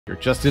You're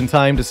just in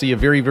time to see a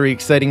very, very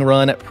exciting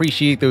run.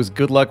 Appreciate those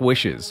good luck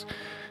wishes.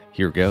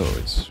 Here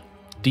goes.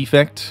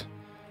 Defect,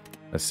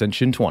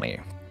 Ascension 20.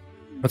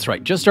 That's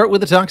right, just start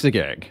with a Toxic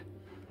Egg.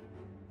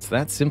 It's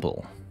that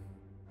simple.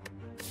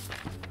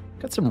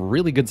 Got some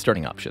really good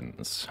starting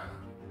options.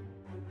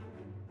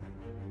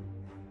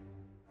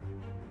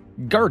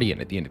 Guardian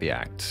at the end of the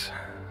act.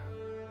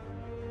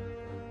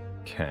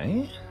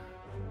 Okay.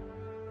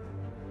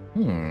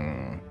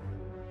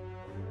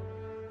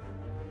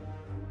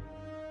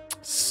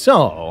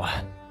 So.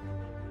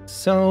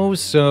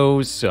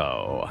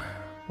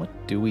 What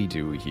do we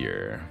do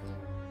here?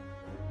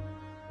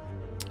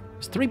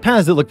 There's 3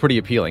 paths that look pretty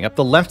appealing. Up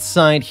the left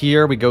side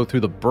here, we go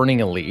through the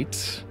Burning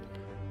Elite.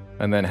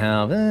 And then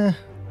have, a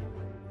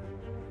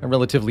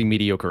relatively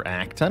mediocre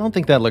act. I don't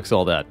think that looks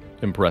all that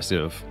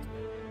impressive.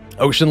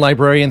 Ocean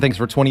Librarian, thanks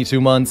for 22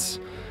 months.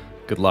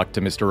 Good luck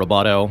to Mr.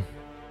 Roboto.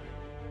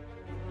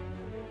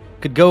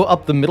 Could go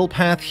up the middle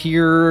path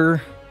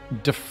here,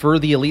 defer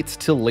the elites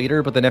till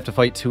later, but then have to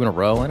fight 2 in a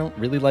row. I don't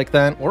really like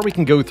that. Or we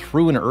can go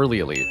through an early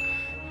elite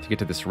to get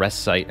to this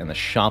rest site and the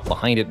shop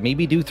behind it.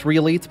 Maybe do 3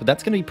 elites, but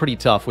that's going to be pretty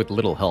tough with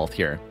little health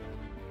here.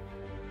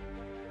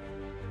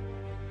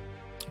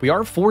 We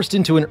are forced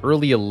into an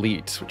early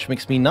elite, which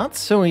makes me not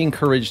so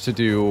encouraged to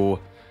do...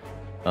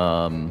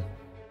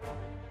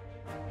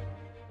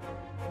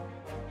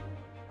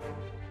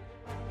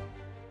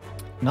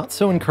 not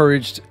so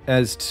encouraged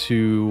as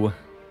to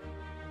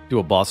do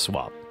a boss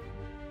swap.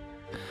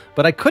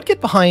 But I could get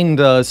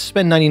behind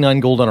spend 99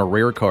 gold on a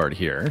rare card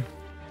here.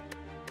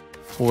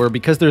 Or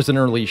because there's an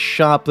early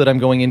shop that I'm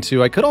going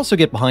into, I could also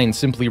get behind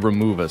simply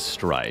remove a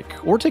strike.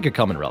 Or take a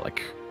common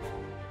relic.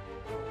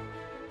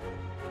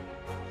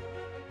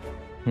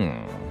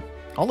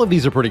 All of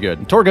these are pretty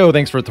good. Torgo,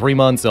 thanks for 3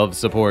 months of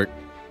support.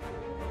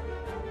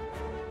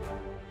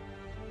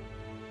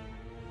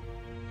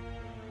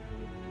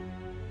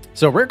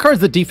 So, rare cards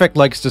that Defect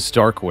likes to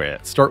start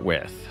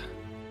with.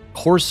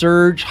 Core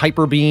Surge,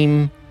 Hyper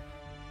Beam,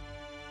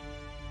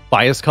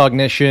 Bias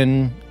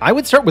Cognition. I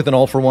would start with an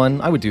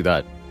all-for-one. I would do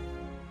that.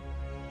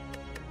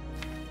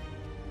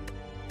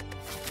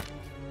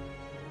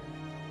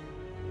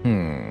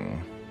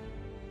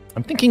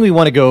 I'm thinking we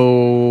want to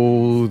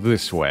go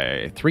this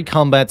way. 3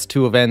 combats,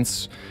 2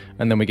 events,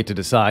 and then we get to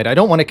decide. I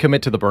don't want to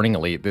commit to the Burning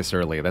Elite this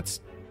early.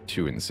 That's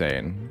too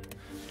insane.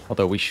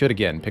 Although we should,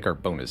 again, pick our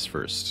bonus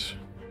first.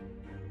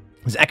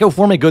 Is Echo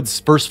Form a good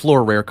first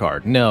floor rare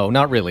card? No,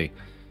 not really.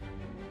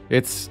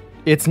 It's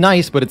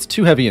nice, but it's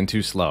too heavy and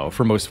too slow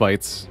for most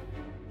fights.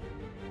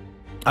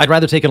 I'd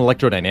rather take an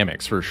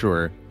Electrodynamics for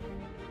sure.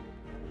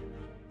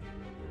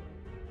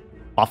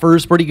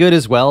 Buffer's pretty good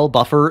as well.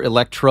 Buffer,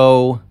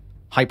 Electro,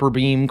 Hyper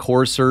Beam,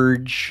 Core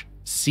Surge,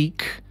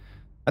 Seek.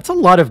 That's a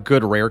lot of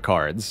good rare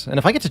cards. And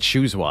if I get to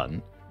choose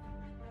one,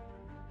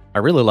 I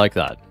really like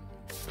that.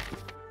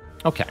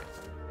 Okay.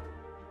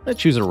 Let's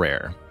choose a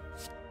rare.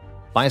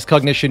 Bias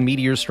Cognition,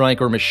 Meteor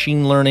Strike, or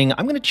Machine Learning.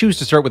 I'm going to choose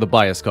to start with a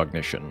Bias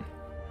Cognition.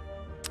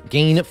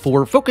 Gain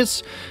 4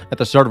 focus. At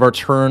the start of our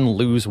turn,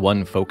 lose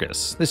 1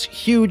 focus. This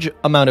huge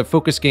amount of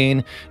focus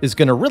gain is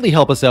going to really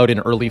help us out in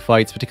early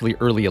fights, particularly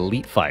early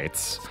elite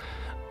fights,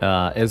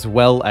 as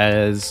well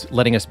as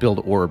letting us build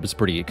orbs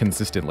pretty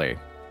consistently.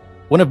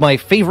 One of my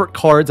favorite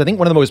cards, I think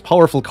one of the most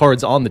powerful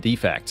cards on the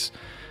Defect,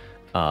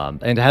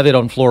 and to have it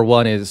on floor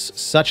 1 is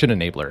such an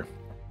enabler.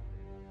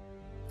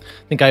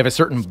 I think I have a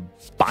certain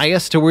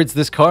bias towards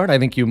this card. I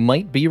think you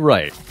might be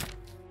right.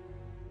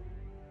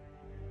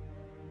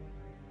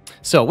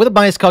 So, with a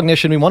Bias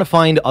Cognition, we want to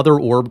find other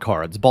orb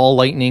cards. Ball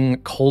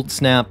Lightning, Cold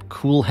Snap,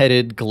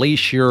 Cool-Headed,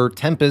 Glacier,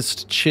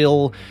 Tempest,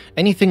 Chill,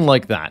 anything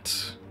like that.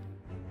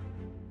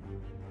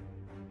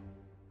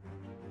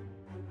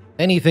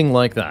 Anything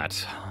like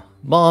that.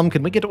 Mom,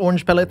 can we get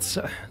orange pellets?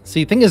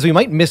 See, thing is, we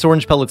might miss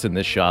orange pellets in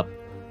this shop.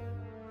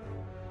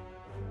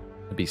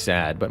 It'd be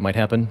sad, but it might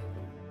happen.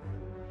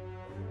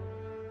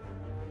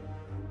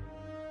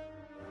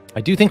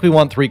 I do think we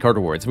want 3 card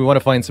rewards. We want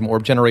to find some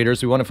orb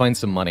generators. We want to find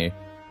some money.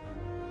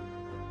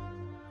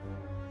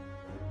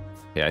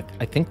 Yeah,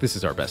 I think this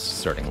is our best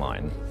starting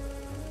line.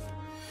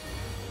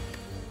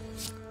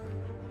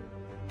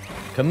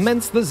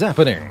 Commence the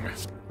zappening.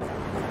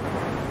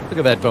 Look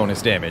at that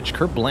bonus damage.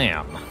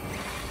 Kerblam.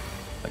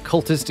 The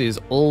cultist is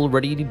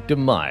already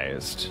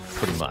demised,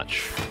 pretty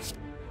much.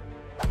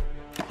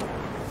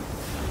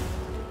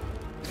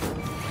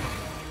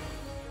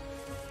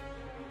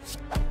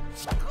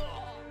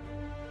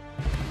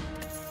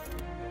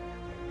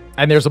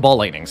 And there's a Ball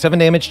Lightning. 7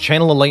 damage,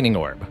 channel a Lightning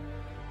Orb.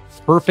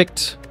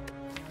 Perfect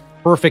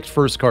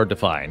first card to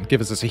find.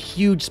 Gives us a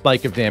huge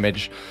spike of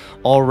damage.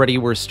 Already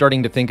we're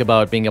starting to think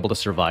about being able to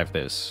survive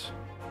this.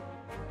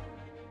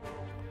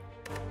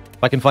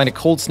 If I can find a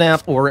Cold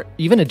Snap or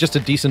even just a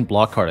decent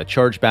block card, a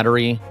Charge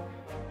Battery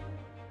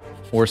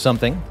or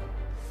something.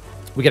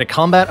 We get a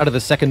combat out of the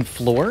 2nd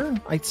floor.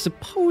 I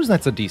suppose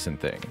that's a decent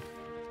thing.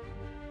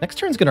 Next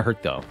turn's gonna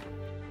hurt though.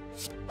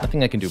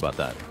 Nothing I can do about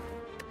that.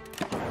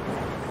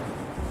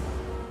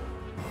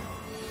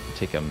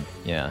 Take him,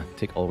 yeah,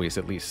 take always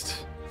at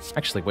least.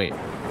 Actually, wait.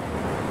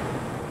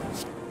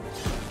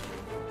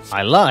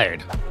 I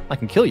lied. I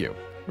can kill you.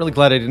 Really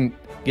glad I didn't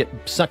get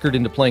suckered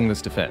into playing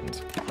this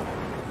defend.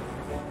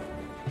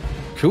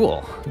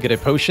 Cool. Get a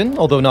potion,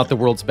 although not the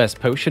world's best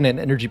potion. An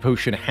energy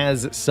potion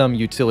has some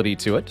utility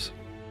to it.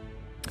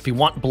 If you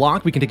want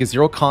block, we can take a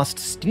 0-cost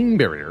Steam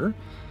Barrier.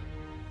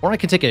 Or I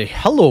can take a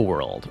Hello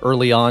World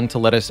early on to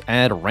let us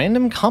add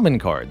random common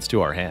cards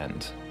to our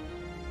hand.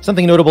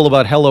 Something notable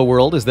about Hello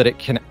World is that it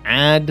can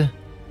add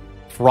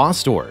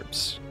Frost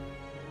Orbs,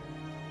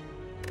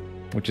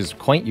 which is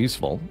quite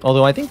useful.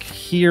 Although I think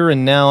here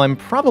and now I'm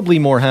probably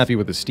more happy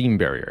with the Steam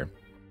Barrier.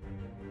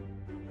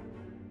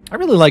 I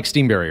really like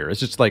Steam Barrier. It's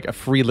just like a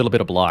free little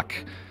bit of block.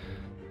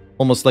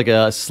 Almost like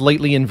a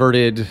slightly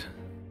inverted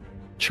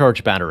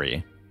charge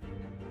battery.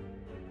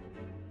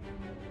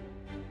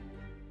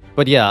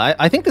 But yeah,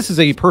 I think this is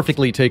a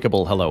perfectly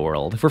takeable Hello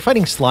World. If we're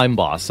fighting Slime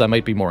Boss, I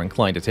might be more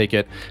inclined to take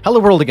it. Hello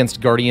World against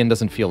Guardian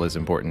doesn't feel as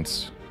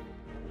important.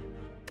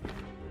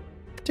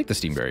 Take the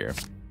Steam Barrier.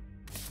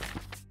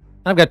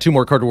 I've got 2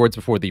 more card rewards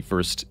before the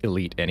first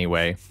Elite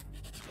anyway.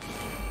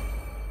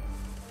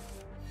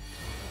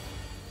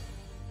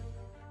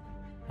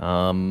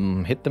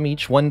 Hit them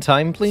each 1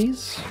 time,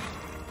 please.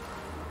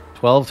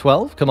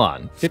 12-12? Come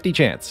on. 50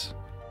 chance.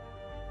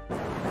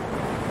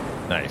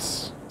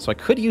 Nice. So I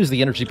could use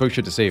the energy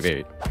potion to save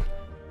 8.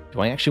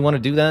 Do I actually want to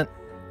do that?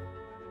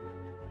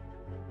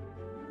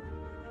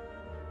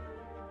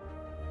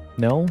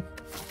 No?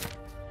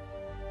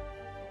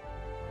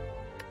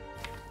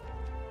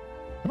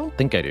 I don't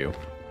think I do.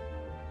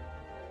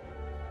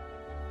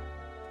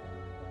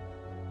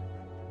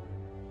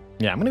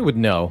 Yeah, I'm gonna would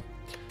no.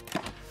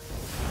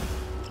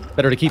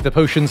 Better to keep the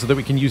potion so that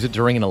we can use it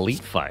during an elite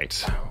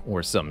fight,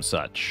 or some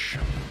such.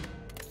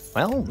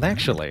 Well,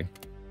 actually...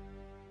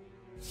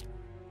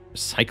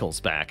 Cycles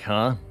back,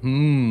 huh?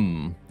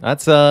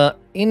 That's a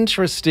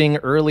interesting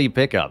early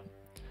pickup.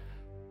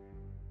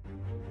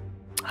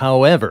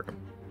 However,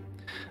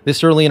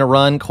 this early in a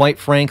run, quite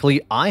frankly,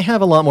 I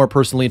have a lot more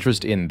personal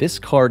interest in this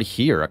card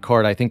here, a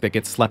card I think that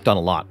gets slept on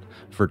a lot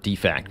for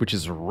Defect, which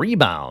is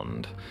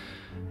Rebound.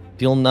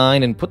 Deal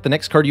 9 and put the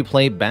next card you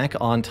play back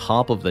on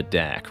top of the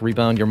deck.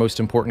 Rebound your most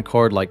important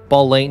card like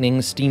Ball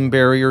Lightning, Steam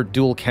Barrier,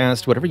 Dual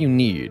Cast, whatever you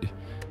need.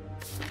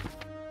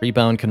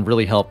 Rebound can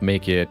really help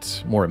make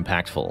it more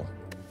impactful.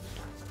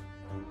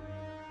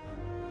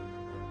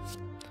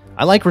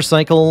 I like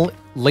Recycle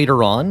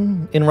later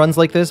on in runs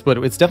like this, but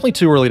it's definitely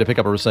too early to pick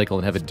up a Recycle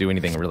and have it do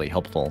anything really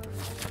helpful.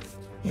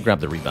 Grab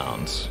the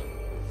Rebound.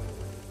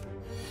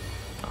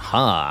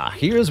 Aha!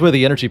 Here's where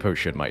the Energy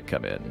Potion might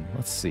come in.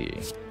 Let's see.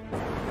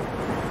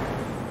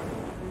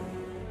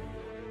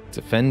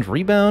 Defend,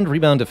 Rebound,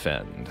 Rebound,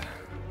 Defend.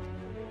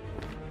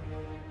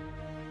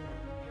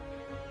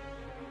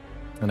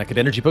 And I could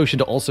Energy Potion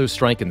to also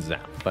strike and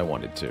zap if I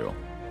wanted to.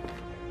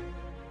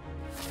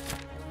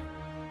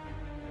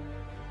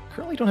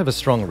 Currently don't have a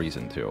strong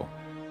reason to.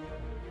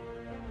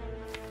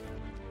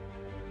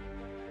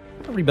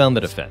 I'll rebound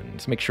the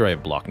defend. Make sure I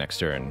have block next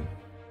turn.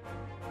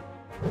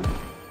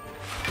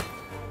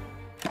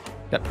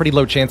 Got pretty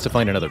low chance to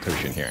find another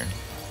potion here.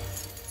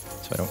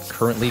 So I don't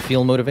currently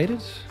feel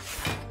motivated.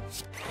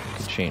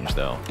 Could change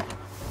though.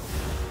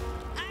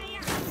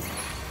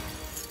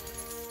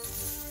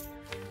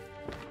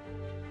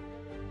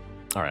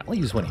 Alright, I'll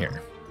use one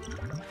here.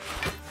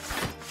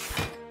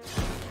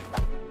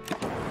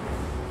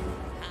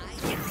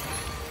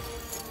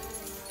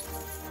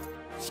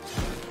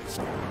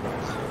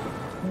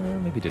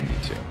 Maybe didn't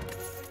need to.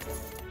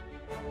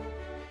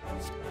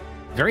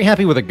 Very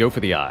happy with a Go for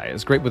the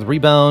Eyes. Great with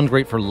Rebound,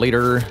 great for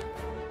later.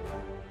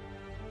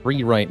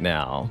 Free right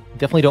now.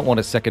 Definitely don't want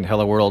a second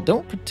Hello World.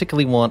 Don't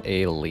particularly want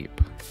a Leap.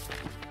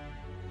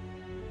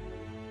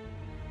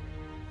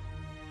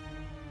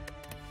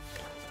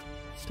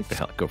 Take the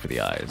hell, Go for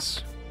the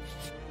Eyes.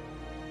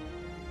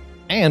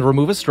 And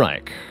remove a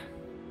strike.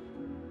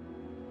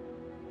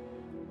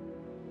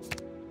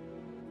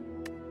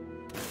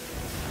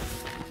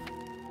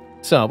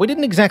 So, we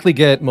didn't exactly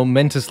get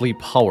momentously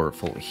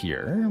powerful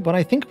here, but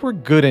I think we're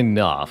good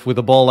enough with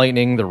the Ball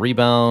Lightning, the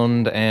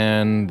Rebound,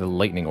 and the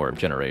Lightning Orb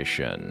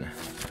generation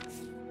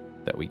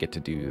that we get to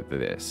do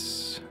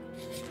this.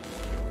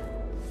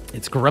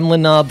 It's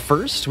Gremlin Knob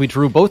first. We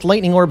drew both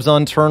Lightning Orbs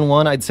on turn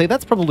 1. I'd say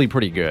that's probably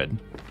pretty good.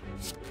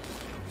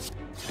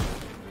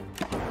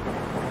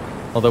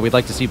 Although we'd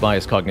like to see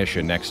Bias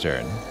Cognition next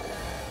turn.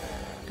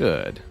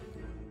 Good.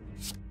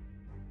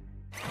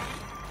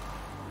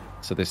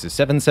 So this is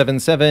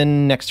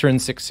 777, next turn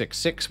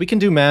 666. We can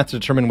do math to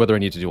determine whether I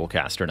need to dual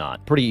cast or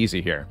not. Pretty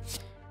easy here.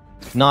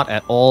 Not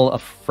at all a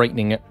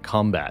frightening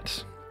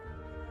combat.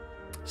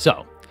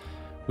 So,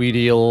 we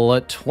deal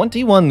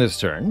 21 this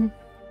turn,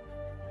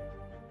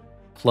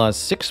 plus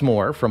 6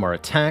 more from our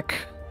attack.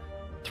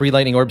 3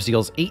 Lightning Orbs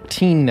deals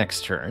 18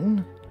 next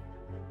turn.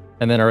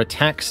 And then our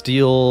attacks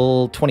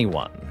deal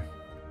 21,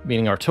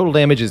 meaning our total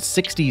damage is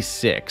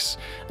 66,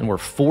 and we're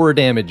 4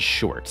 damage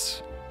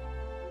short.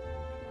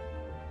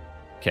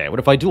 Okay, what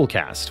if I dual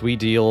cast? We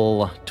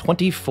deal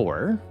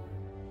 24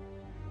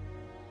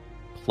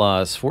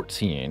 plus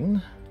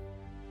 14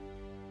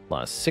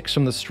 Plus 6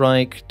 from the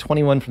strike,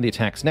 21 from the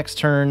attacks next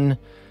turn,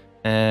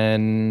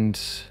 and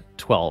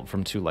 12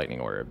 from 2 lightning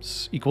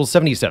orbs. Equals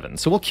 77.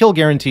 So we'll kill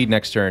guaranteed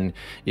next turn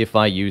if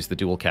I use the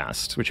dual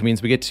cast, which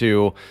means we get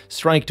to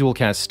strike, dual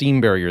cast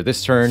Steam Barrier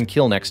this turn,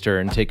 kill next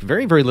turn, take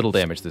very, very little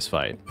damage this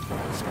fight.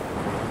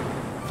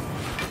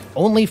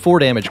 Only 4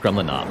 damage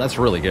Gremlin Knob. That's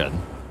really good.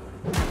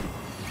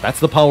 That's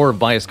the power of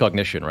Bias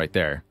Cognition right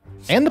there.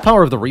 And the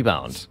power of the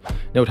rebound.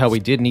 Note how we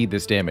did need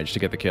this damage to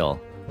get the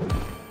kill.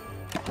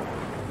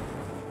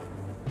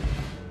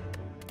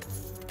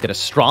 Get a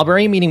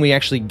strawberry, meaning we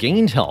actually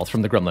gained health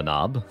from the Gremlin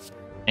Knob.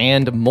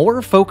 And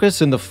more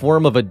focus in the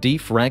form of a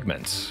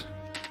defragment.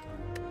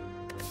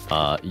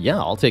 Yeah,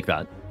 I'll take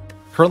that.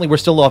 Currently, we're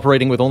still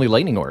operating with only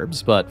lightning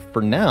orbs, but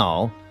for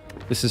now,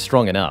 this is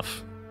strong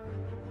enough.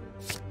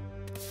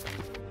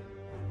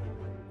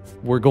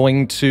 We're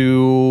going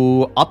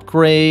to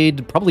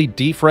upgrade, probably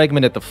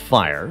defragment at the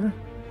fire,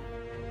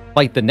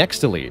 fight the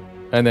next elite,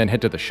 and then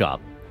head to the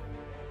shop.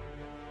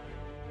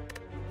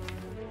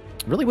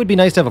 Really would be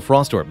nice to have a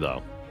Frost Orb,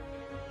 though.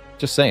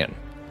 Just saying.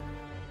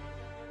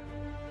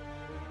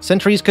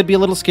 Sentries could be a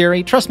little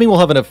scary. Trust me, we'll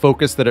have enough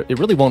focus that it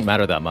really won't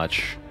matter that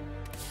much.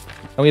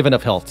 And we have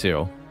enough health,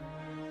 too.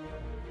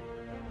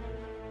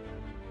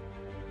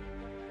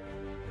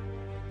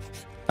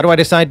 How do I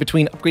decide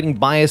between upgrading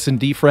Bias and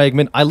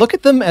Defragment? I look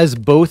at them as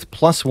both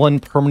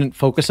 +1 permanent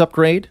focus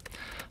upgrade.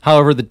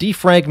 However, the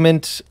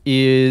Defragment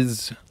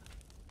is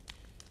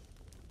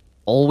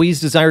always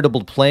desirable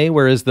to play,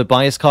 whereas the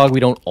Bias Cog we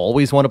don't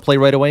always want to play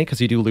right away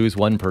because you do lose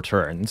 1 per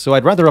turn. So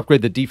I'd rather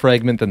upgrade the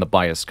Defragment than the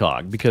Bias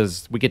Cog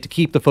because we get to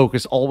keep the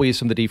focus always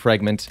from the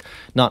Defragment,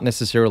 not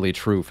necessarily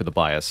true for the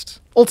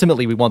Biased.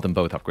 Ultimately, we want them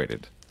both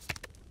upgraded.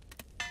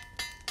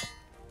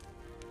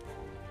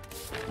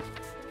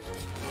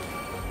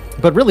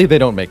 But really, they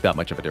don't make that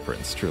much of a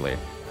difference, truly.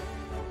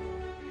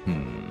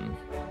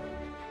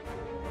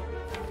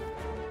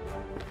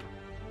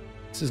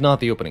 This is not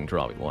the opening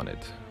draw we wanted.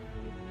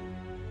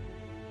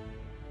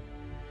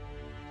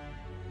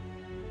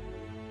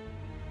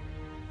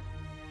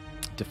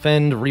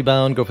 Defend,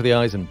 rebound, go for the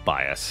eyes, and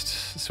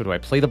biased. So do I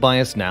play the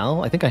biased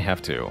now? I think I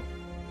have to.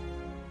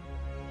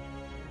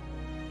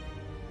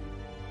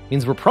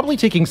 Means we're probably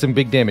taking some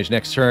big damage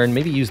next turn.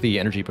 Maybe use the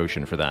energy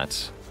potion for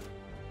that.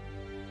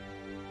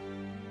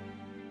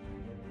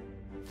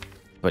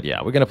 But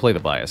yeah, we're going to play the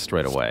biased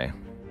right away.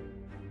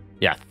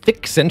 Yeah,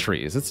 thick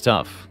sentries. It's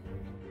tough.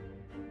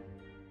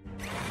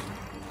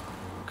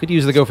 Could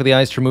use the go for the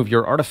eyes to remove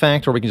your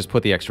artifact, or we can just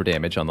put the extra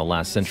damage on the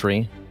last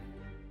sentry.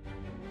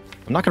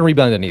 I'm not going to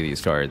rebound any of these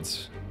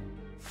cards.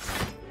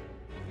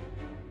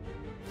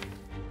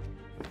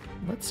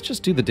 Let's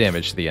just do the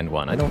damage to the end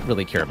one. I don't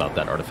really care about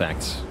that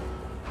artifact.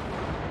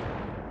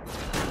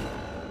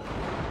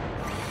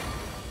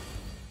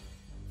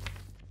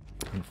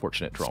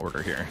 Unfortunate draw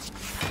order here.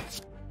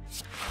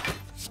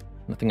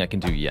 Nothing I can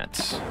do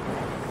yet.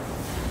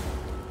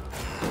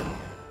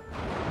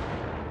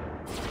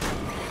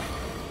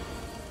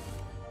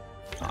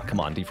 Aw, come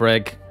on,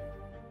 defrag.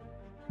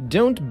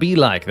 Don't be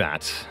like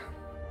that.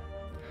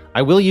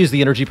 I will use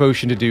the energy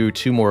potion to do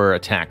 2 more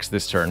attacks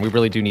this turn. We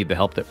really do need the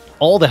help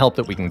all the help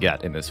that we can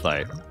get in this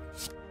fight.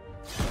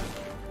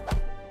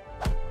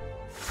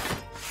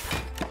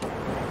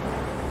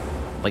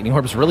 Lightning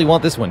orbs really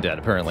want this one dead,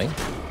 apparently.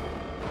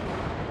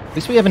 At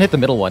least we haven't hit the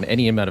middle one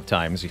any amount of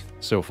times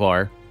so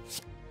far.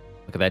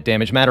 Look at that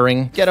damage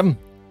mattering. Get him!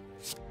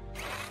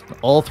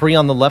 All 3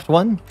 on the left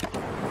one?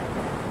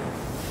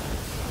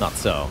 Not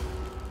so.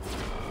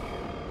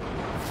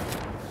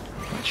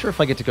 Not sure if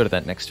I get to go to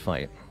that next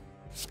fight.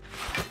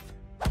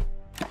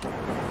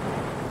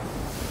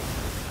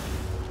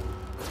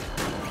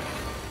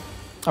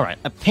 Alright,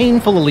 a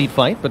painful elite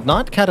fight, but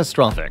not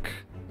catastrophic.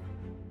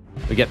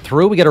 We get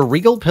through, we get a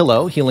Regal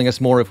Pillow, healing us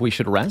more if we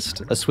should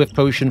rest, a Swift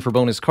Potion for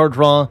bonus card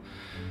draw,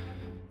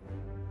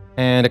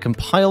 and a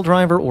Compile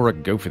Driver or a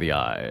Go for the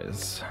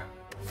Eyes.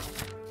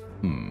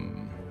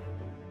 I'm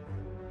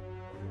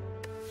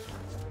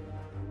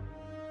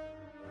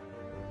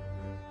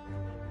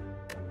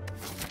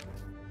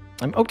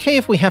okay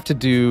if we have to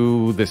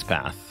do this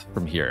path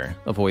from here.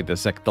 Avoid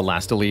the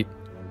last elite.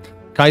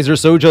 Kaiser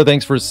Sojo,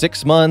 thanks for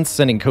 6 months,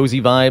 sending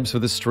cozy vibes for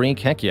the streak.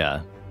 Heck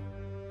yeah.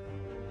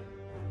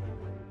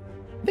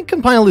 I think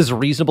Compile is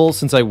reasonable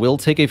since I will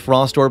take a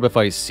Frost Orb if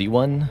I see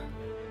one.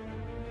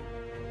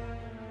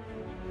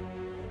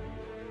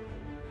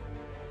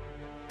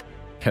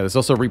 Okay, there's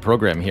also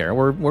Reprogram here.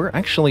 We're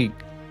actually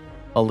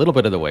a little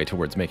bit of the way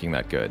towards making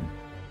that good.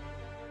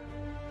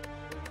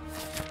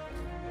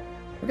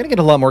 We're going to get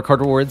a lot more card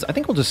rewards. I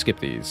think we'll just skip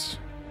these.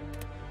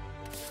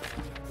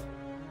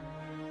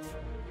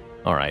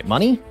 Alright,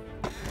 money?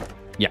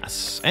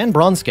 Yes. And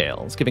Bronze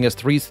Scales, giving us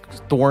 3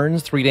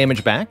 thorns, 3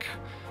 damage back.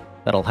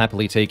 That'll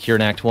happily take here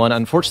in Act 1.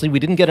 Unfortunately, we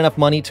didn't get enough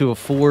money to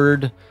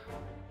afford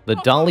the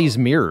Dolly's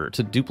Mirror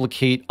to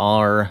duplicate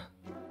our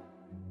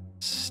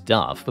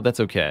stuff, but that's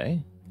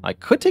okay. I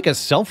could take a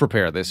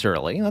self-repair this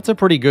early. That's a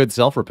pretty good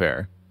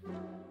self-repair.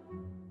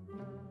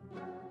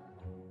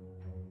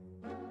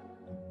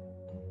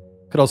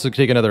 Could also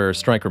take another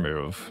strike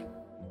remove.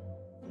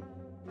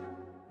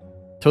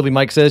 Totally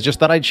Mike says, just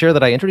thought I'd share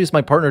that I introduced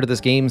my partner to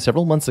this game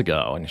several months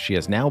ago, and she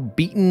has now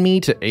beaten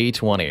me to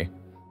A20.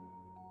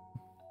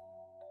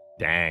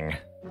 Dang.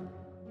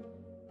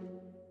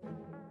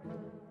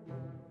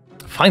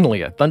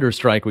 Finally, a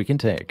Thunderstrike we can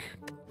take.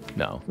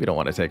 No, we don't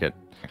want to take it.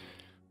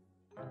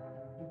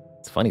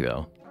 It's funny,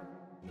 though.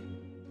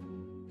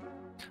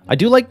 I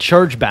do like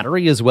Charge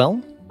Battery as well.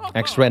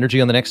 Extra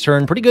energy on the next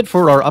turn. Pretty good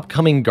for our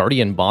upcoming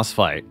Guardian boss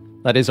fight.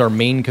 That is our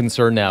main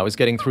concern now, is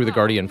getting through the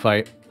Guardian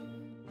fight.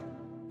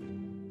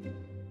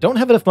 Don't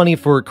have enough money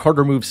for card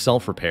remove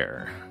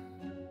self-repair.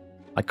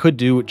 I could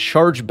do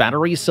Charge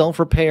Battery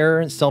self-repair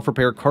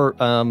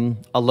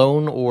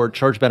alone, or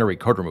Charge Battery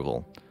card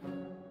removal.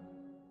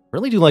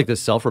 Really do like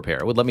this self-repair.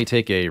 It would let me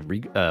take a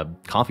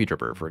coffee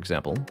dripper, for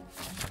example.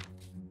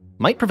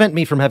 Might prevent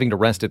me from having to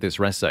rest at this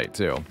rest site,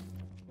 too.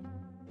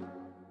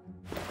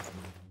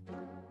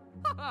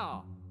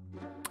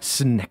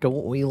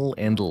 Snecko oil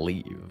and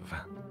leave.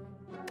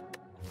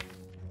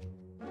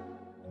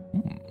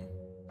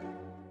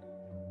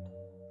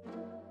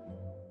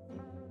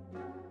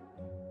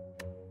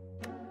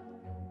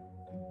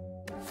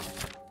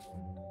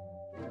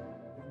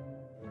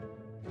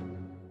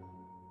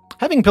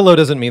 Having pillow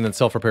doesn't mean that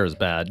self-repair is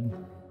bad.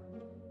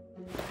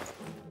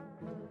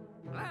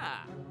 I'm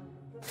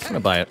gonna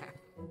buy it.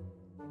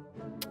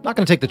 Not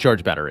gonna take the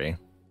charge battery,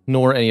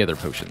 nor any other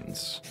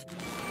potions.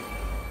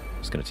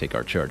 Just gonna take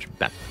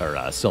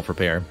our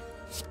self-repair.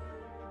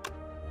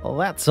 Well,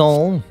 that's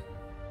all.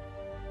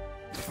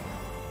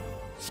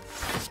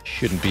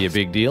 Shouldn't be a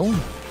big deal.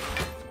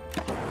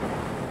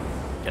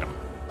 Get him.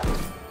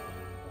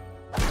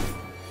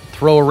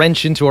 Throw a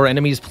wrench into our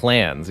enemy's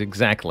plans.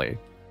 Exactly.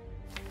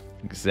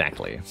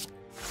 Exactly.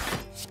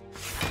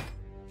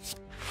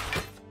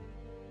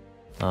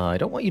 I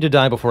don't want you to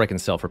die before I can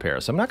self-repair,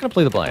 so I'm not going to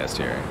play the Blast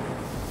here.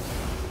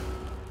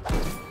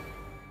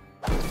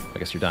 I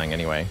guess you're dying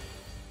anyway.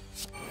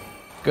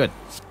 Good.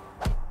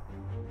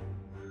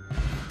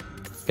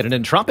 Get an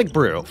Entropic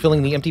Brew,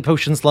 filling the empty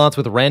potion slots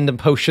with random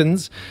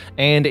potions,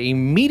 and a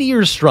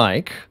Meteor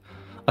Strike,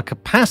 a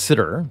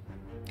Capacitor,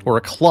 or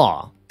a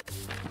Claw.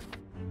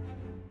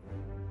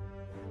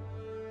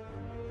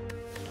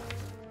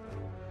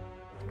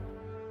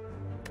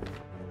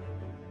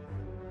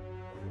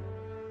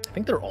 I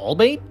think they're all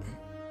bait.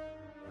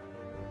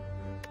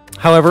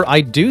 However,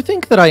 I do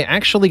think that I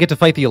actually get to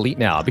fight the Elite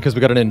now, because we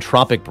got an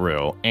Entropic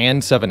Brew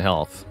and 7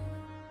 health.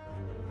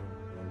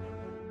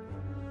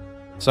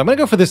 So I'm going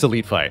to go for this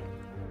Elite fight.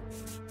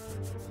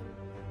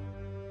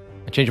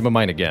 I changed my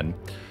mind again.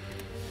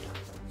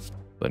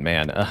 But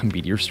man,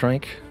 Meteor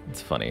Strike?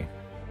 It's funny.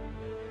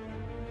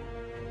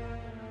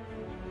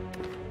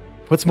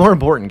 What's more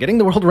important, getting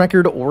the world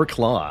record or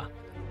Claw?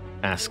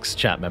 Asks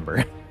chat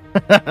member.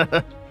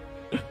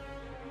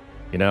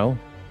 You know?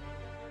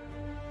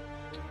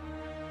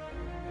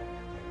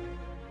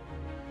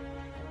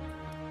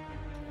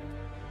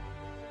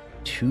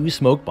 Two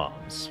smoke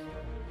bombs.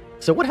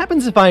 So what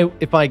happens if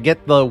I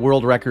get the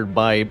world record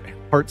by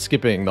heart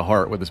skipping the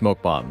heart with a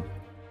smoke bomb?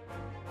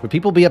 Would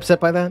people be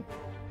upset by that?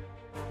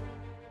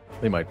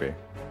 They might be.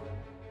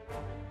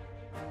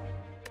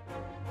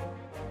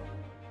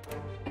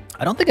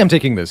 I don't think I'm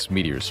taking this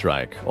Meteor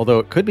Strike, although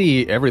it could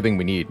be everything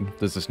we need.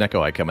 There's this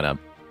Neko Eye coming up.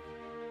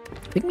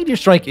 I think Meteor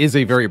Strike is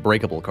a very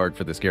breakable card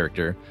for this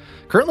character.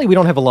 Currently, we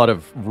don't have a lot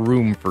of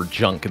room for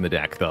junk in the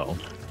deck, though.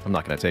 I'm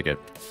not going to take it.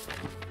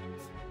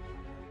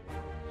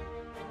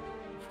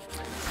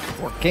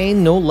 Porque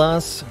no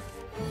las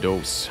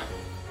dos.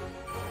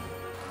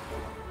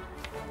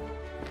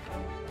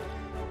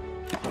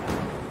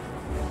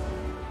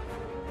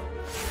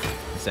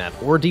 Zap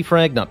or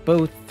defrag, not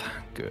both.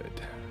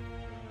 Good.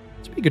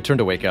 It's a pretty good turn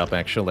to wake up,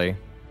 actually.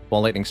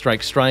 Ball Lightning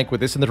Strike, strike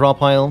with this in the draw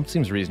pile.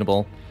 Seems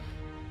reasonable.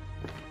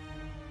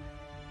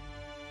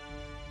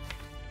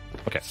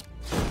 Okay.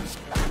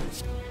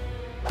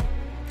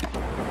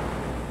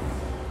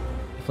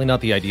 Definitely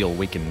not the ideal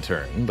Waken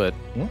turn, but,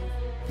 well,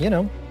 you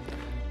know,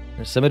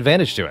 there's some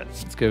advantage to it.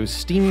 Let's go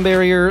Steam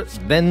Barrier,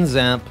 then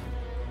Zap.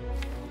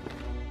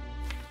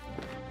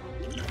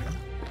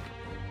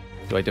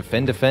 Do I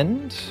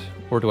defend,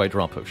 or do I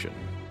draw Potion?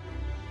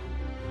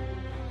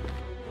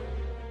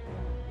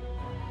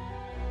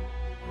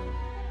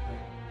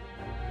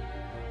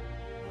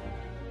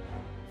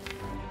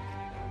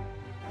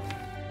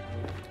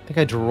 I think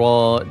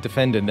I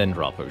defend and then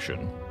draw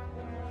Potion.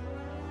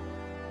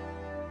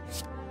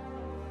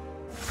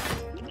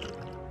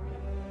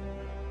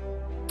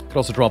 Could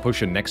also draw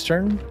Potion next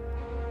turn.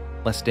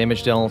 Less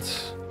damage dealt.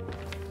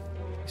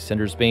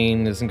 Sender's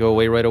Bane doesn't go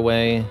away right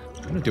away.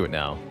 I'm gonna do it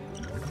now.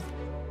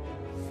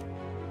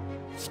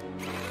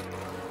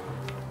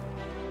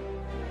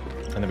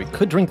 And then we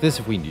could drink this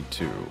if we need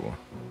to.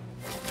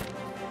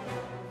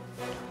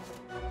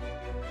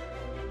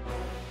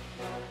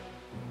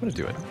 I'm gonna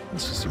do it.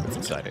 Let's just see what's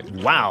inside it.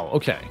 Wow,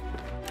 okay.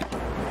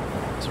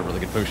 Those are really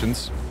good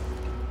potions.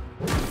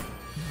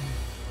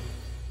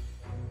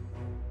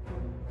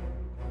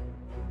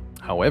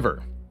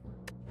 However,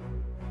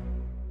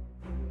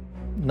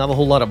 not a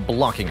whole lot of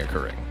blocking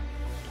occurring.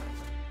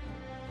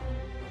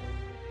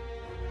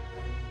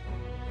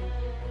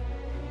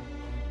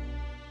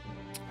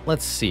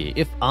 Let's see.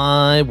 If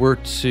I were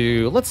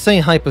to, let's say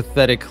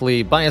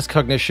hypothetically, Bias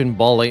Cognition,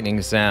 Ball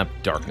Lightning Zap,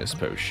 Darkness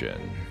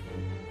Potion.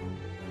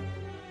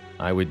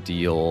 I would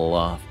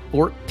deal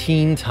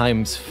 14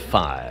 times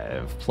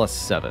 5 plus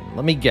 7.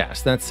 Let me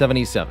guess. That's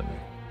 77.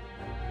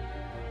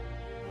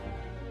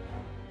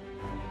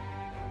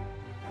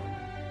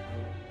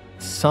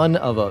 Son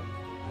of a...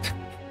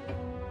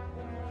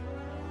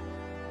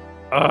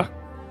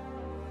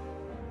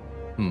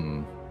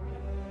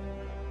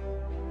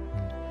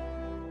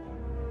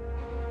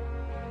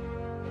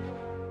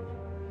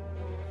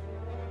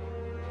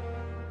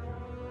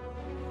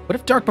 What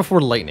if Dark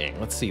Before Lightning?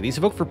 Let's see. These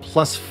evoke for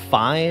plus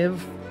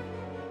 5.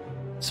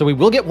 So we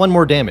will get 1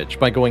 more damage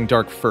by going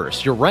Dark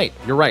first. You're right.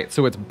 You're right.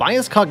 So it's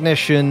Bias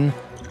Cognition,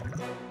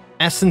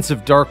 Essence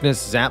of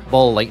Darkness, Zap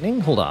Ball Lightning.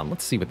 Hold on.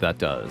 Let's see what that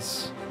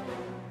does.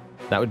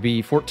 That would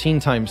be 14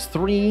 times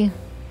 3.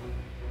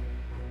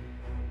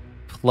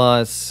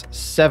 Plus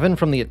 7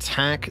 from the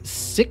attack,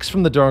 6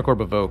 from the Dark Orb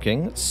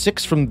evoking,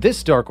 6 from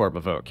this Dark Orb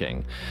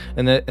evoking.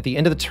 And then at the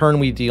end of the turn,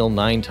 we deal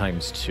 9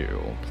 times 2,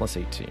 plus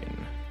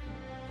 18.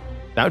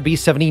 That would be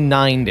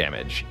 79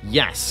 damage.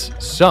 Yes.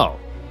 So,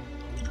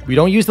 we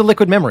don't use the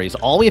liquid memories.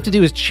 All we have to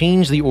do is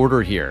change the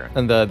order here.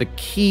 And the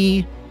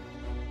key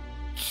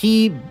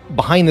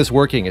behind this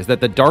working is that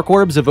the Dark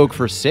Orbs evoke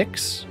for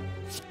 6,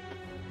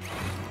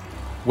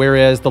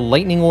 whereas the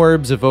Lightning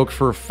Orbs evoke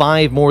for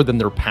 5 more than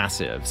their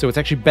passive. So it's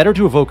actually better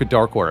to evoke a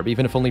Dark Orb,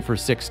 even if only for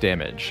 6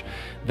 damage,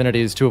 than it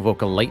is to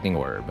evoke a Lightning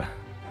Orb.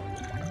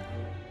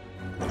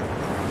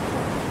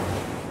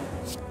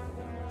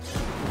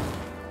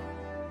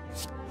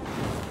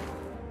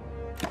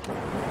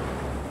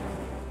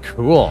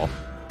 Cool.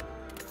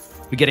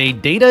 We get a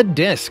Data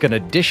Disc, an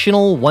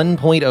additional 1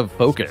 point of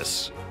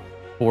focus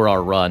for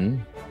our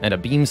run, and a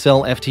Beam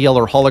Cell, FTL,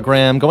 or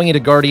Hologram. Going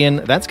into Guardian,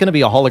 that's going to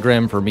be a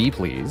hologram for me,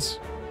 please.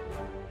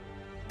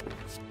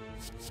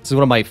 This is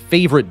one of my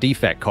favorite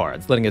Defect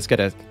cards, letting us get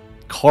a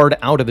card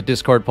out of the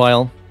discard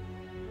pile.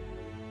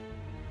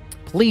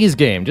 Please,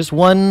 game, just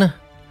one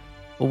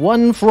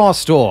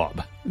Frost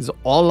Orb is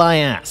all I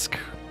ask.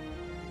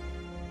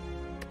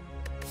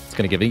 It's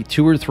going to give me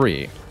 2 or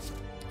 3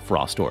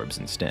 Frost Orbs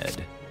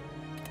instead.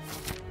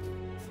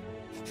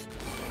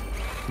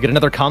 We get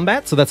another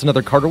combat, so that's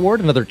another card reward,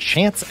 another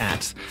chance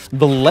at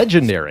the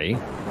legendary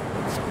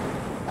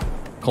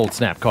Cold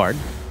Snap card.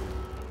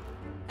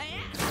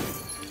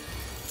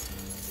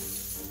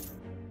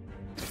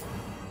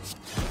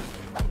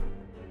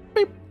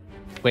 Beep.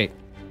 Wait.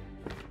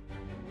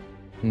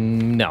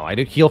 No, I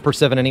did heal for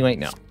 7 anyway.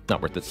 No,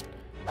 not worth it.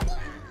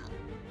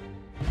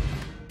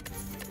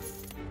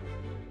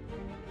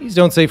 These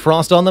don't say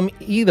Frost on them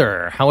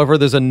either. However,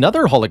 there's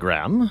another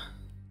hologram.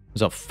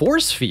 There's a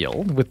Force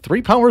Field with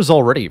 3 powers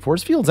already.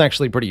 Force Field's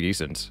actually pretty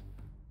decent.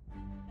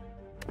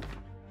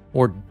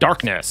 Or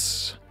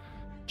Darkness.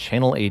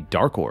 Channel a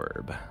Dark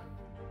Orb.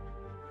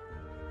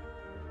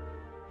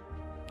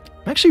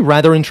 I'm actually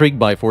rather intrigued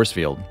by Force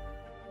Field.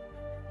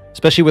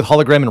 Especially with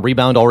Hologram and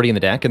Rebound already in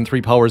the deck, and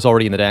 3 powers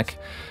already in the deck.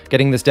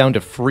 Getting this down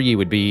to free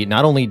would be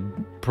not only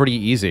pretty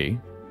easy.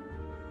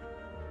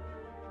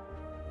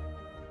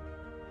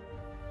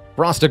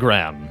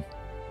 Frostogram.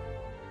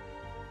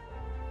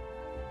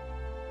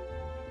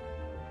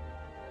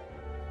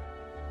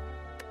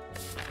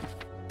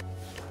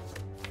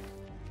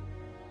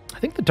 I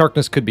think the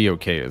Darkness could be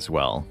okay as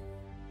well.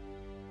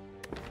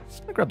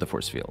 I'll grab the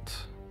Force Field.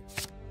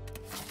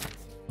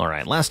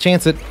 Alright, last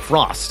chance at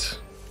Frost.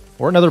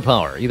 Or another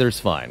power.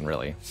 Either's fine,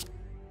 really.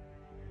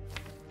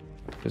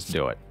 Just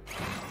do it.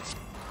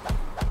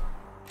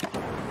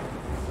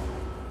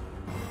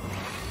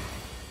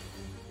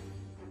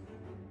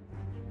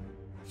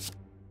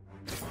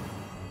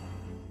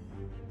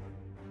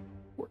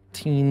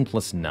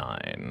 Plus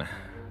 9.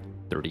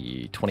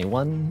 30,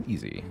 21,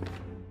 easy.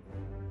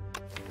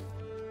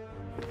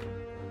 Do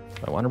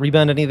I want to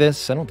rebound any of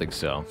this? I don't think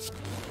so.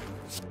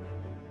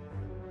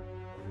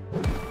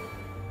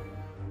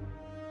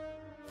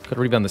 Could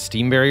rebound the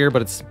Steam Barrier,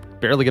 but it's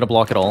barely going to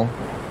block at all.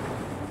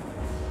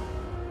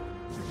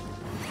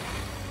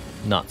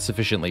 Not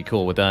sufficiently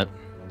cool with that.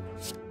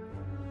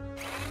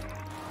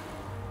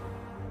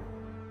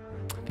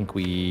 I think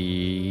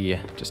we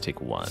just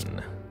take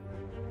 1.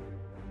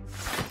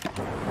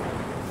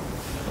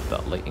 Let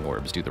the Lightning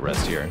Orbs do the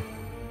rest here.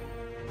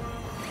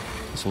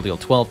 This will deal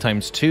 12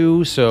 times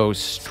 2, so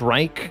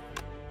Strike,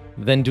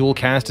 then Dual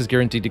Cast is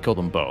guaranteed to kill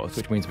them both,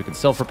 which means we can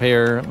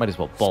Self-Repair, might as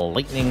well Ball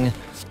Lightning,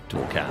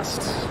 Dual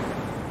Cast.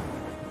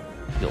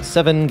 Deal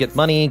 7, get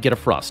money, get a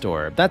Frost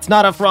Orb. That's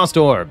not a Frost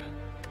Orb!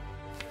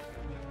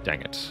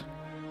 Dang it.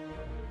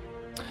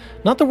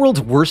 Not the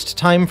world's worst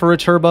time for a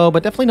turbo,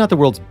 but definitely not the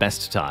world's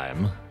best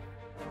time.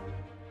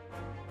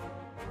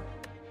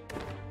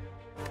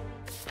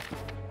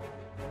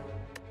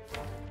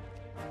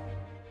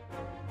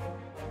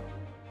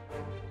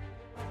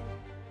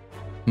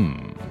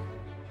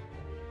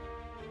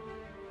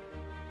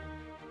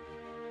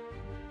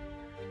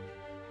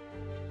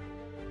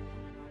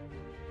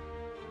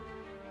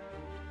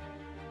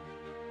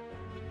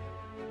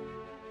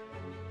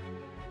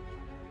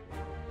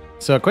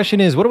 So question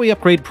is, what do we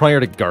upgrade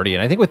prior to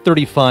Guardian? I think with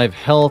 35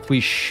 health,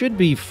 we should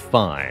be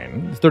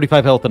fine.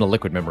 35 health and a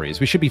liquid memories.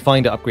 We should be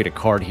fine to upgrade a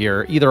card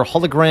here. Either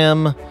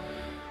hologram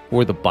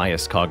or the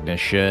bias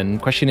cognition.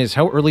 Question is,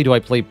 how early do I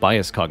play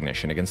bias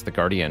cognition against the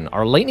Guardian?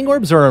 Our lightning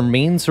orbs are our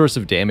main source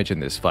of damage in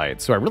this fight,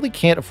 so I really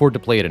can't afford to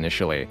play it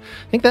initially.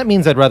 I think that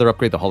means I'd rather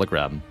upgrade the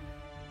hologram.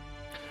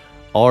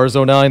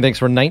 Rzo9, thanks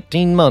for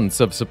 19 months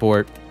of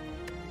support.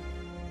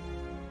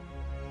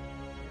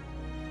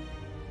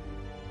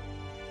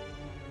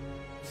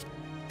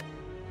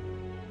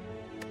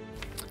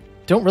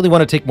 Don't really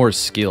want to take more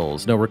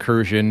skills. No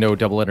recursion, no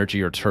double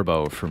energy or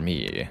turbo for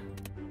me.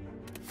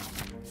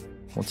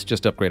 Let's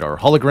just upgrade our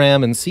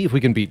hologram and see if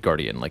we can beat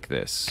Guardian like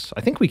this.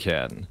 I think we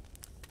can.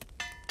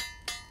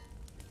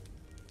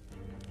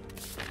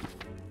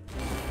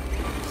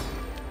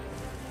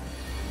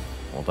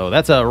 Although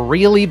that's a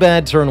really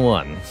bad turn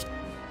 1.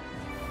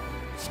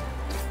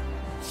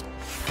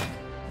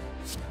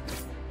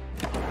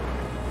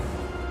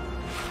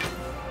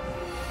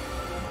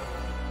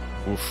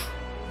 Oof.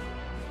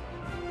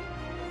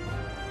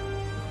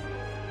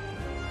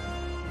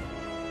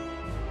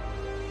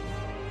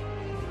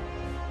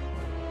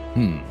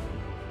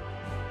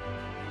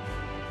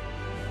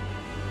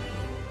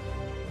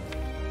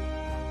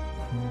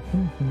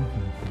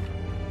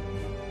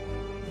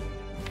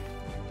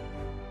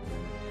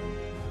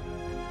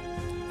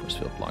 Force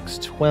field blocks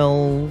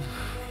 12.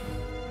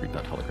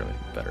 Rebound hologram would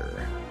be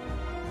better.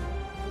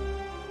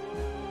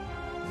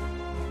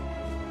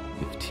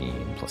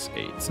 15 plus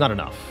 8. It's not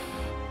enough.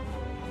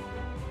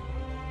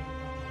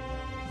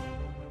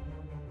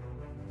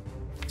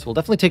 So we'll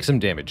definitely take some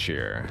damage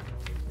here.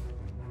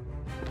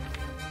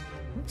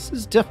 This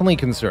is definitely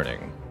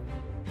concerning.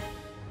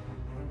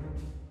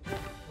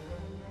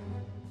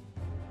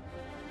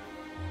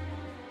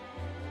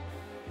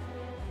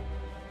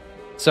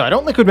 So I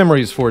don't liquid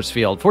memories force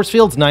field. Force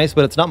field's nice,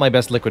 but it's not my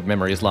best liquid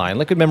memories line.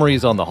 Liquid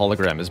memories on the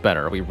hologram is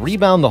better. We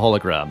rebound the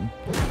hologram.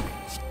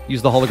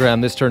 Use the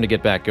hologram this turn to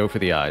get back, go for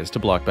the eyes to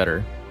block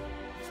better.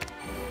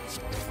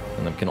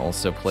 And then can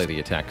also play the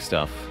attack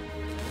stuff.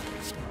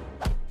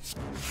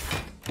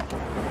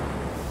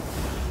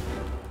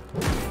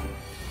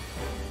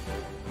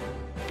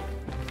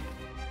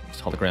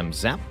 Hologram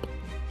zap.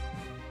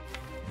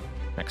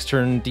 Next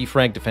turn,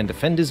 defrag, defend,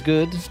 defend is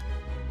good.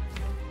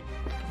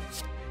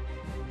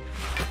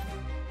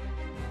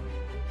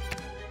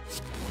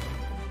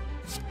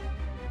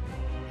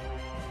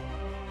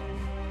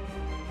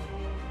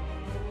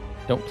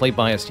 Don't play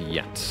biased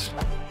yet.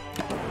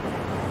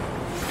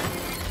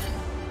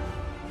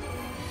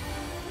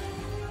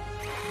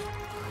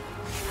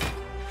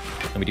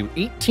 And we do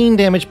 18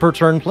 damage per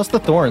turn plus the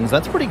thorns.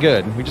 That's pretty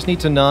good. We just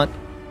need to not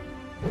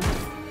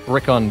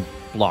brick on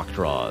block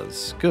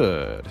draws.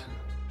 Good.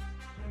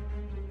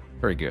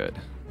 Very good.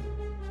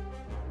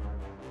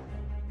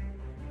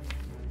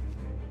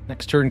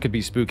 Next turn could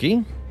be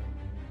spooky.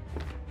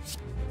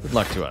 Good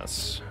luck to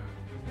us.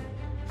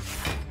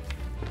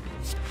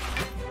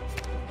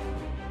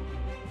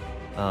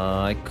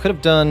 I could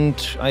have done...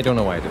 I don't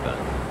know why I did that.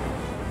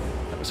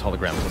 That was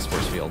hologram plus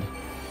force field.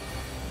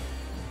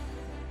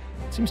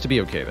 Seems to be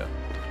okay, though.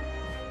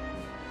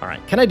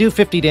 Alright, can I do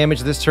 50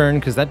 damage this turn?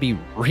 Because that'd be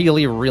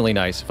really, really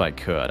nice if I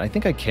could. I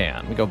think I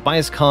can. We go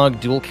Bias Cog,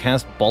 dual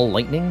cast Ball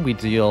Lightning. We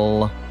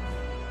deal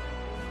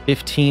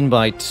 15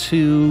 by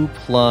 2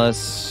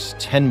 plus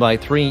 10 by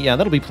 3. Yeah,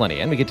 that'll be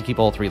plenty. And we get to keep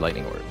all 3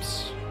 Lightning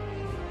Orbs.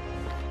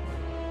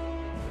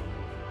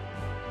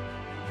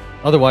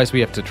 Otherwise, we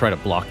have to try to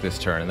block this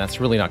turn, and that's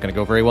really not going to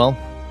go very well.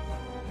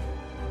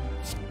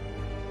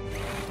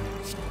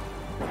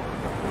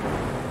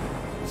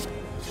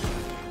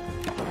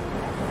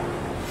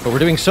 But we're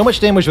doing so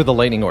much damage with the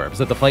Lightning Orbs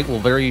that the fight will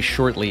very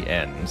shortly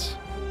end.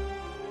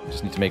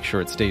 Just need to make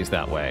sure it stays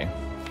that way.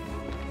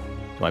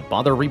 Do I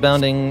bother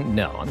rebounding?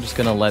 No, I'm just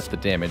going to let the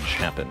damage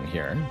happen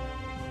here.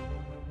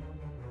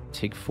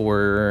 Take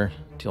 4,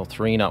 deal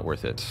 3, not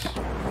worth it.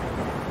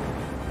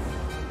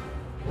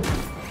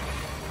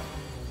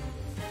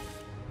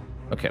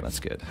 Okay, that's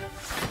good.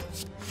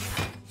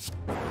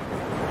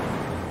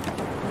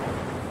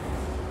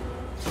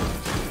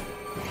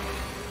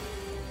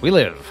 We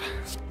live.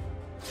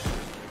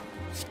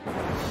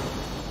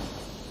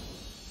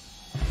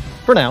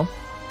 For now.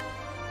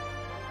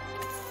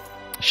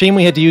 Shame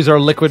we had to use our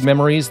liquid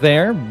memories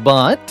there,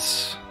 but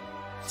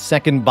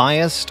second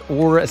biased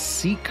or a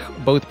seek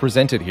both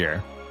presented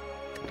here.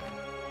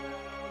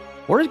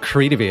 Or a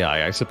creative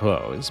AI, I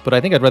suppose, but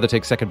I think I'd rather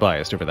take second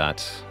biased over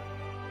that.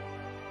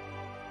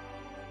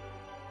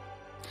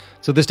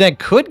 So this deck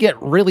could get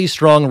really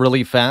strong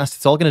really fast.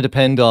 It's all going to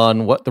depend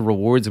on what the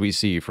rewards we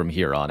see from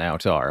here on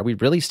out are. Are we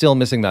really still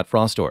missing that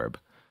Frost Orb?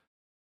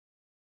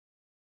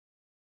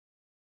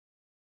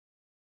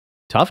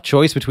 Tough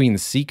choice between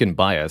Seek and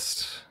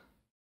Biased.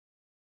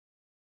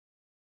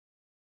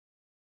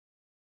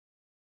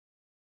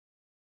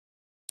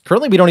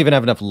 Currently, we don't even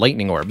have enough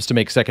Lightning Orbs to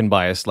make second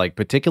Biased, like,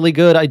 particularly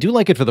good. I do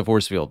like it for the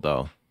Force Field,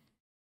 though.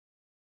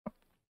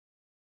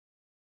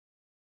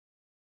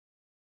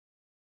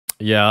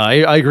 Yeah,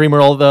 I agree,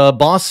 Merle. The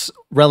boss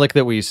relic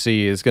that we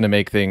see is going to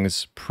make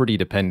things pretty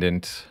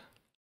dependent.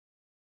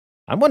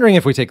 I'm wondering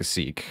if we take a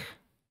Seek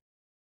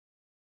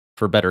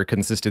for better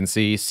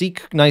consistency.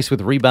 Seek, nice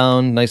with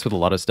rebound, nice with a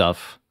lot of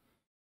stuff.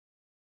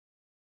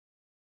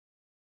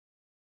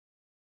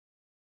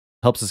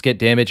 Helps us get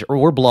damage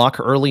or block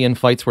early in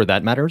fights where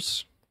that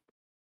matters.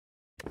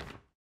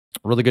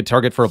 Really good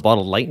target for a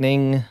Bottle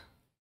Lightning.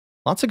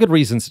 Lots of good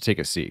reasons to take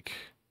a Seek.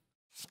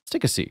 Let's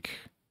take a Seek.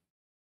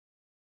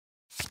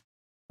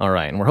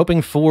 Alright, and we're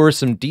hoping for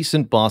some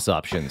decent boss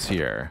options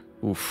here.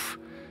 Oof.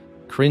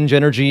 Cringe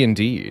energy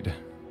indeed.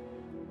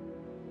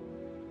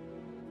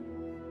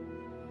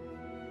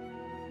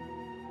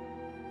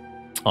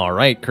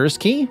 Alright, Curse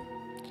Key.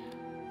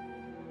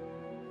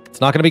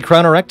 It's not going to be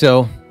Crown or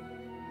Recto.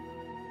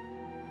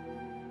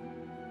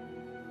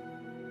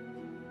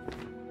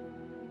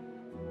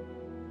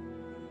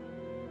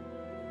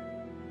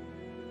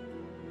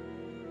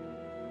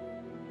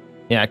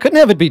 Yeah, I couldn't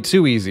have it be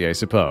too easy, I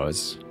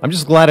suppose. I'm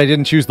just glad I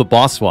didn't choose the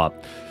boss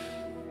swap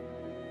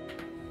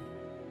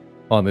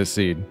on this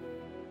seed.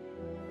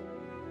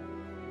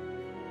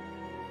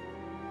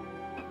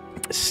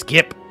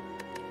 Skip.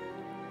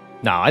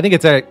 No, I think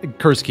it's a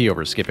Curse Key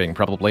over skipping,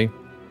 probably.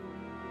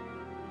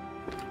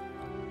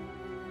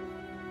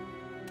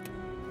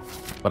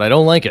 But I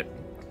don't like it.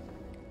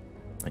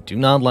 I do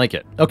not like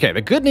it. Okay,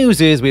 the good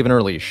news is we have an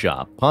early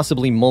shop.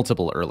 Possibly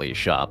multiple early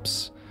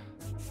shops.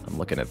 I'm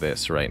looking at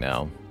this right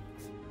now.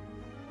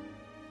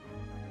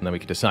 And then we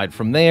can decide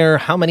from there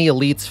how many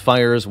elites,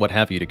 fires, what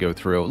have you to go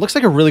through. It looks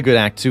like a really good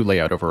Act 2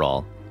 layout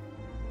overall.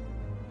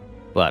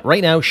 But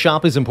right now,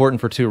 shop is important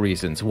for two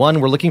reasons.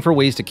 One, we're looking for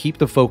ways to keep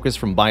the focus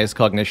from bias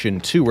cognition.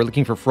 Two, we're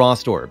looking for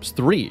frost orbs.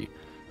 Three,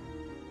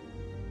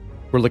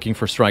 we're looking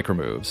for striker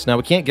moves. Now,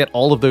 we can't get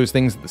all of those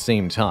things at the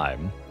same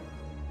time.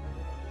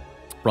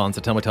 Bronze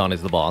Automaton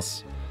is the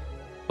boss.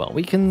 But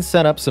we can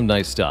set up some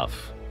nice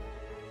stuff.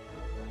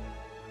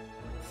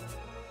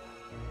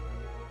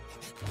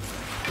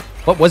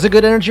 What was a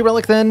good energy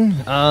relic then?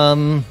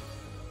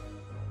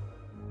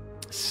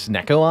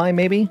 Snecko Eye,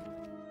 maybe?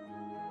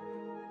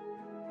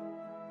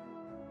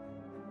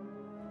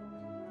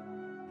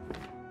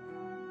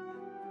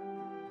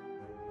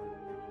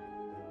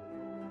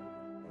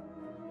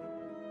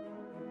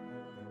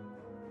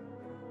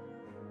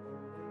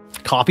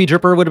 Coffee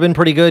Dripper would have been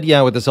pretty good,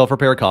 yeah, with the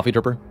self-repair Coffee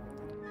Dripper.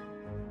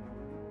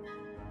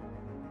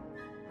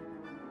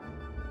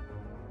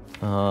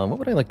 What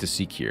would I like to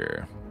seek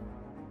here?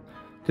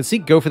 Could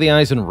seek Go for the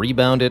Eyes and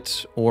rebound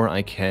it, or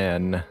I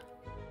can... And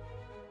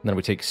then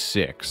we take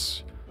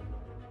 6.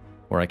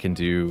 Or I can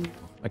do...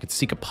 I could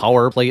seek a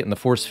Power Plate in the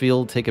Force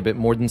Field, take a bit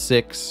more than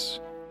 6.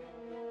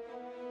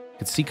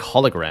 Could seek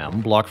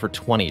Hologram, block for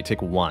 20,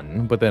 take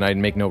 1, but then I'd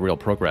make no real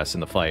progress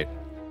in the fight.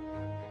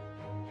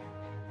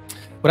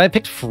 But I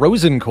picked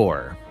Frozen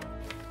Core.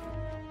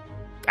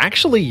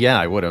 Actually, yeah,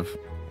 I would have.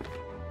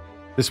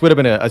 This would have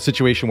been a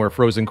situation where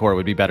Frozen Core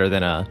would be better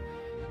than an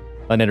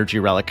energy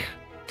relic.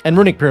 And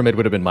Runic Pyramid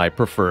would have been my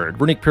preferred.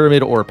 Runic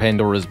Pyramid or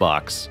Pandora's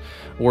Box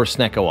or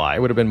Snecko Eye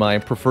would have been my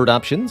preferred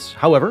options.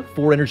 However,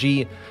 4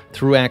 energy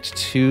through Act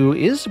 2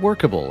 is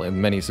workable in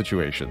many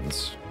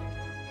situations.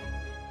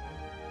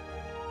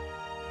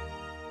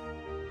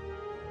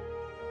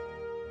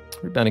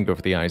 Rebounding Go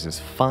for the Eyes is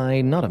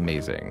fine, not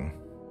amazing.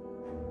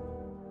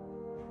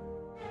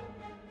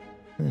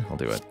 I'll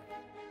do it.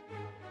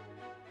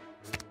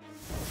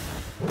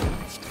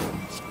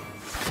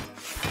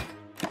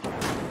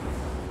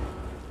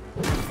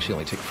 Actually,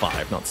 only take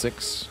 5, not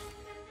 6.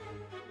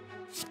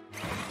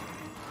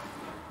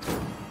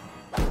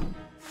 I'm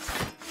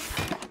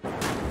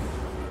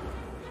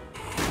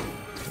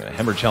gonna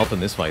hemorrhage health in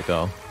this fight,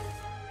 though.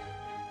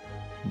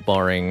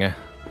 Barring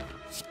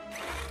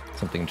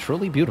something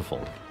truly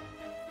beautiful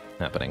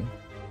happening.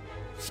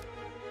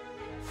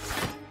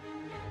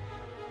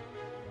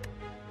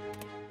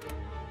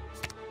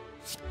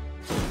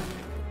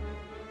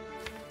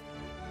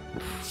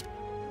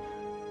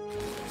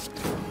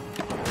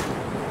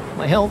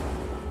 My health.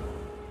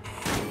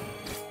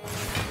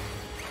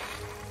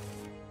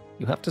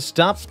 You have to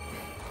stop.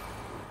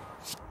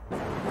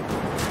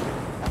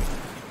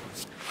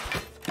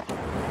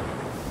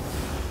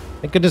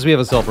 Thank goodness we have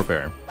a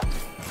self-repair.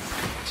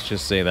 Let's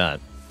just say that.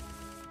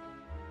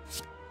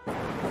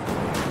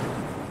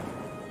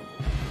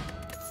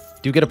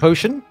 Do get a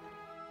potion?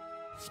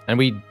 And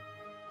we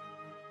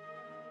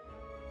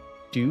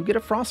do get a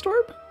Frost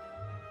Orb?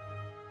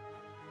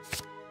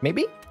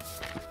 Maybe?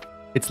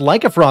 It's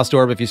like a Frost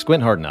Orb if you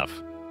squint hard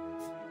enough.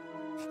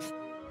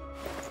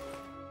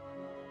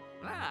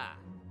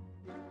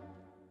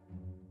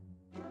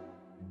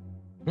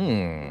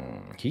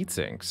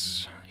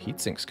 Heatsinks.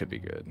 Heatsinks could be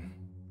good.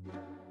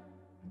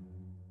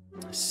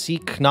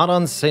 Seek, not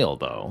on sale,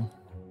 though.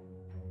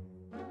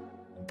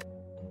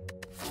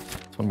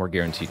 It's one more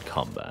guaranteed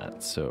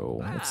combat,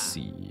 so let's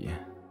see.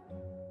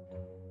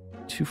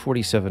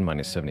 247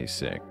 minus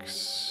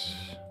 76.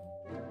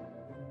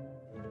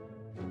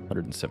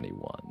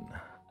 171.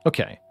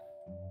 Okay.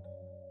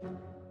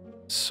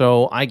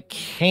 So I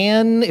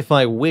can, if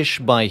I wish,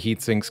 buy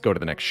heatsinks, go to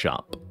the next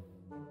shop.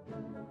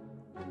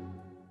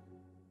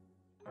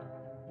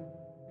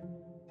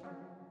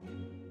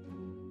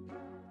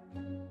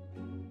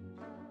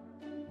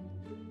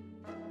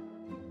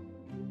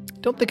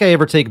 Don't think I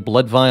ever take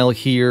Blood Vial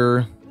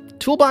here.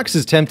 Toolbox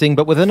is tempting,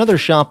 but with another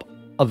shop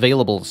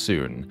available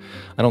soon,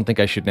 I don't think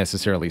I should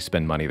necessarily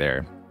spend money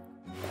there.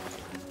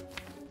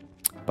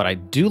 But I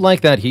do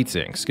like that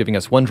heatsinks, giving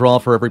us 1 draw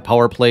for every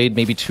power played,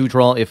 maybe 2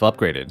 draw if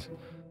upgraded.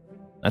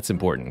 That's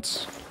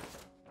important.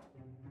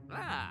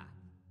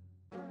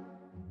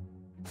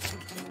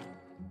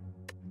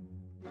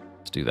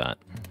 Let's do that.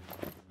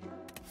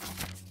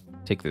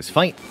 Take this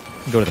fight,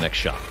 and go to the next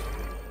shop.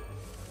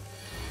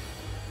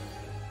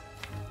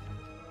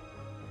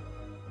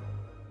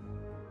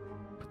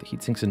 Put the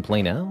heatsinks in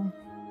play now?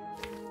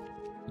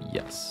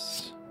 Yes.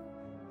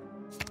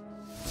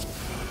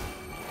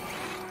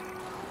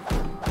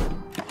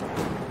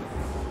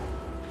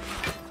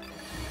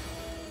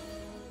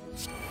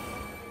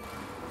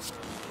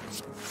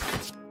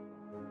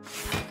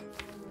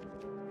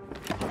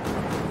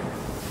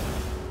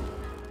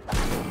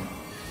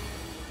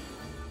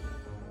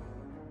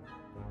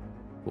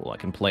 Cool, I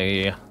can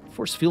play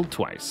Force Field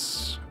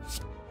twice.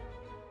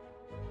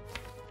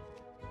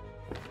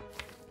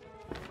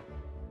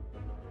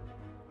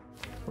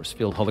 Force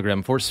Field,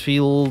 Hologram, Force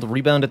Field,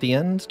 Rebound at the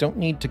end. Don't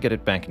need to get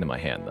it back into my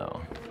hand,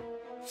 though.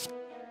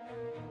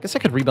 Guess I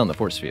could Rebound the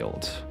Force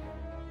Field.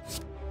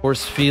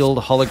 Force Field,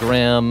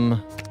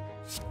 Hologram,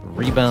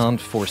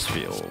 Rebound, Force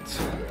Field.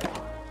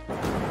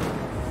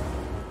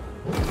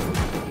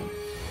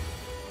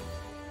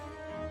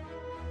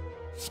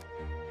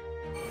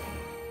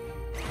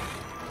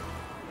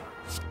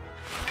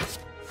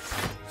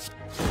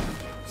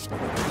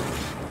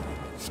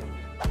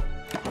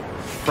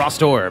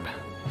 Frost Orb.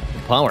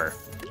 Power.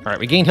 Alright,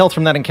 we gained health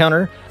from that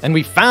encounter, and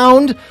we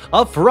found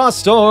a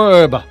Frost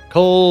Orb!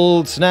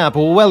 Cold Snap,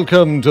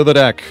 welcome to the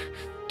deck.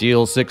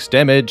 Deal 6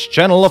 damage,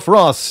 channel a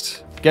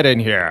Frost. Get in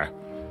here.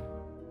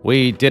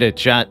 We did it,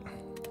 chat.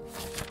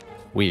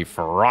 We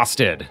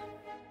frosted.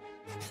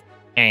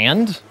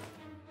 And?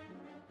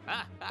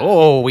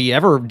 Oh,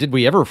 did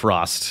we ever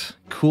frost?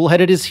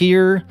 Cool-headed is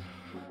here.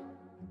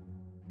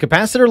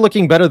 Capacitor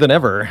looking better than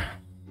ever.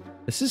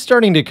 This is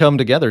starting to come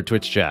together,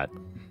 Twitch chat.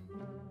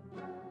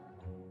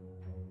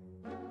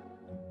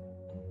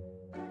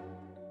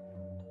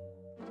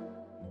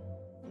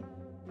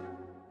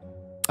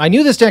 I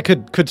knew this deck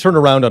could turn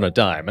around on a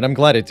dime, and I'm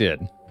glad it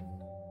did.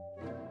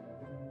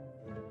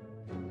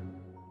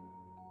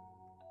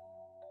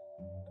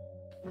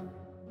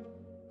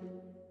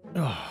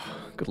 Oh,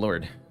 good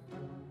lord.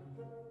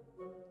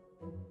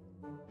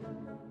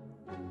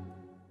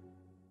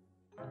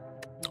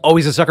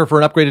 Always a sucker for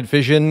an upgraded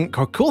Fission.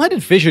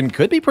 Cool-headed Fission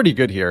could be pretty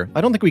good here.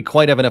 I don't think we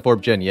quite have enough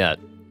Orb Gen yet.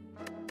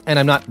 And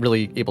I'm not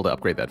really able to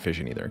upgrade that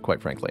Fission either,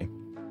 quite frankly.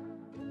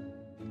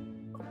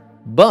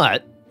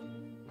 But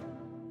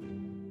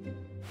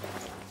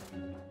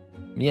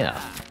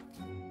yeah.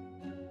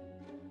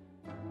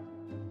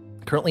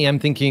 Currently, I'm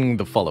thinking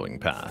the following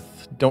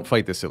path. Don't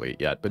fight this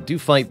elite yet, but do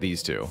fight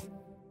these two.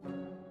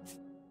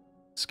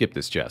 Skip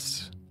this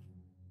chest.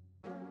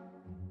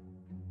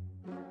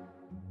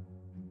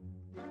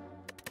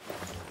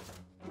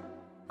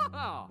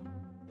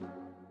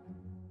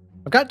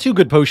 I've got 2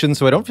 good potions,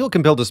 so I don't feel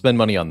compelled to spend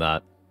money on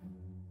that.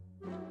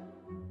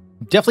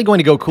 Definitely going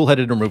to go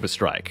cool-headed and remove a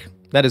strike.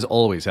 That is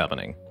always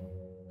happening.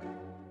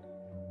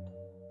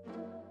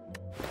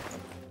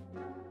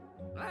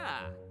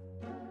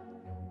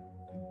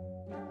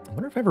 I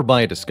wonder if I ever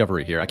buy a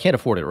Discovery here. I can't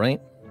afford it,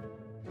 right?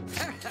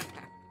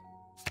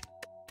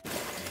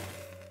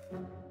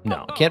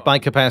 No, I can't buy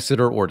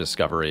Capacitor or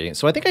Discovery,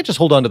 so I think I just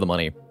hold on to the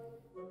money.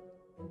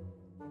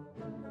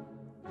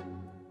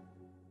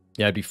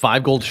 Yeah, I'd be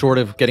 5 gold short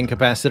of getting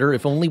Capacitor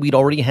if only we'd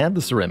already had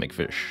the Ceramic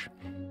Fish.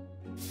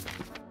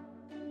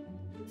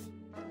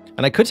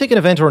 And I could take an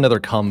event or another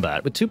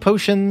combat. With 2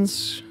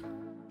 potions,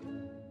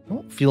 I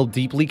don't feel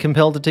deeply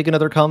compelled to take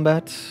another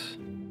combat.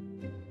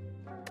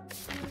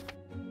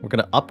 We're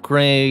going to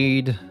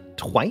upgrade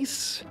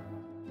twice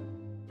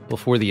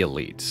before the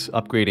elite.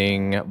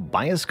 Upgrading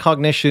Bias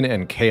Cognition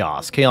and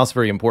Chaos. Chaos,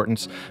 very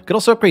important. Could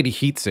also upgrade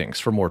Heatsinks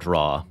for more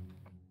draw.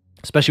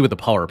 Especially with the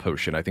Power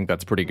Potion. I think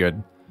that's pretty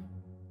good.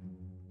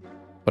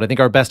 But I think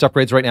our best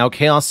upgrades right now,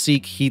 Chaos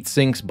Seek,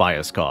 Heatsinks,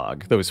 Bias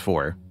Cog. Those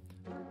 4.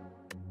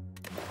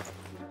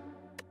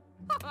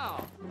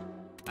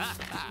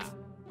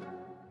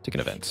 Take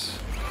an event.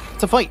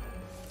 It's a fight.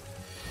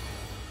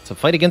 It's a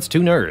fight against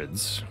 2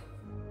 nerds.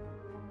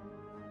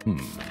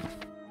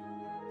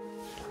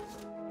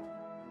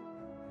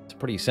 It's a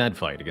pretty sad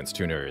fight against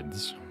 2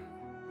 nerds.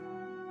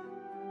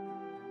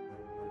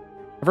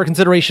 Ever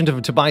consideration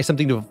to buy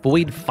something to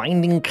avoid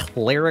finding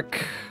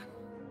Cleric?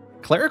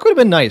 Cleric would have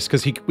been nice,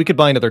 because we could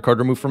buy another card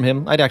remove from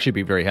him. I'd actually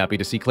be very happy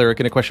to see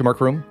Cleric in a question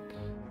mark room.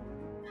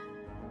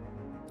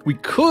 We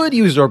could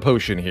use our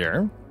potion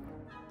here,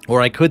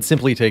 or I could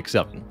simply take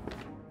 7.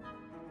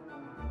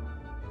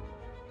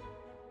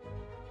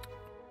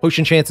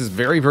 Potion chance is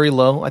very, very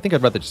low. I think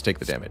I'd rather just take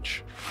the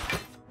damage. I'm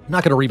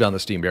not going to rebound the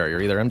Steam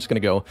Barrier either. I'm just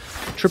going to go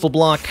triple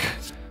block,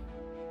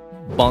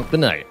 bonk the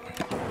Knight.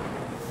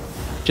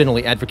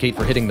 Generally advocate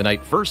for hitting the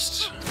Knight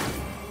first,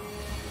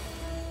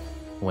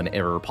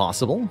 whenever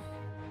possible.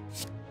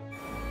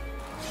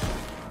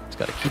 Just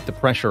got to keep the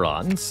pressure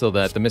on so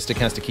that the Mystic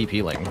has to keep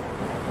healing.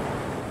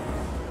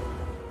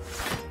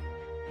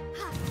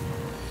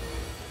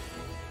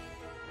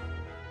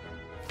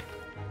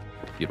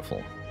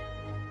 Beautiful.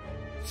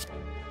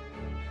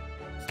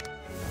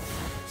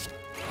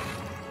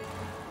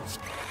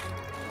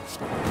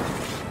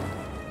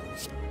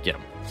 Get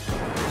him.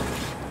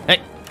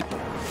 Hey!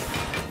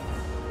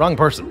 Wrong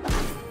person.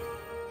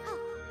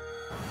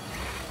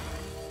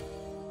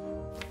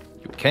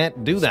 You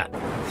can't do that.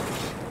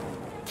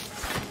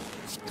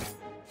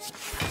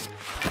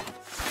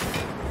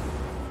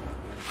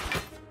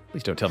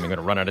 Please don't tell me I'm going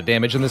to run out of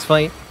damage in this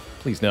fight.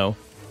 Please no.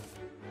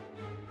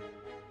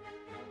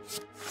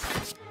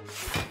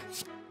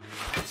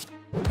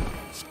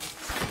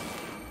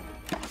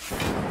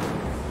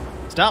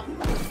 Stop.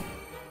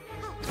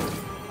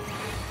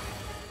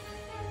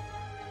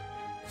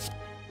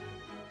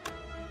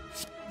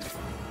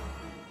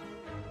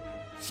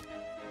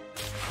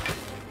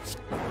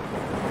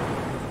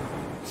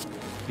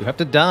 You have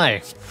to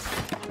die.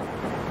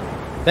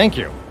 Thank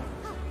you.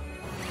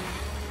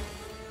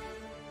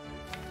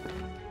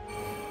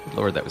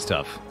 Lord, that was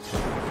tough.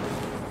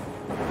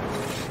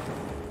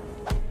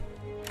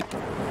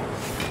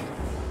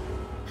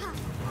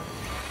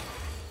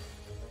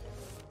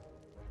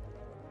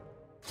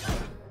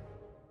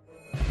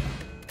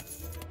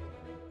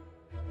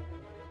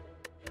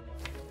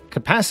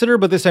 Capacitor,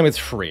 but this time it's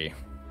free.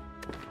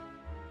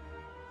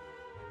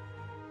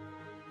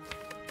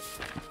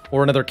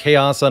 Or another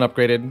Chaos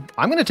unupgraded.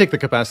 I'm going to take the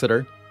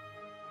Capacitor.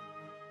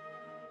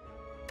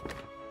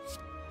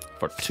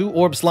 For 2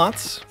 orb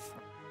slots.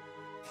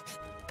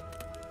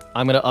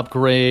 I'm going to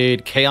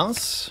upgrade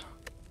Chaos.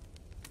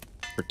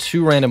 For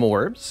 2 random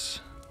orbs.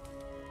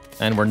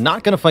 And we're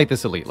not going to fight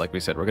this elite, like we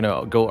said. We're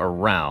going to go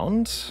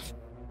around.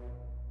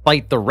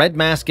 Fight the Red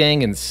Mask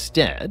Gang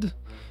instead.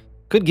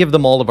 Could give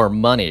them all of our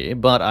money,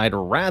 but I'd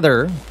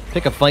rather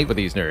pick a fight with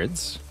these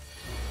nerds.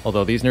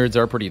 Although these nerds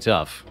are pretty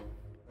tough.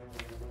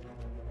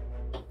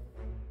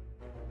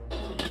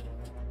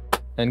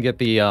 And get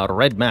the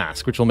Red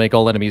Mask, which will make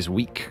all enemies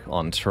weak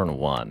on turn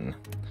 1.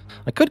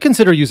 I could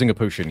consider using a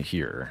potion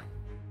here.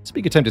 This would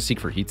be a good time to seek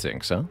for heat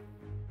sinks, huh?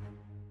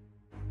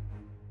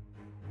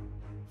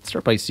 Let's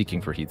start by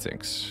seeking for heat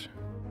sinks.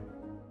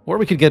 Or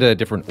we could get a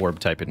different orb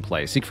type in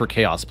play. Seek for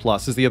Chaos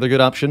Plus is the other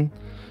good option.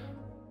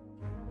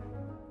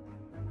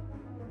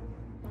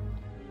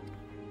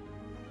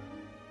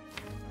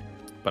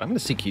 But I'm going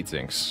to seek heat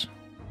sinks.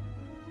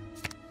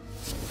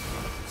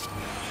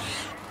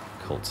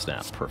 Cold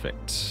Snap,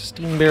 perfect.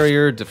 Steam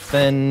Barrier,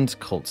 Defend,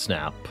 Cold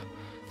Snap.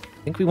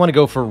 I think we want to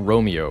go for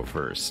Romeo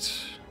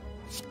first.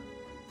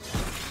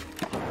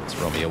 This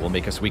Romeo will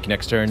make us weak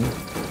next turn.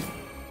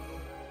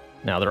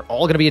 Now, they're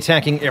all going to be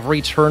attacking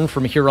every turn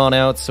from here on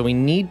out, so we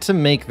need to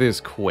make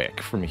this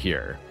quick from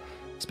here.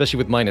 Especially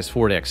with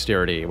 -4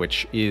 dexterity,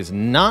 which is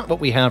not what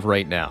we have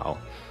right now.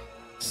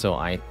 So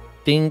I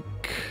think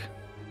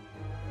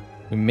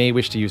we may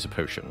wish to use a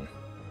potion.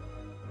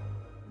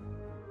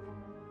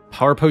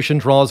 Power Potion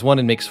draws 1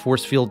 and makes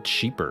Force Field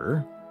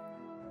cheaper.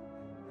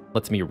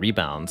 Lets me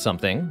rebound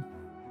something.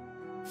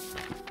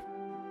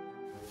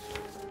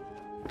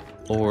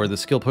 Or the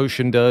Skill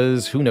Potion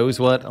does who knows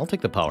what. I'll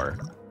take the Power.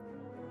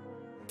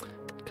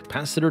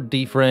 Capacitor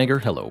Defrag or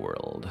Hello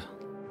World.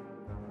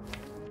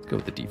 Let's go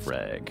with the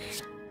Defrag.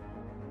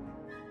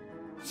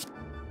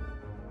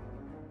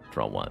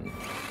 Draw 1.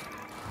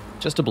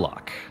 Just a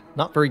block.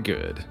 Not very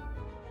good.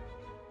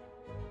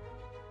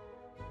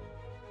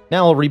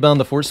 Now I'll rebound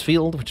the Force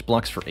Field, which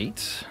blocks for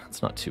 8.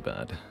 That's not too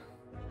bad.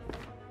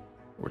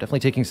 We're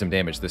definitely taking some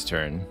damage this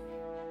turn.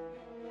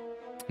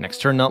 Next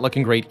turn not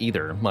looking great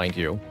either, mind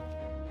you.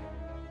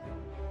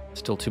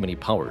 Still too many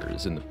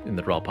powers in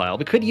the draw pile.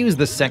 We could use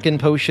the second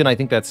potion. I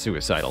think that's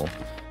suicidal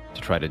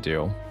to try to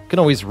do. Can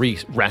always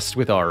rest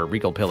with our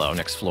Regal Pillow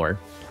next floor.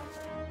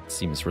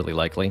 Seems really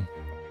likely.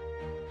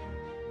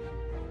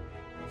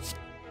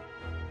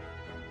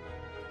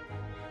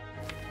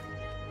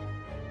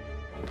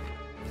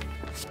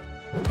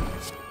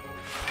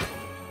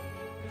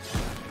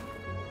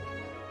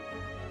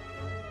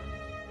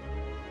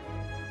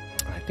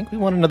 I think we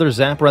want another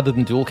zap rather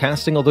than dual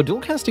casting, although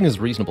dual casting is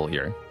reasonable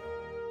here.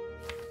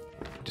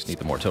 Just need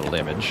the more total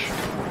damage.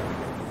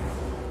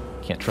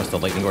 Can't trust the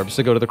lightning orbs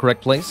to go to the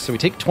correct place, so we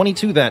take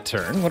 22 that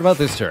turn. What about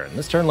this turn?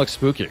 This turn looks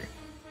spooky.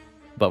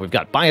 But we've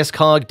got Bias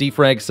Cog,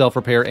 Defrag,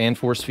 Self-Repair, and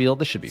Force Field.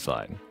 This should be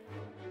fine.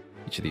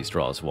 Each of these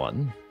draws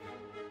 1.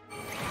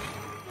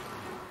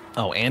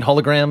 Oh, and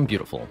Hologram.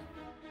 Beautiful.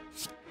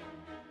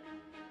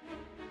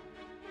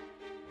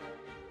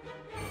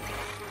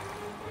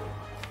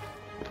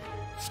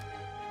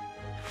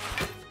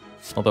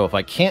 Although if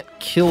I can't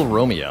kill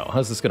Romeo,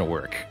 how's this going to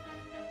work?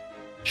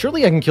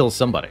 Surely I can kill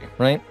somebody,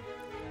 right?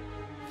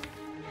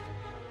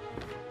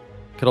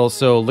 Could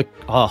also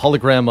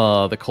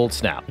hologram the Cold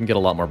Snap and get a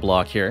lot more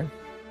block here.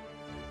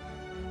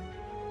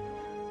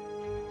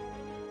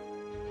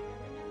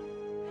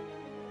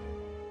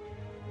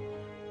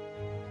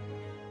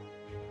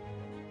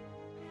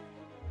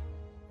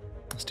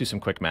 Let's do some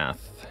quick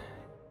math.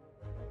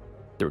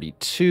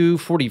 32,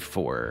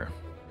 44.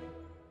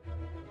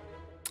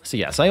 So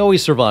yes, I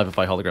always survive if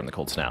I hologram the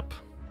Cold Snap.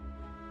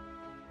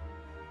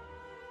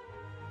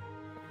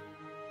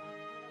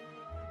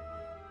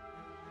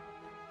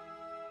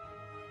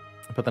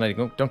 But then I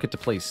don't get to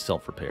play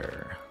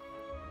self-repair.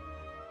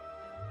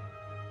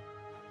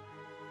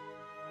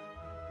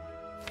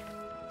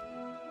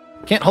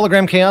 Can't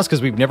hologram Chaos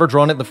because we've never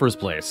drawn it in the first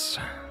place.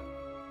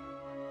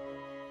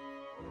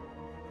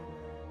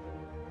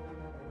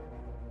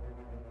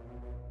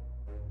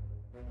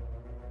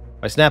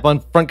 If I snap on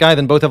front guy,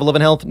 then both have 11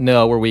 health?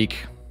 No, we're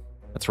weak.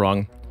 That's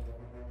wrong.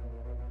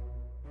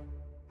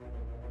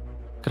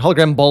 Could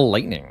hologram Ball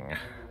Lightning.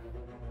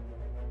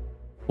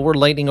 4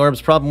 lightning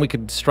orbs. Problem, we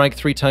could strike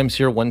 3 times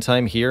here, 1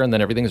 time here, and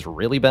then everything's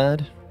really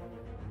bad.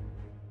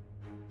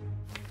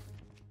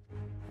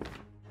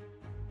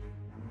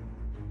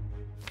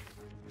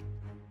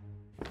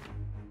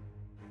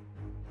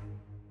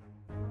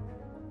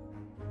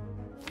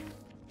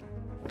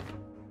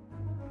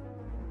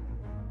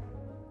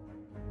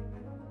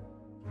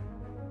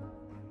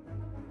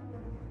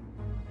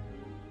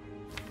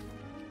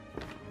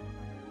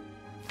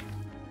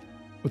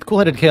 With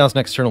Cool-Headed Chaos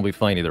next turn will be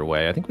fine either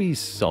way. I think we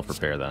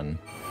self-repair then.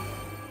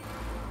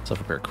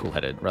 Self-repair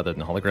Cool-Headed rather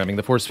than hologramming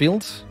the force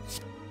fields.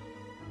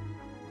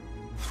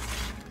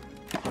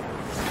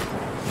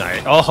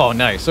 Nice. Oh,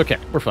 nice. Okay,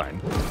 we're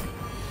fine.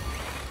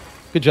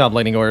 Good job,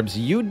 Lightning Orbs.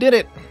 You did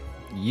it.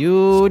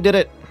 You did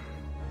it.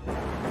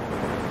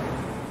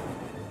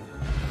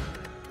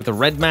 With the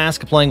Red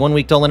Mask, applying 1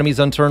 weak to all enemies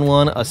on turn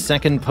 1, a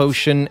second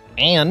potion,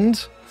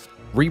 and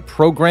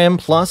Reprogram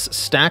plus,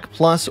 Stack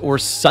plus, or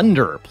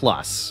Sunder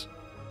plus.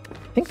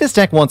 I think this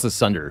deck wants a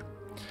Sunder.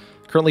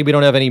 Currently, we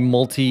don't have any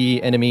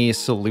multi-enemy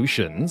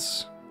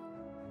solutions.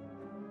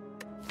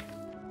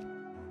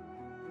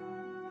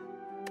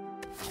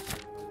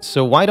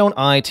 So why don't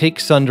I take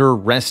Sunder,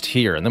 rest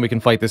here, and then we can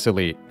fight this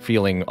elite,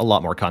 feeling a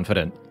lot more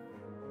confident.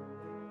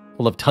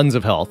 We'll have tons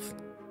of health.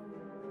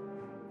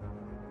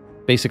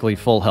 Basically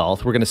full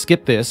health. We're going to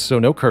skip this, so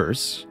no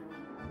curse.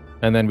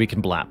 And then we can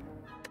blap.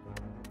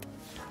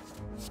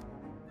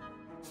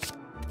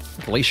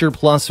 Glacier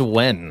plus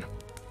when?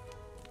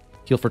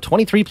 Heal for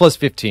 23 plus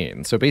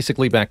 15, so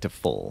basically back to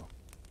full.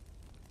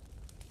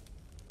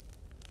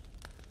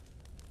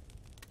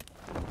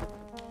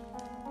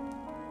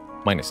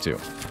 -2.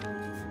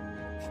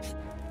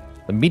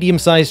 The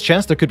medium-sized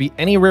chest, there could be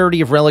any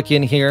rarity of relic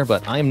in here,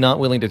 but I'm not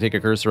willing to take a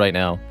curse right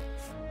now.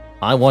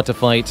 I want to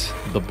fight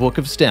the Book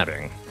of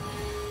Stabbing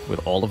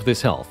with all of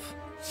this health.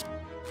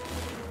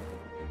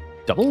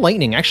 Double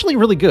Lightning, actually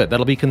really good.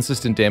 That'll be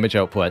consistent damage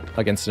output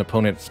against an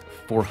opponent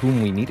for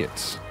whom we need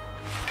it.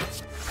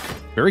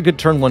 Very good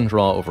turn 1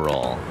 draw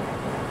overall.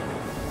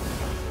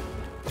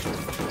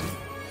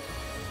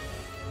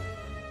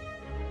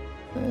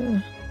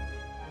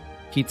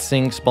 Heat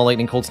Sinks, Ball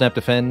Lightning, Cold Snap,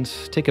 Defend.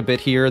 Take a bit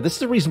here. This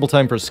is a reasonable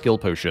time for a skill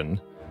potion.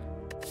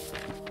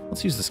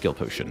 Let's use the skill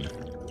potion.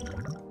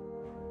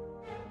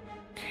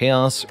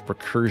 Chaos,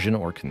 Recursion,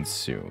 or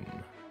Consume.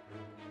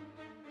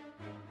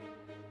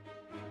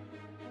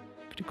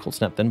 Could do Cold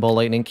Snap, then Ball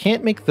Lightning.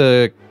 Can't make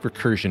the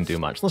Recursion do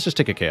much. Let's just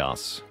take a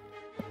Chaos.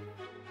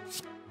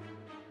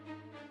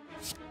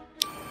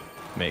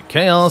 Make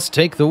Chaos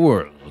take the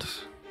world.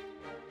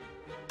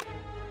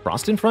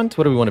 Frost in front?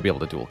 What do we want to be able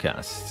to dual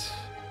cast?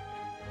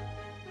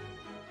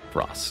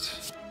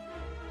 Frost.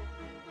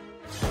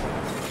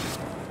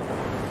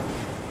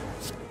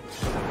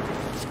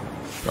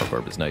 Dark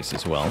Orb is nice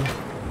as well.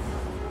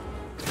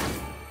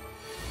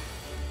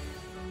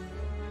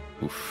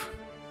 Oof.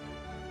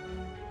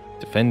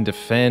 Defend,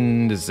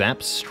 defend,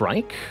 zap,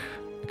 strike?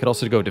 I could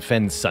also go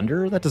defend,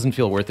 sunder. That doesn't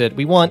feel worth it.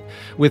 We want,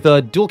 with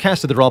a dual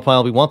cast to the draw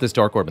pile, we want this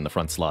Dark Orb in the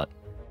front slot.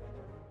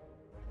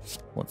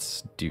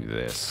 Let's do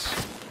this.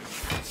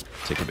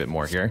 Take a bit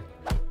more here.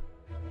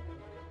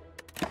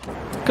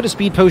 Could have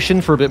Speed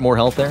Potion for a bit more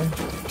health there.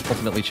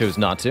 Ultimately chose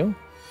not to.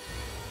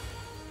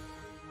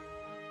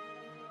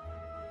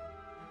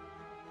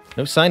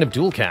 No sign of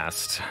dual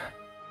cast.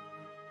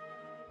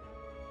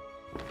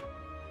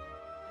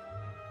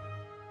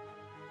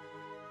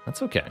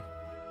 That's okay.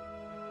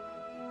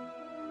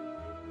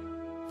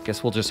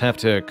 Guess we'll just have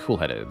to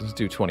cool-headed,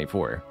 do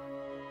 24.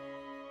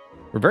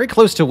 We're very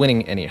close to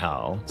winning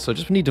anyhow, so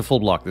just need to full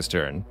block this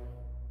turn.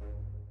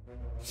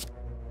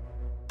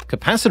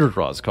 Capacitor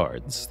draws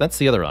cards. That's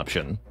the other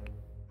option.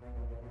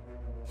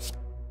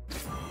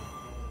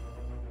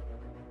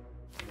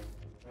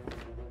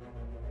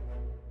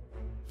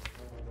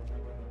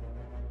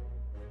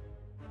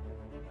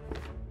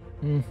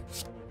 I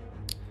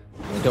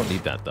don't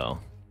need that, though.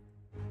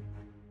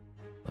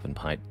 11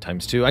 pi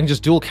times 2. I can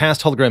just dual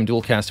cast, hologram,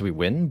 dual cast if we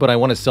win, but I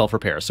want to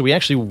self-repair. So we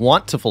actually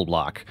want to full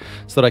block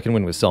so that I can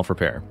win with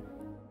self-repair.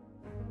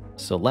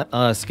 So let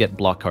us get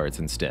block cards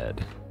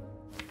instead.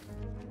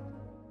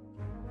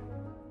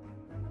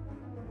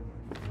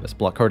 This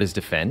block card is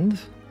Defend?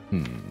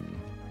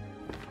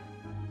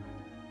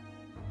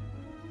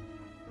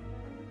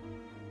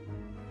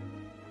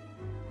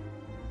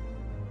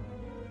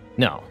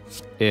 No.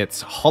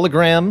 It's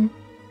Hologram,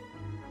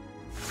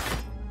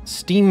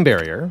 Steam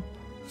Barrier,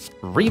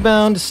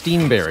 Rebound,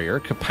 Steam Barrier,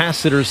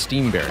 Capacitor,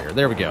 Steam Barrier.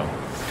 There we go.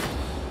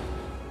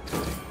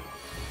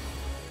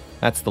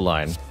 That's the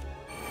line.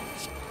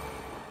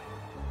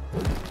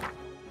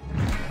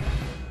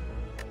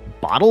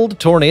 Bottled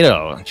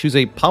Tornado. Choose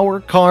a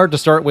power card to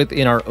start with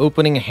in our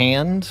opening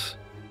hand.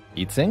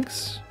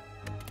 Heatsinks.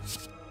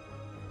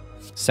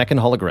 Second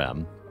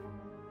hologram.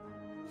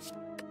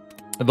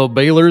 The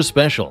Baalorlord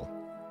Special.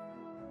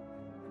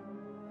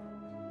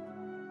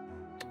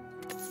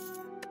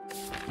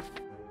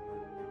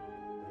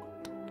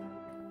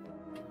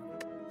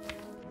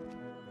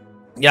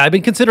 Yeah, I've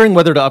been considering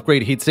whether to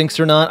upgrade heatsinks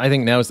or not. I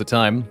think now's the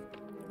time.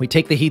 We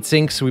take the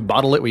heatsinks, we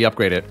bottle it, we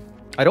upgrade it.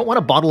 I don't want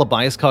to bottle a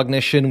Bias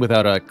Cognition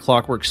without a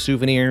Clockwork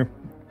Souvenir.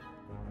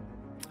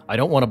 I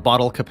don't want to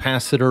bottle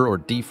Capacitor or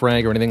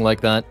Defrag or anything like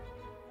that.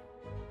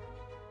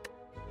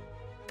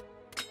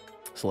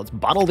 So let's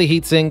bottle the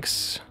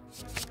heatsinks,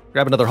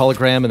 grab another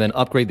hologram, and then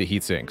upgrade the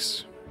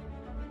heatsinks.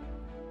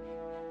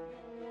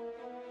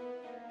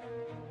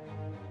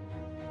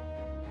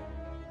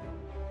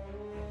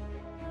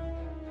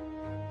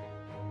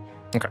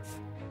 Okay.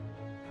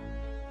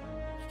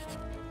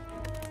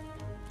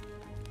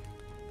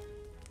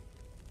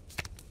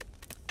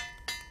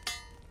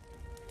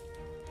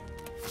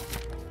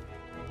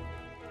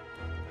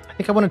 I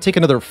think I want to take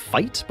another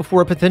fight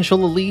before a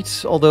potential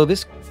elite, although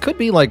this could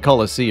be like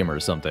Colosseum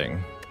or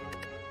something.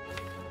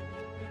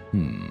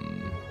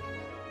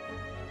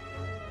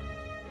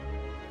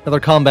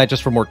 Another combat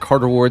just for more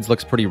card rewards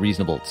looks pretty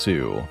reasonable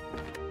too.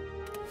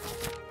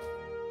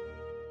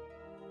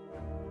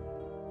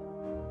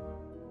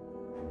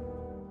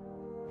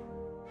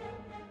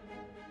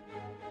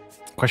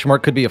 Question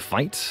mark could be a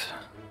fight.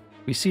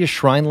 We see a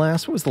shrine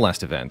last. What was the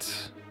last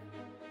event?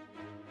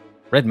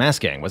 Red Mask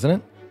Gang, wasn't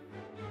it?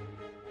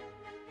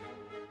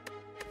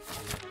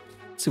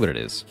 Let's see what it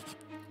is.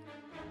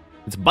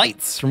 It's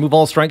bites. Remove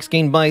all strikes,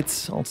 gain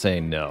bites. I'll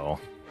say no.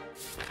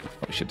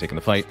 Probably should have taken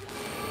the fight.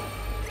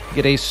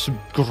 Get a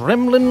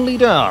Gremlin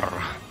Leader.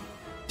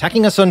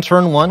 Attacking us on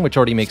turn 1, which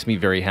already makes me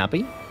very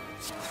happy.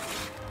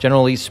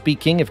 Generally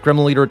speaking, if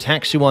Gremlin Leader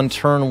attacks you on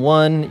turn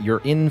 1,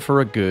 you're in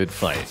for a good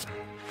fight.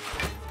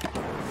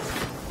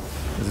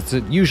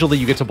 Usually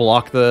you get to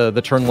block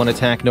the turn 1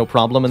 attack, no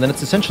problem, and then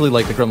it's essentially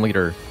like the Gremlin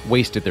Leader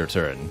wasted their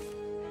turn.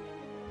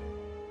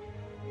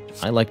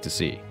 I like to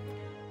see.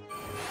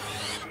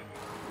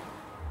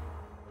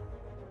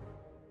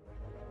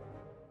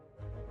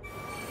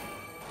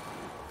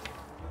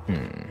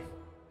 I'm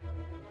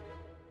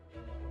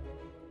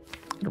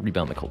gonna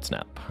rebound the Cold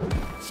Snap.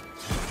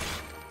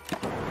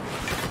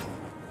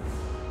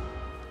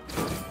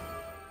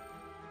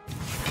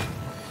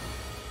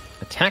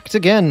 Attacked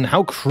again!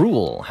 How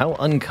cruel! How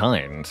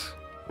unkind!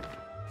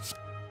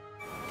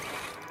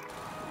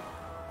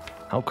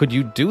 How could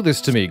you do this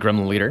to me,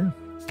 Gremlin Leader?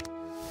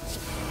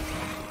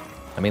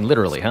 I mean,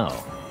 literally,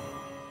 how?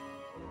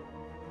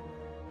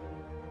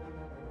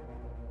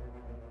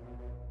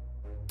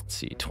 Let's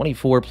see,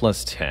 24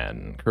 plus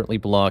 10. Currently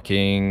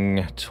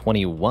blocking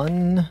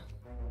 21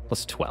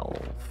 plus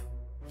 12.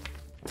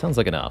 Sounds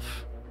like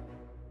enough.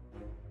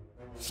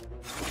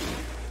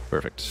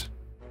 Perfect.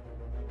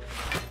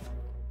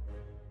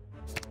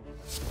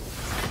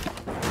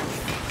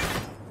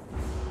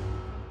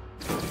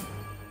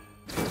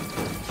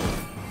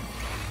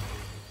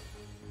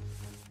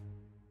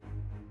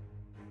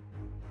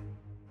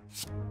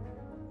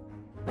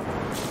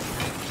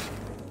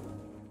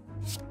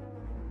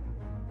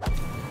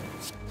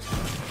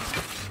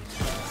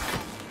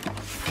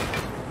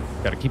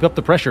 Gotta keep up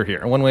the pressure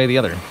here, one way or the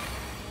other.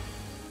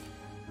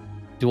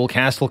 Dual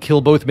cast will kill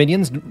both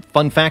minions.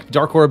 Fun fact,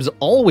 Dark Orbs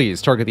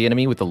always target the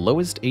enemy with the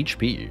lowest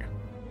HP.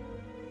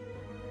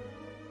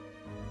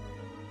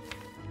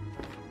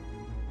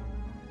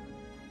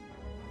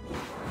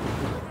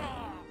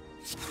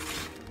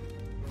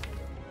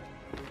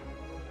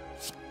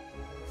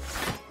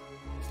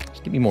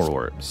 Just give me more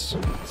orbs.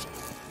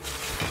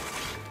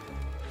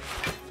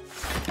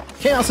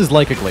 Chaos is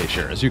like a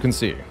glacier, as you can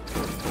see.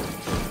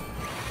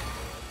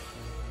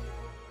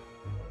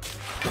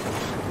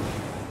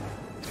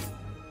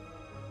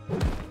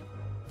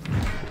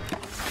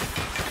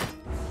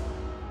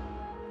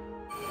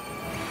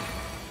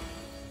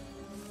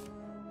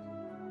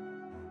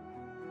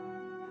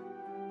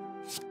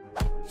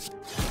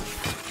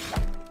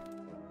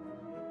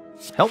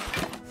 Help.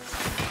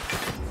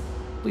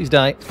 Please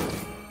die.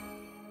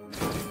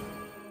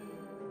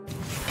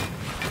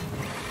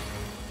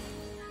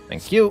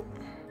 Thank you.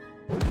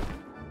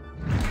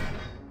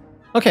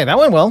 Okay, that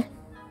went well.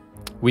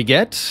 We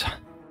get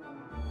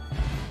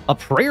a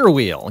prayer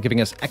wheel,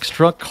 giving us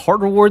extra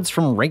card rewards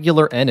from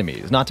regular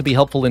enemies. Not to be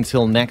helpful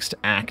until next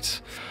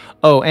act.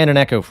 Oh, and an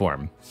echo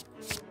form.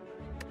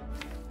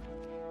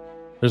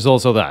 There's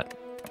also that.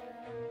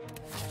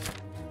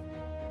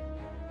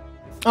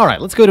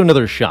 Alright, let's go to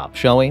another shop,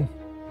 shall we?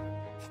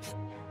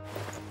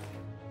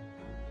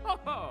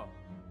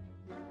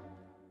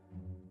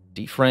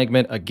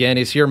 Defragment again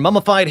is here.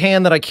 Mummified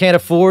hand that I can't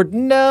afford.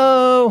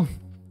 No!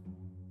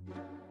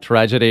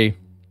 Tragedy.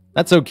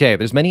 That's okay.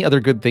 There's many other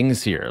good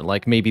things here,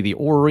 like maybe the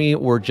Ori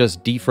or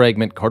just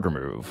Defragment card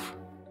remove.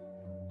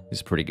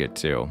 Is pretty good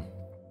too.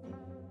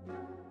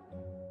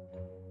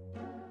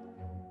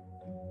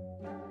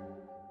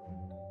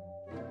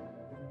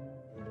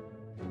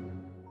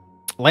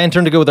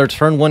 Lantern to go with our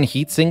turn 1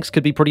 heat sinks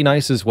could be pretty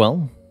nice as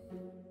well.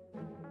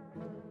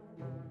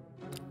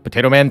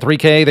 Potato Man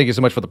 3K, thank you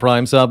so much for the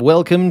Prime sub.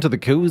 Welcome to the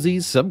Cozy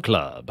Sub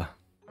Club.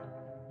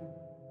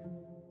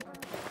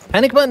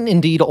 Panic Button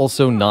indeed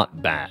also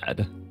not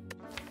bad.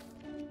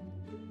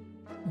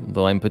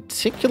 Though I'm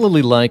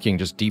particularly liking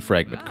just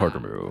Defragment card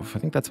remove. I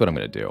think that's what I'm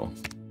going to do.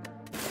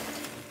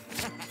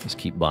 Just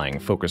keep buying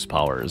Focus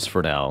Powers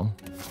for now.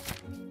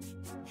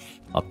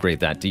 Upgrade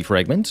that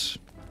Defragment.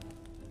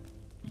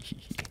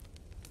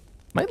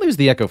 Might lose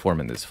the Echo Form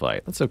in this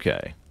fight. That's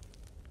okay.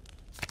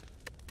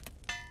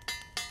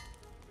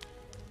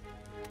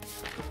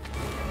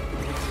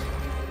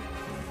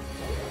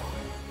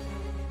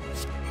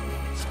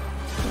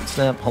 Cold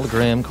Snap,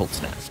 Hologram, Cold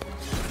Snap.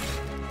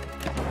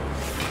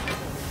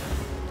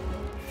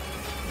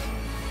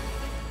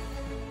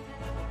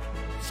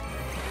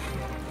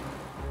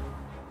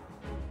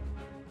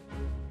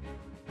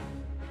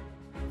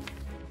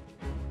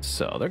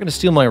 So, they're going to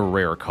steal my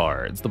rare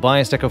cards. The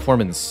Biased Echo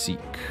Form and Seek.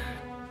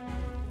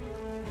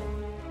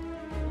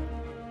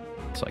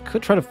 So I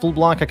could try to full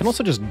block. I can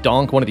also just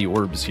donk one of the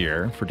orbs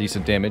here for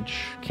decent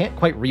damage. Can't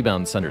quite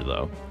rebound Sunder,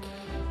 though.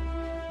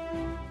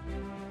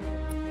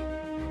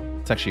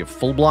 It's actually a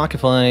full block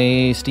if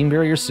I Steam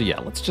Barrier, so yeah,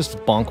 let's just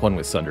bonk one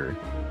with Sunder.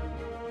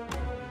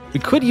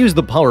 We could use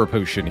the Power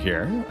Potion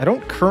here. I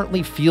don't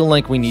currently feel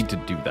like we need to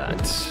do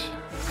that.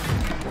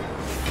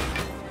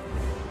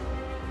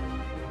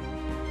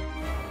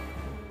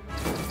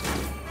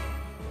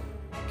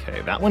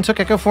 Okay, that one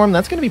took Echo Form.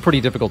 That's going to be pretty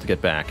difficult to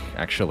get back,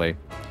 actually.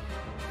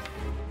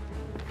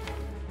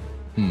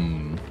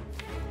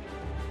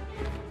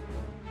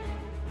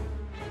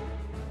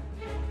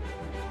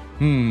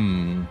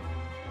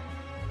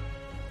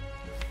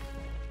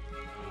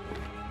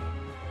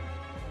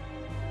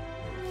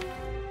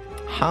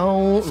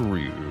 How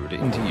rude,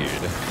 indeed.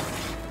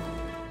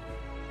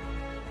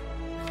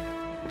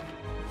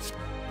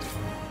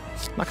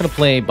 Not going to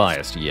play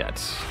Biased yet.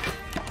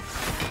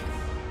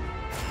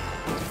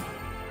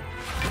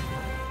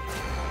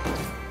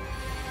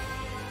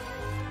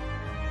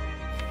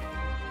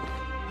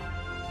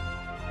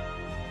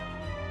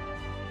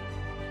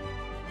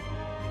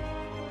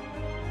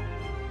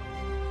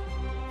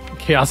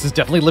 Chaos has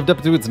definitely lived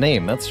up to its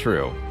name, that's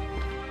true.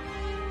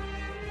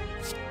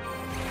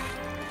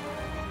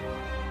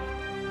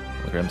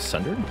 Hologram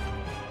Sundered?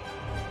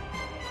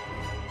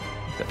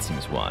 That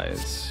seems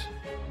wise.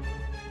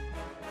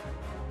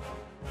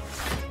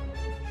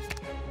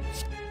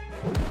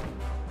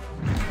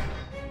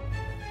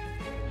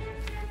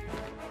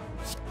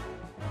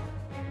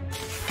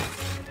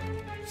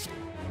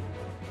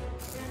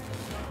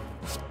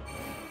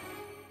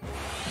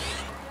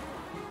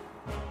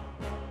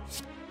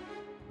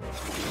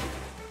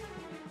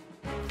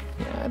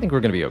 I think we're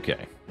going to be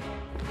okay.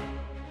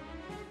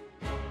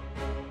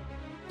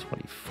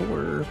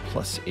 24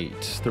 plus 8,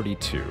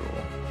 32.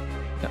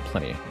 Got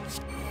plenty.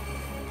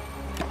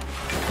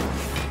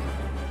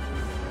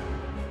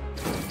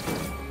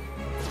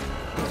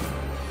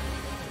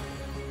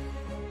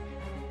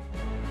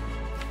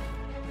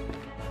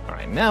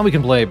 Alright, now we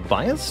can play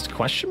Biased?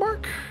 Question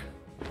mark?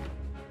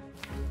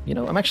 You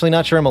know, I'm actually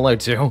not sure I'm allowed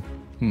to.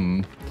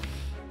 I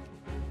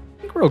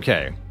think we're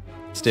okay.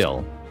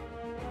 Still.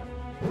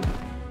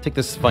 Take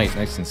this fight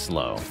nice and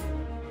slow.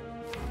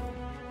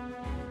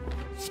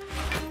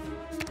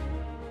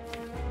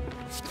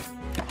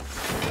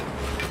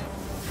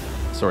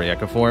 Sorry,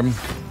 Echo Form.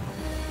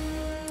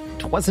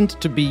 Twasn't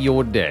to be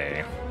your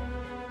day.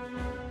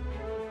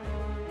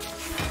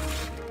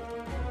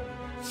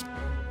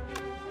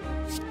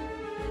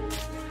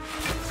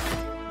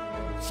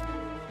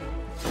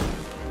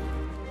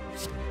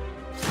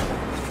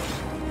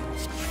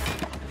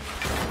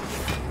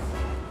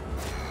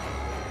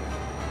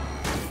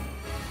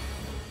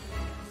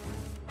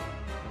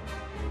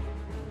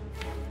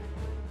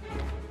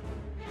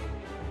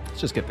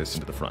 Just get this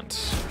into the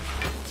front.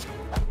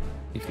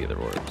 Leave the other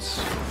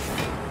orbs.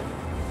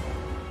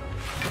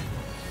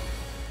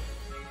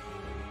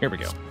 Here we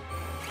go.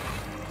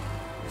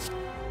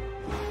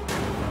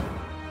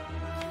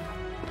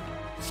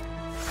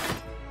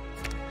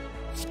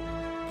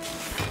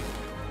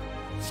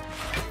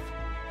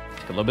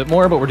 Take a little bit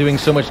more, but we're doing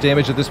so much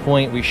damage at this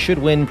point, we should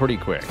win pretty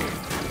quick.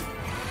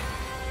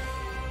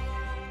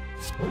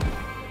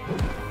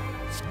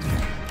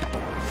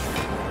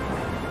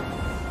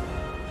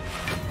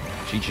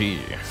 GG.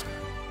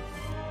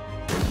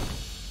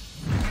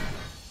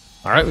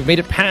 Alright, we've made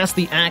it past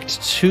the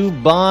Act 2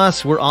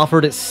 boss. We're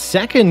offered a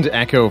second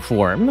Echo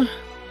Form.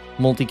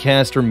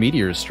 Multicaster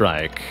Meteor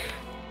Strike.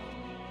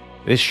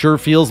 This sure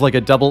feels like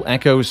a double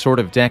Echo sort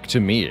of deck to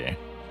me.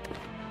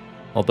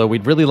 Although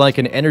we'd really like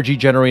an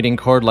energy-generating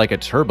card like a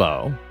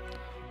Turbo.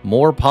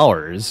 More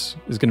powers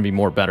is going to be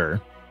more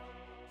better.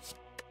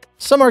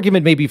 Some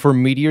argument maybe for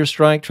Meteor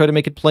Strike, try to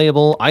make it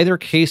playable. Either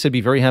case, I'd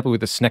be very happy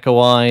with a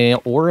Snecko Eye,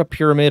 or a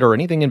Pyramid, or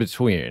anything in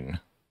between.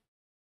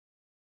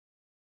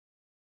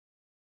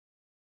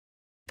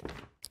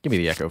 Give me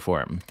the Echo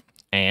form.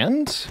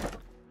 And...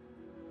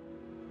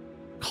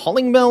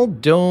 Calling Bell,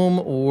 Dome,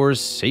 or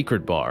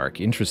Sacred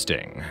Bark.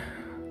 Interesting.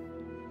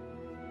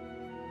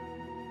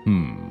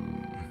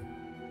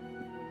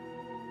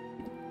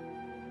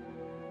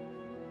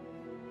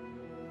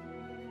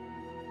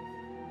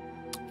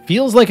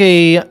 Feels like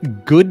a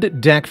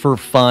good deck for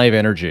 5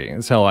 energy,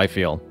 is how I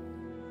feel.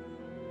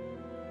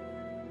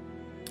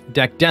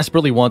 Deck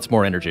desperately wants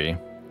more energy.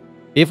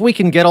 If we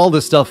can get all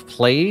this stuff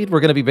played,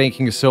 we're going to be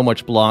making so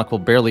much block, we'll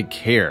barely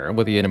care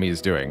what the enemy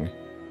is doing.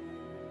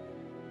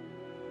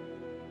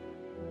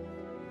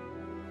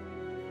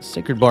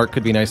 Sacred Bark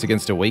could be nice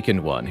against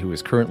Awakened One, who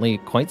is currently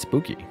quite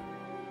spooky.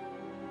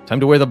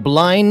 Time to wear the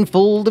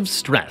blindfold of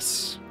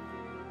stress.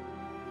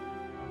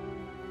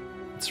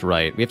 That's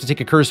right. We have to take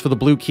a curse for the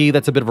blue key.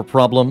 That's a bit of a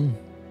problem.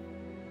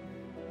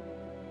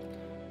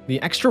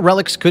 The extra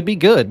relics could be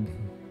good.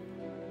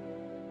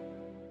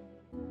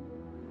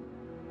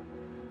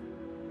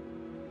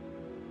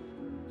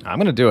 I'm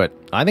going to do it.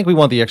 I think we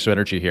want the extra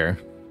energy here.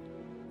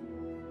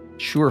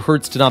 Sure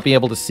hurts to not be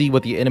able to see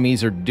what the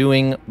enemies are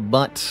doing,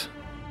 but...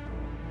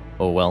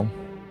 oh well.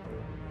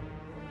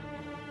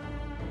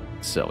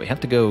 So we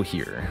have to go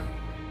here.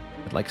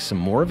 I'd like some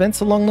more events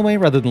along the way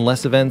rather than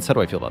less events. How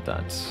do I feel about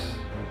that?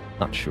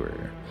 Not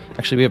sure.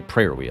 Actually, we have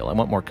Prayer Wheel. I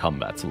want more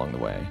combats along the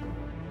way.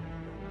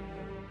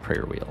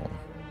 Prayer Wheel.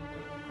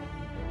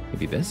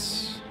 Maybe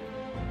this?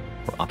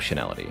 Or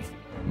optionality?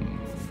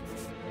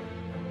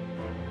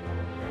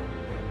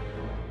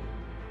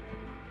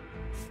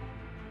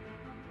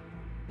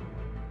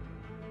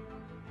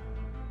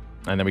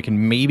 And then we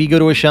can maybe go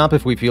to a shop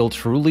if we feel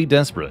truly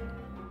desperate.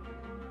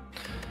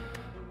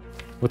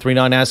 With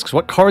 39 asks,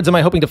 what cards am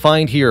I hoping to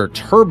find here?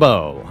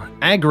 Turbo,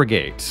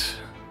 Aggregate,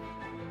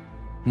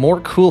 more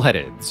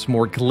Cool-Headeds,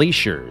 more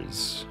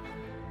Glaciers,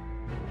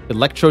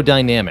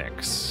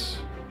 Electrodynamics,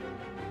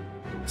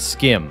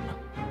 Skim,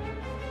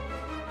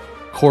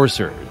 Core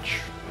Surge.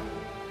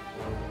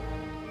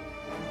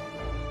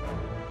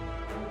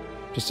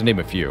 Just to name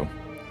a few.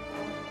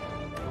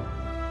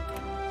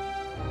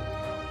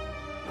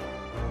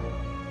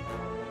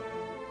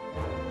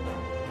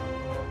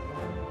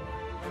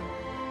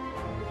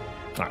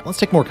 Alright, let's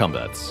take more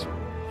combats.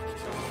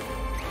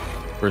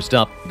 First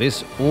up,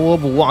 this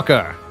Orb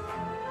Walker.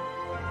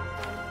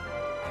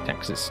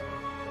 Texas.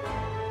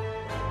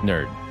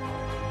 Nerd.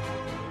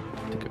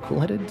 Take a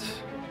Cool-Headed.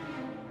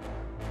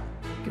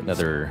 Get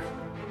another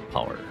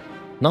power.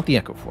 Not the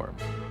Echo Form.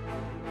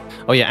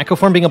 Oh yeah, Echo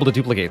Form being able to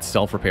duplicate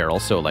self-repair,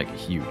 also, like,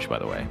 huge, by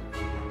the way.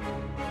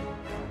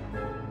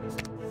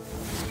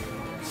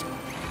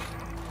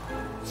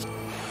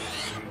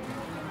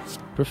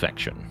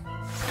 Perfection.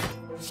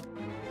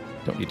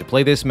 Don't need to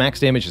play this. Max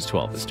damage is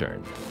 12 this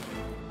turn.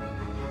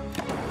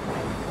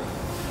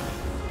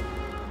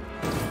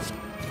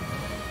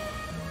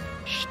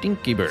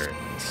 Stinky Burns.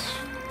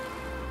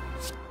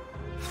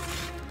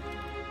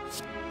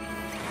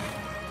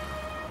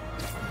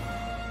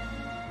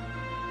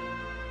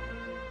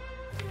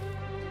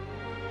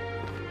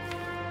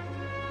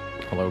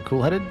 Hello,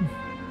 Cool-Headed.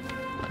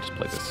 I'll just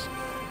play this.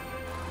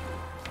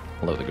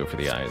 Hello, they go for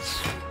the eyes.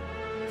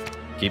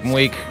 Keep him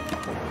weak.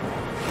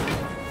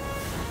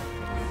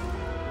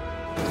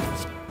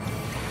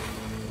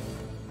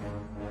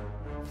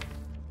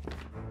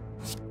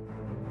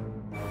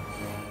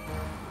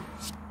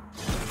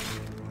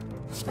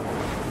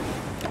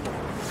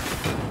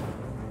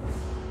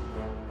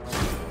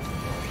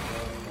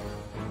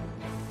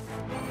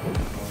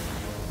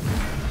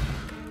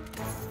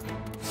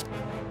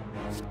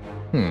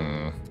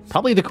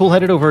 Probably the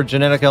Cool-Headed over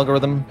Genetic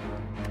Algorithm.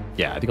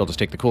 Yeah, I think I'll just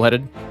take the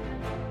Cool-Headed.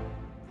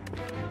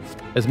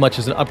 As much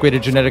as an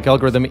upgraded Genetic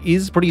Algorithm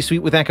is pretty sweet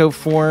with Echo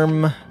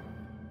Form,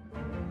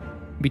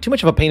 it'd be too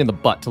much of a pain in the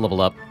butt to level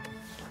up.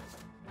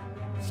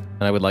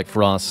 And I would like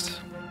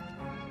Frost.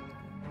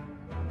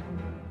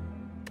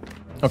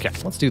 Okay,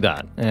 let's do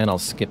that. And I'll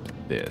skip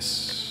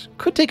this.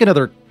 Could take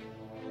another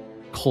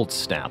Cold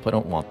Snap. I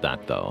don't want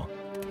that, though.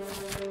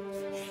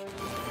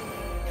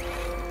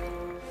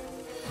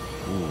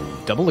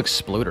 Ooh, double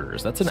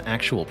Exploders. That's an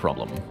actual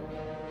problem.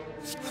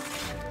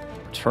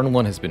 Turn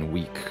 1 has been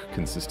weak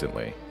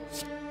consistently.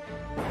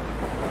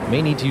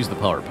 May need to use the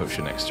Power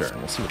Potion next turn.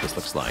 We'll see what this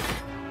looks like.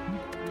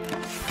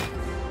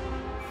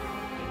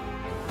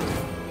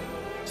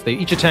 So they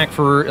each attack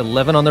for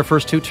 11 on their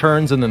first 2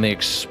 turns, and then they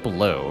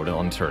explode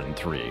on turn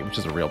 3, which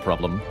is a real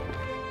problem.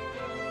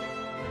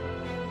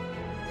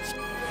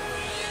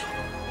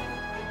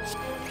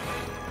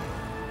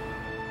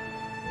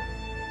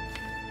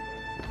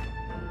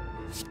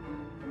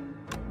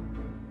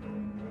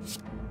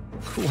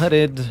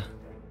 Cool-Headed.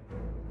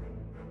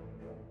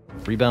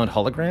 Rebound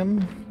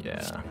Hologram?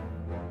 Yeah.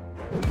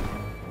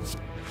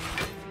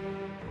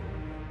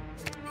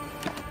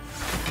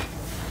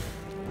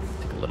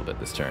 bit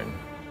this turn.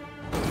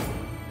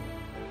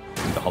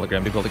 Need the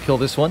hologram to be able to kill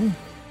this one.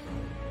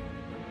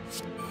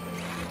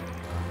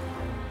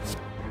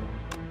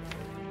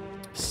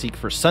 Seek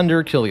for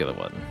Sunder, kill the other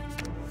one.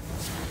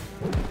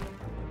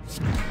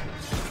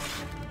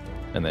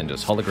 And then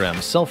just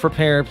hologram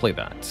self-repair, play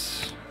that.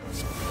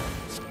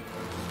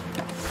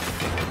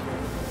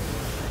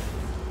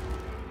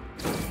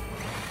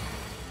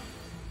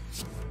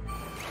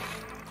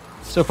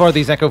 So far,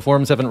 these Echo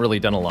Forms haven't really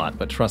done a lot,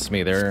 but trust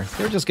me, they're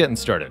just getting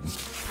started.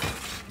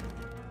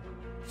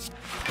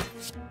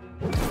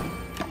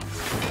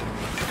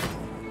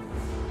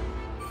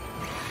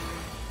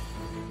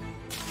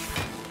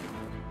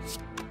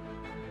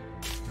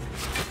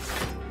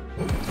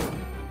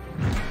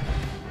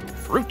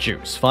 Fruit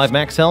Juice, 5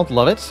 max health,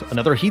 love it.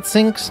 Another Heat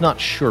Sinks, not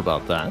sure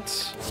about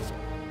that.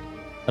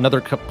 Another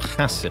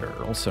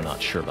Capacitor, also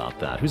not sure about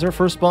that. Who's our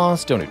first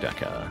boss?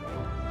 Donudeka.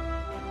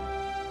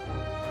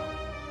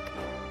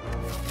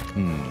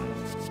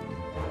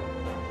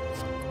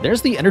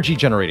 There's the energy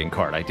generating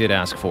card I did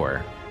ask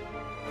for.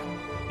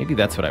 Maybe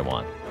that's what I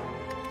want.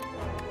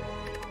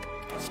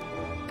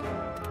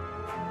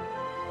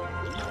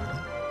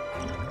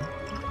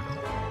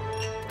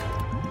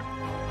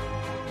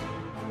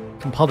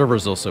 Compulder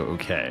is also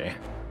okay.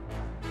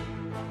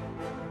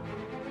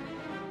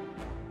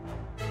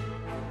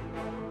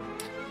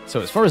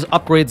 So as far as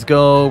upgrades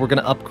go, we're going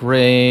to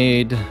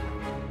upgrade...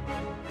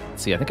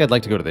 Let's see, I think I'd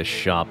like to go to this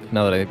shop,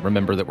 now that I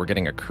remember that we're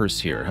getting a curse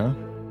here, huh?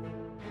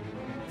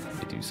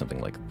 Do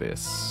something like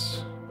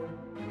this.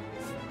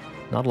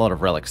 Not a lot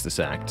of relics this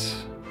act.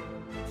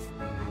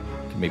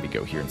 Can maybe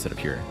go here instead of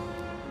here.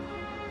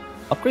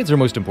 Upgrades are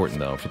most important,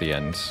 though, for the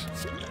end.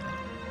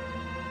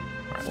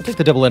 Alright, we'll take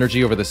the double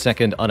energy over the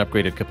second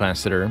unupgraded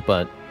capacitor,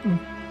 but...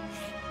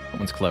 that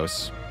one's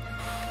close.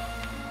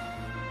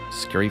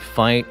 Scary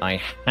fight. I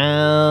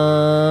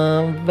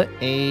have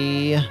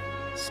a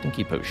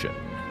stinky potion.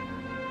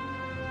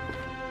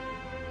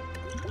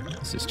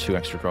 This is 2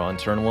 extra draw on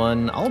turn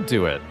 1. I'll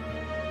do it.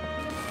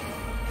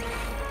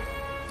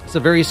 It's a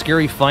very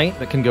scary fight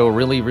that can go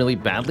really, really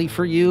badly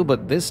for you,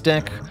 but this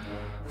deck,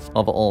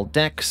 of all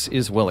decks,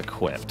 is well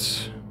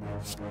equipped.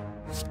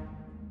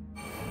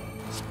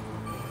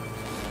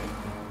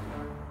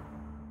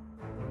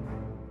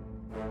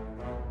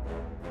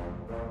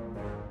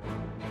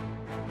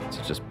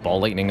 So just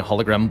Ball Lightning,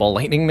 Hologram Ball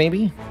Lightning,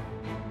 maybe?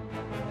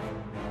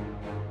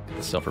 Get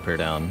the self-repair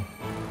down.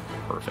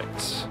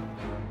 Perfect.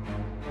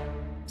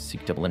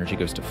 Seek double energy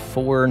goes to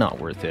 4, not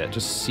worth it.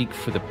 Just seek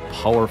for the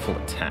powerful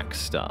attack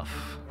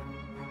stuff.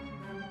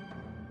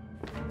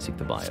 Seek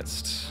the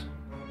biased.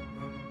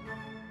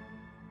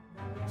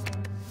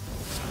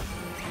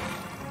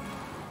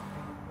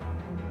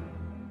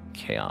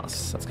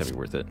 Chaos. That's gotta be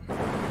worth it.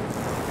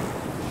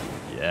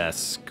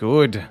 Yes,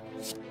 good.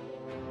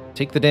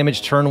 Take the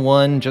damage turn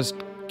 1, just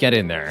get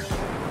in there.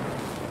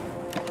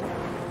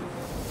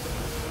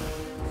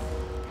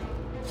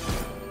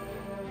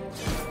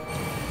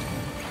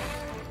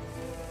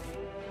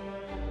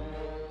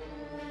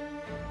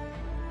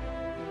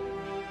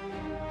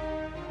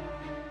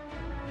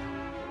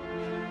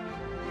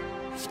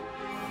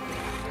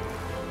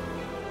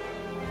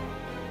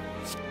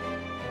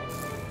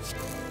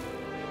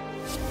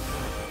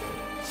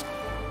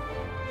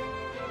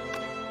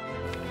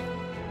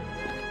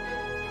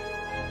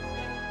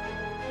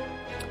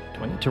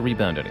 Do I need to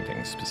rebound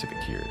anything specific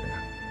here?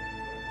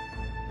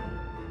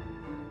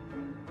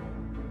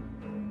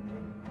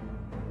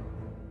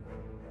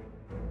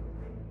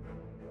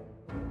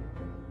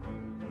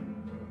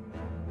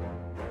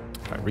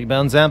 If I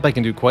rebound Zap, I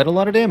can do quite a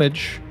lot of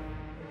damage.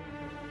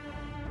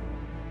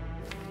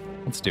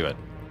 Let's do it.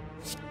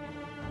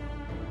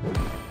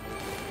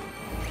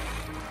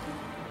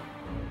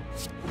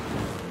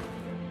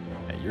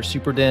 Okay, you're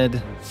super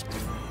dead.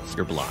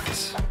 You're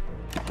blocked.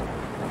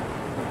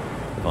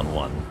 Live on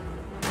 1.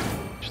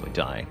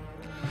 Die.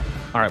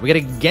 Alright, we got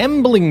a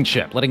Gambling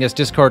Chip, letting us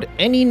discard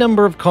any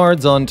number of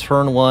cards on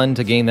turn 1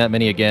 to gain that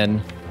many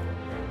again.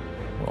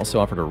 We're also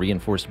offered a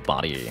Reinforced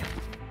Body.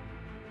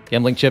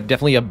 Gambling Chip,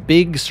 definitely a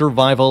big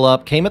survival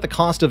up. Came at the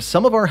cost of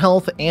some of our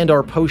health and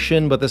our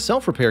potion, but the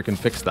self-repair can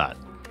fix that.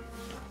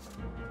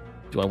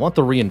 Do I want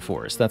the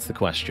Reinforced? That's the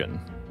question.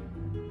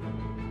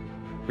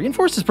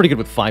 Reinforced is pretty good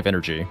with 5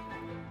 energy.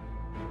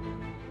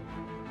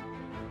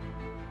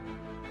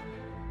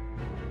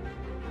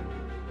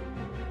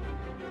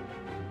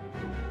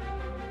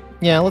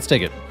 Yeah, let's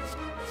take it.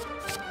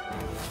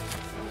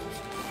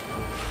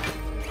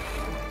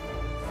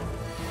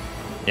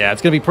 Yeah,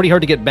 it's going to be pretty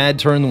hard to get bad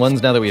turn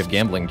 1s now that we have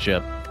Gambling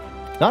Chip.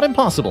 Not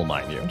impossible,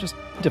 mind you, just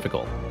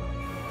difficult.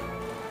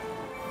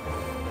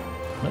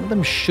 None of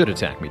them should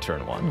attack me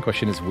turn 1.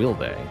 Question is, will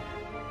they?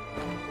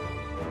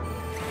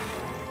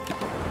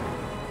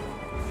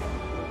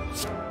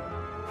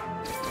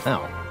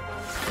 Ow.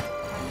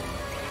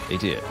 They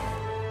did.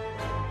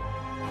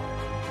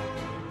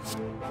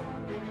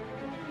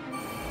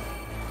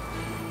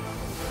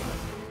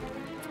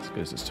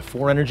 Goes this to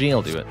 4 energy,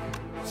 I'll do it.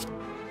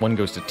 1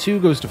 goes to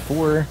 2, goes to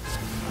 4.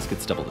 This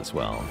gets doubled as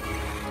well.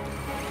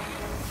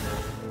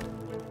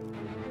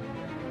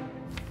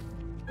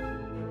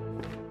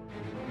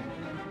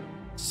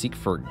 Seek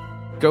for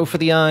Go for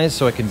the Eyes,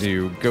 so I can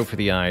do Go for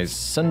the Eyes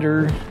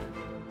Sunder.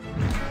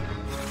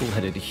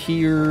 Cool-headed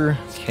here.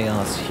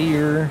 Chaos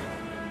here.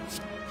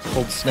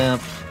 Cold Snap.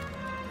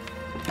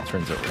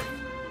 Turns over.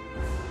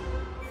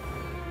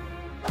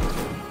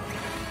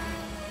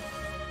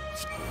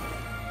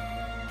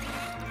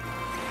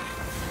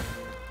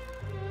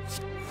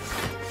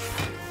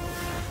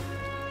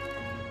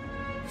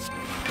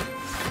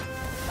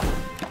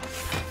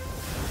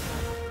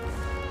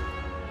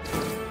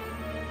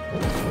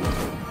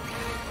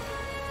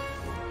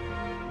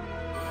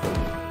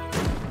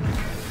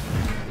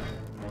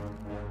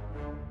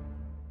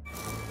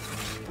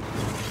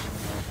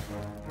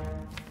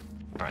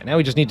 Alright, now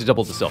we just need to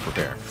double the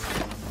self-repair.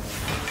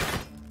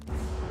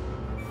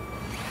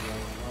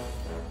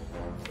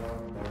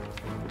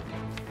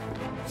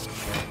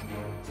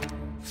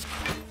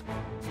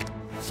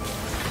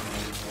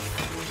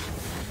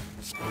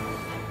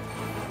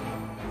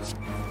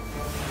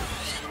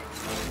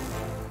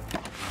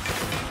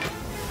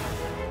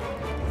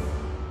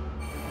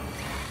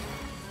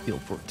 Heal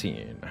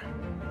 14.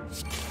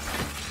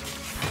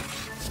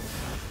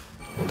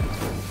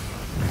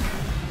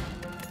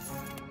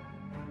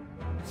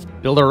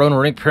 Build our own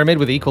rank pyramid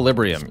with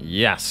equilibrium.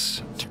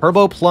 Yes.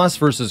 Turbo plus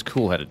versus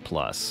cool-headed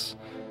plus.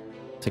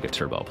 Take a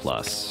turbo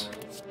plus.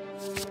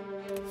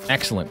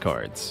 Excellent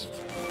cards.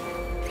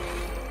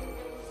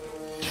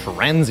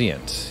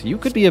 Transient. You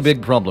could be a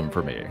big problem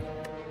for me.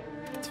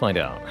 Let's find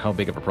out how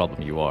big of a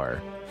problem you are.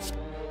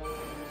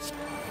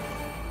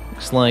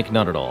 Looks like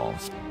not at all.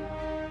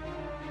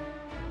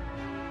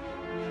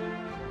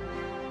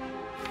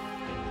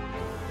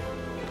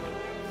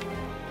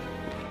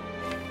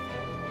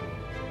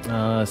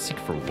 Seek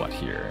for what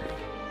here?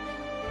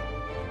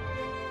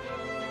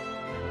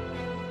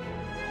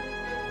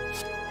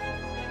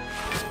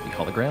 The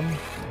hologram?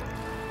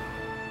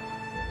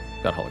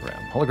 Got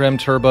hologram. Hologram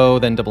turbo,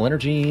 then double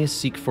energy.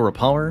 Seek for a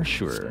power?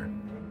 Sure.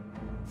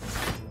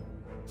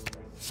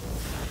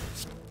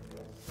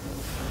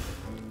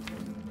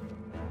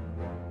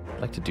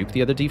 Like to dupe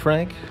the other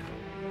defrag?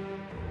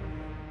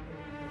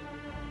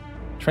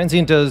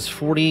 Transient does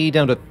 40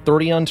 down to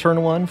 30 on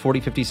turn 1, 40,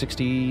 50,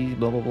 60,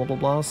 blah, blah, blah, blah,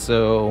 blah.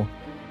 So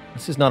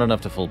this is not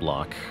enough to full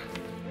block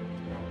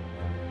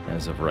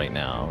as of right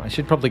now. I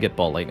should probably get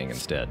Ball Lightning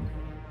instead.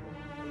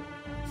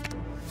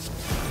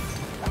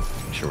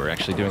 Make sure we're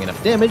actually doing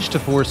enough damage to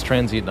force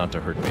Transient not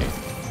to hurt me.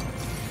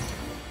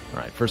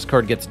 Alright, first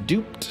card gets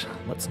duped.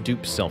 Let's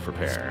dupe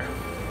Self-Repair.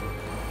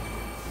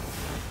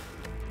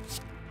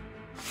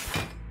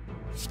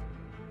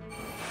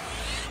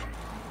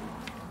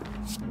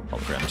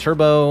 Hologram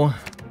Turbo.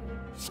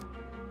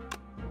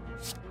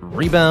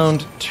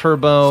 Rebound,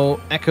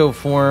 Turbo, Echo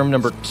Form,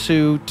 number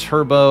 2,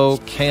 Turbo,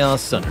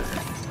 Chaos Sunder.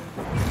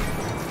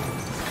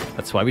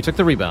 That's why we took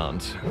the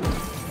rebound.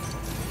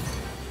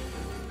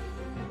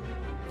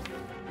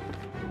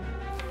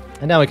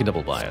 And now we can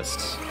double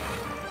Biased.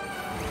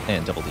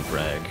 And double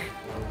Defrag.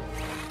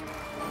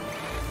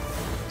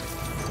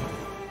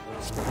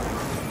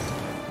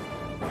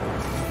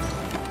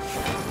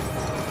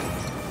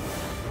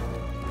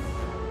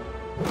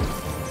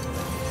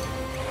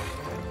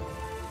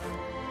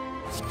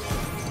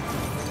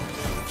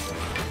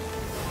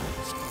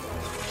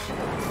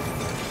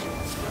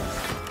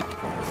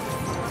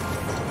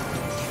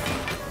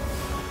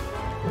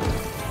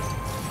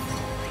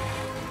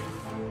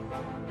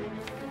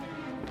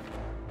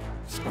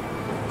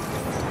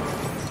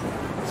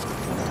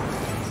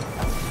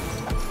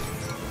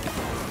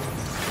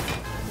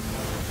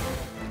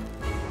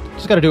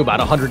 Just gotta do about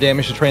 100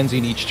 damage to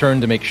Transient each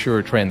turn to make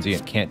sure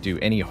Transient can't do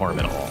any harm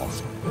at all.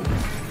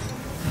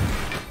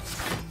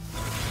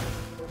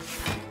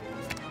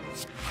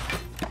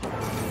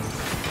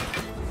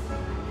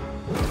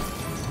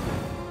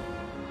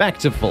 Back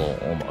to full,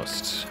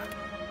 almost.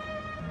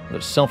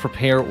 There's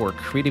Self-Repair or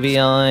Creative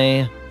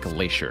AI.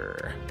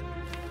 Glacier.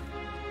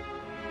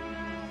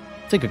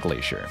 Take a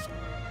Glacier.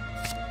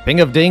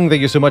 Bing of Ding,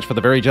 thank you so much for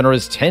the very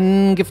generous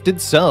 10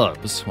 gifted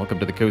subs. Welcome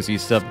to the Cozy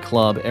Sub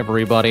Club,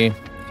 everybody.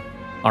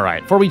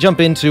 Alright, before we jump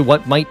into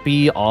what might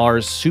be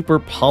our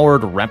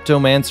super-powered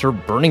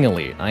Reptomancer Burning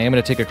Elite, I am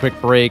going to take a quick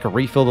break,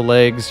 refill the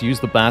legs, use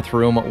the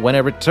bathroom. When I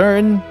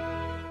return,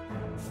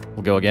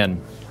 we'll go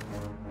again.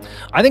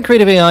 I think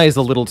Creative AI is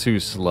a little too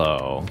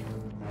slow.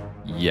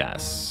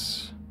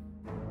 Yes.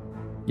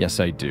 Yes,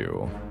 I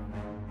do.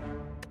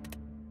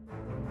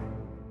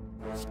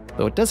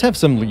 Though it does have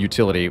some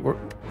utility.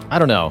 I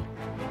don't know.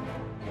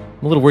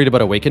 I'm a little worried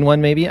about Awaken 1,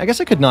 maybe? I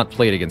guess I could not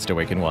play it against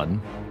Awaken 1.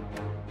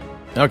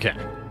 Okay.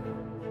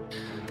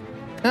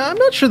 I'm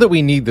not sure that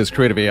we need this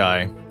Creative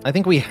AI. I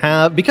think we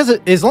have... Because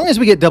as long as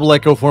we get double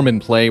Echo Form in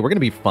play, we're going to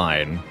be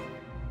fine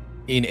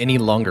in any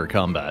longer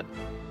combat.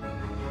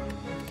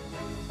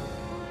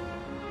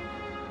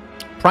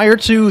 Prior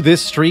to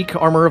this streak,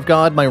 Armor of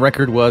God, my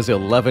record was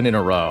 11 in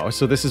a row.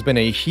 So this has been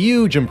a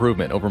huge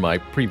improvement over my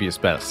previous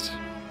best.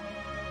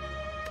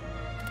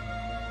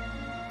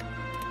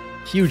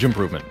 Huge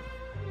improvement.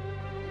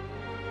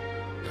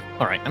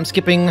 Alright, I'm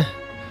skipping.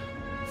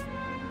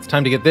 It's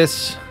time to get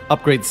this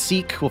Upgrade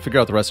Seek. We'll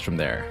figure out the rest from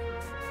there.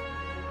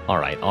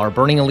 Alright, our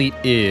Burning Elite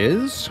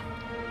is...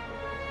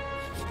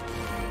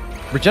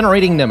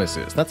 Regenerating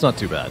Nemesis. That's not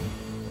too bad.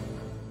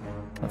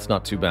 That's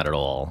not too bad at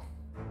all.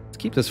 Let's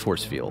keep this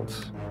Force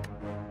Field.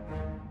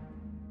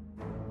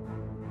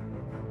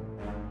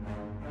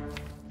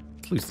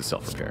 Let's lose the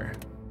Self-Repair.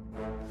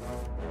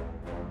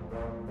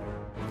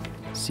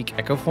 Seek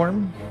Echo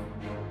Form.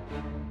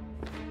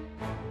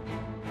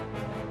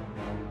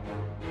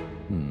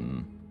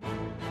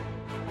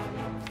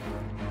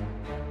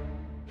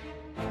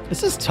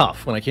 This is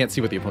tough when I can't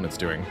see what the opponent's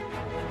doing.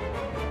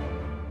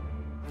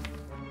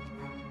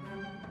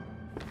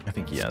 I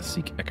think, yeah,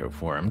 Seek Echo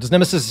Form. Does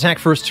Nemesis attack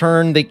first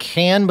turn? They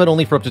can, but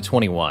only for up to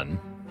 21.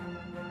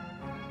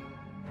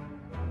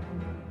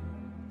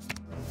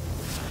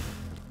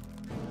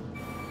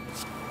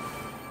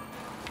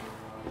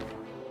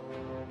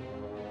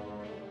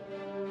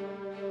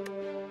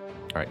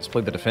 Alright, let's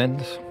play the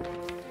Defend.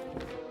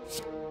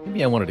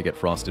 Maybe I wanted to get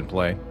Frost in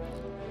play.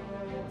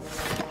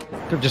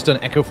 Could have just done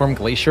Echo Form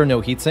Glacier,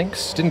 no heat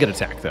sinks. Didn't get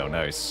attacked, though.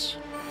 Nice.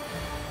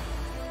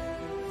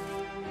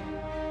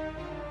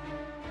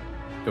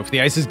 If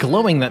the ice is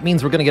glowing, that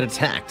means we're going to get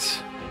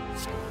attacked.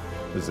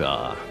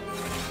 Huzzah.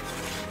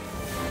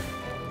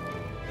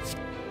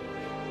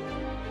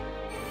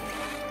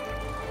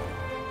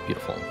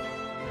 Beautiful.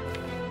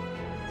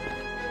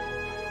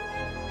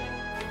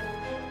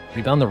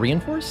 Rebound the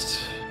Reinforced?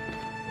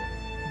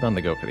 Rebound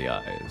the Go for the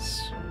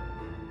Eyes.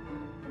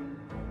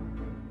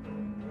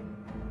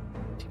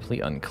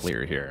 Deeply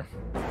unclear here.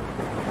 I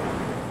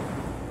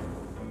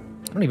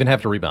don't even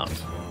have to rebound.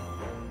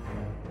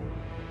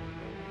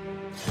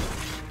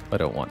 I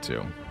don't want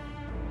to.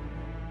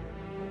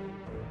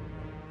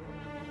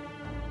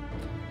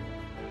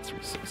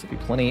 3-6 would be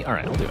plenty.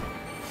 Alright, I'll do it.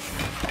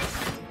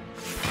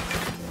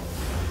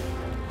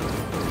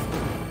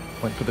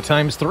 Went for the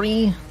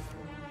 ×3.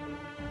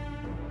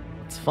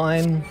 It's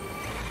fine.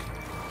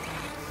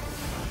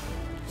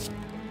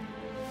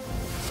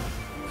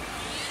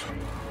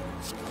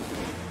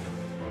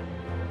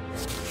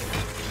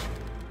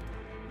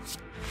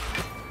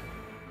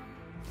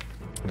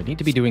 We need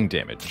to be doing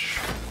damage.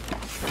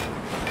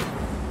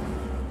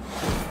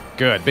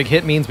 Good. Big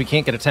hit means we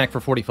can't get attacked for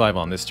 45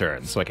 on this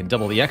turn, so I can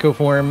double the Echo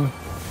Form.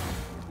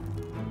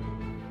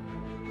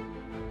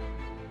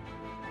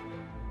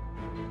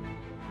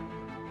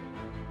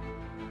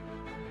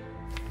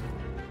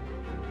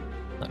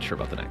 Not sure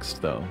about the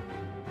next, though.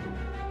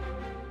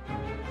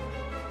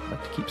 I'd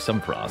like to keep some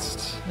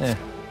Frost.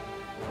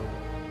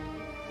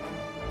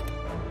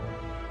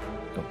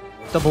 Go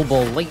double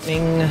Ball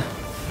Lightning.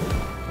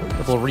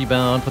 Double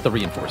Rebound. Put the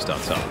Reinforced on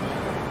top.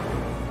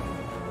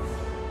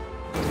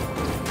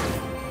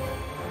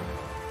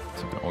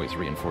 Always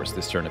reinforce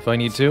this turn if I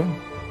need to.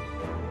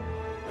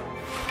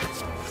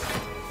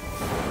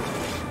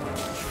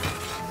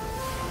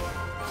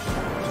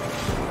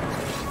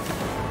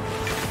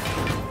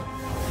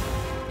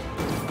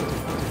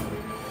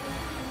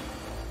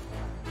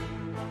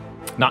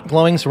 Not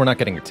glowing, so we're not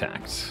getting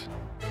attacked.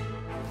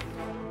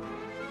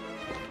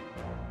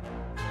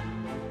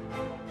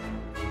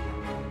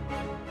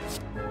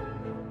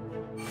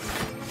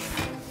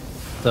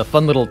 The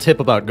fun little tip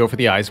about Go for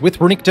the Eyes. With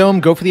Runic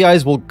Dome, Go for the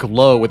Eyes will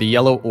glow with a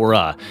yellow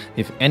aura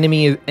if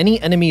any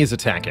enemy is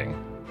attacking.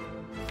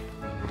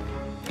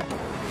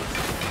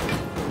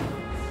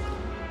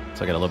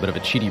 So I got a little bit of a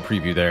cheaty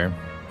preview there.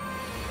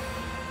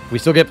 We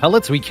still get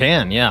pellets? We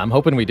can, yeah. I'm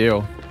hoping we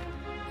do.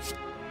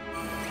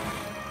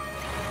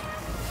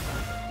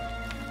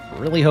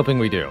 Really hoping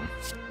we do.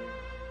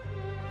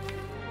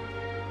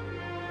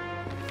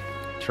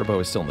 Turbo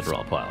is still in the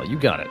draw pile. You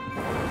got it.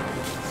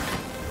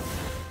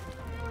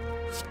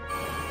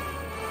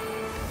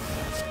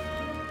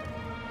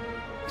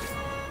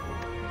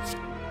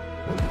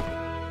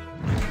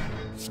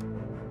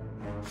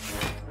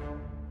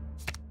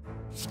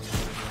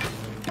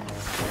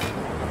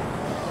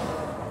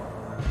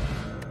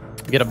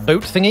 We get a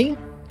boat thingy,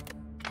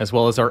 as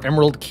well as our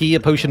Emerald Key, a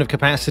Potion of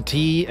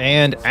Capacity,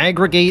 and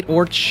Aggregate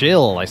or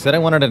Chill. I said I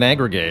wanted an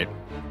Aggregate.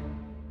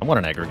 I want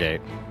an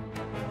Aggregate.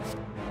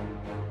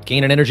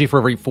 Gain an energy for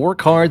every 4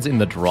 cards in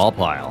the draw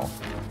pile.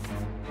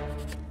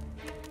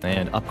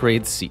 And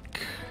upgrade Seek.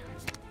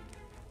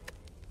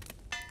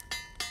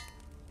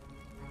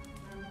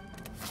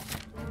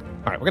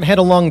 Alright, we're going to head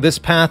along this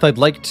path. I'd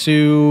like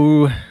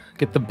to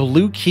get the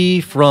blue key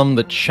from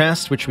the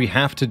chest, which we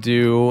have to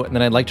do, and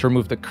then I'd like to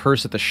remove the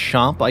curse at the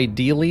shop,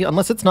 ideally,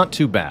 unless it's not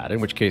too bad, in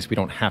which case we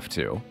don't have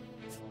to.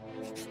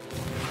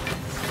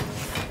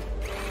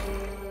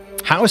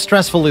 How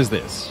stressful is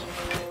this?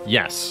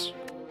 Yes.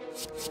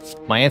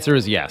 My answer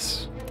is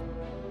yes.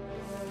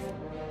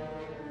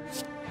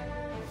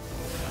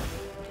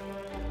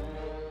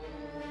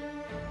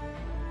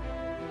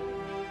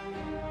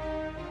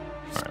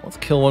 Alright, let's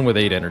kill one with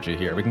 8 energy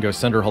here. We can go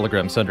Sunder,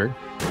 Hologram, Sunder.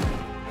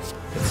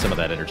 Get some of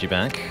that energy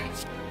back.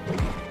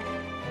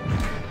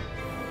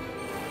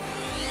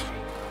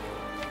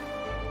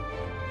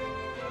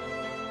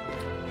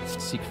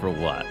 Seek for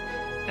what?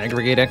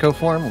 Aggregate Echo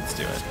Form? Let's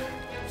do it.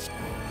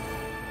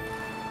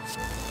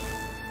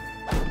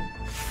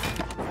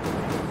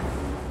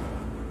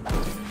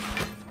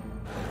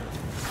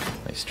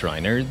 try,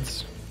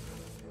 nerds.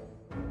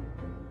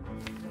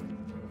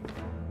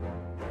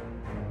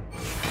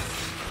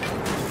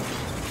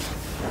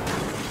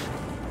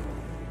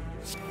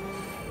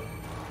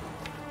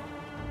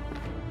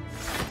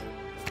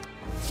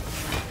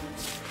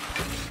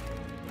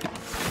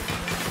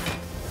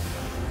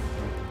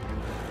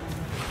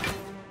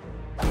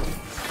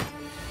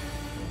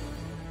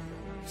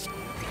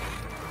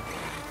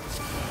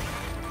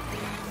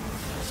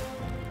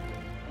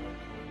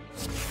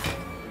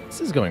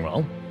 This is going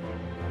well.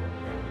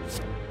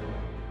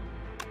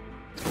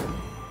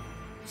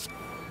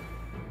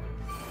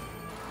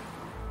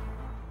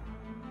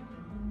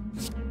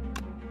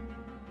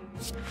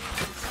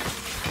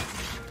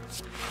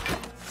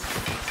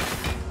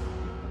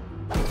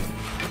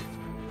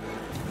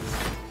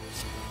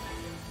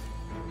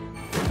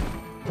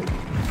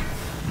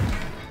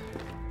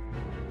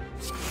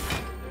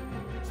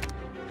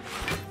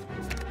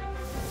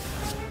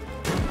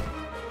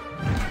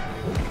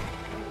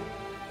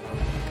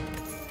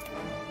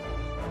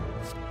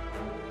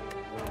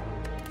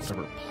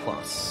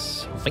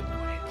 Plus white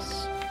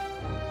noise.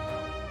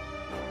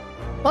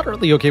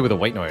 Moderately okay with a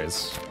white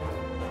noise.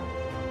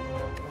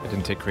 I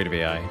didn't take creative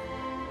AI.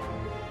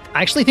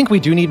 I actually think we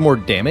do need more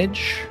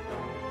damage,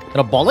 and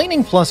a Ball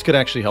Lightning Plus could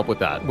actually help with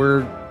that.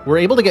 We're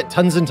able to get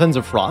tons and tons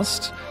of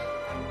frost,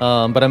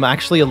 but I'm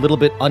actually a little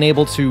bit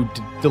unable to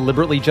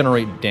deliberately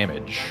generate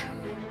damage.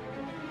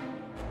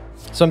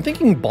 So I'm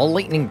thinking Ball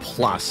Lightning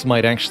Plus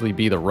might actually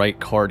be the right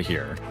card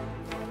here.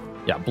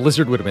 Yeah,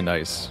 Blizzard would have been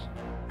nice.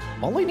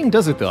 Ball Lightning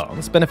does it, though.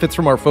 This benefits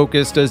from our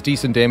focus, does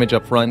decent damage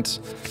up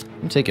front.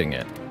 I'm taking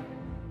it.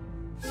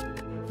 How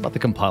about the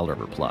Compile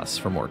River Plus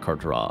for more card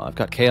draw? I've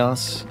got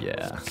Chaos.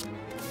 Yeah.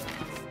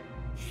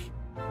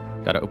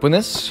 Gotta open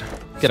this.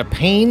 Get a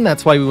Pain,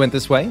 that's why we went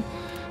this way.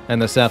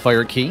 And the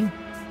Sapphire Key.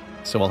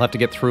 So I'll have to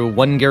get through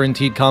one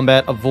guaranteed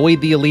combat,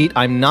 avoid the Elite.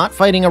 I'm not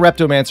fighting a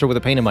Reptomancer with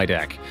a Pain in my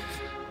deck.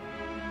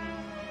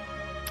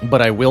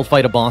 But I will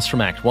fight a boss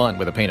from Act 1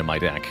 with a Pain in my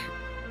deck.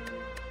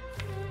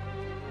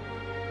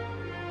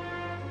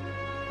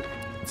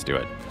 Let's do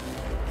it.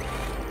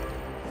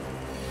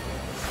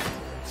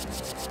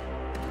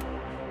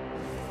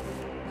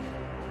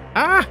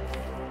 Ah!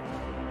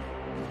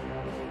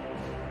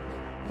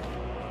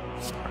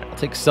 Alright, I'll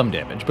take some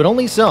damage, but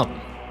only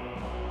some.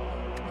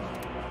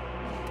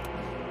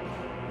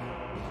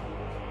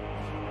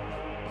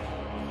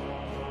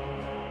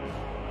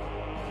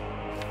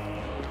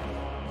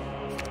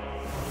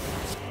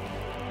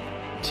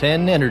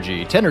 Ten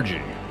energy.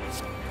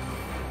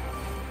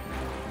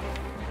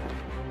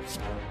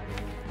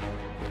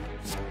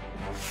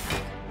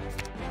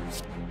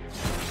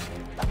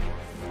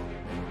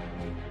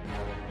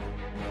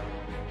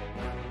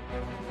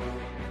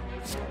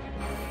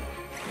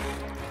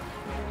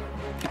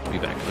 Be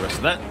back for the rest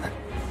of that.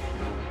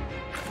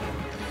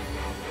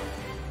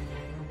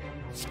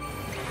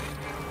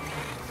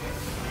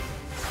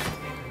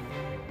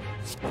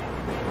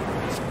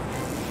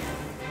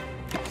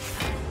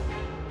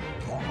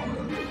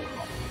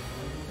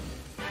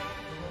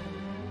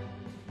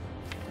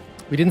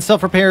 We didn't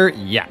self-repair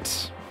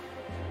yet.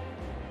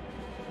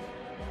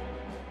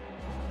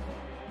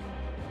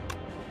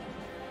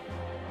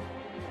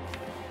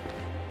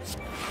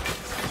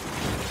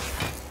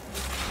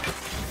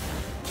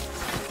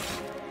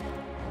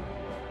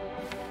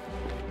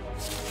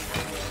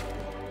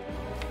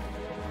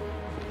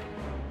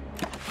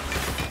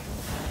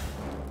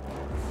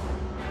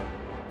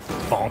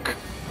 Bonk.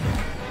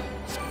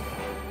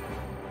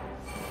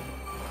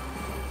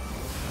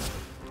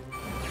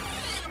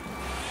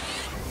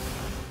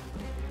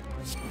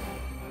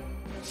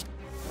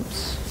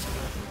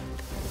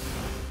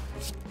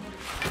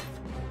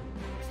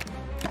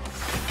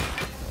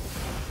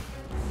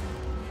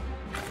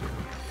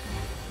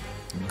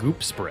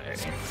 Goop spray.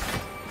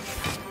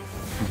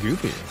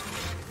 Goopy.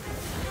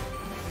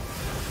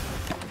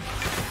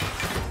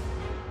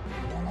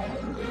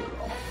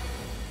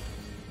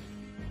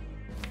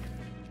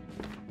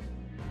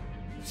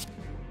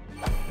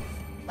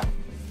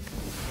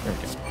 There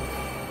we go.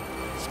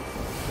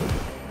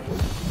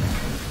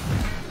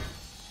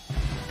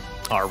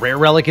 Our rare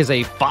relic is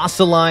a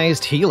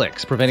fossilized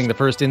helix, preventing the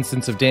first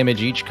instance of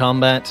damage each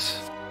combat.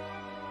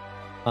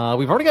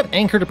 We've already got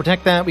Anchor to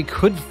protect that. We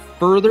could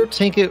further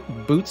take it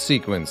boot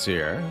sequence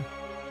here.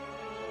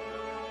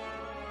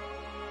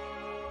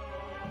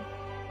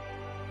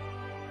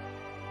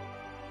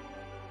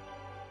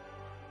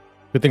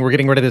 Good thing we're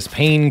getting rid of this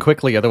Pain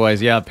quickly,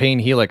 otherwise, yeah, Pain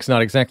Helix,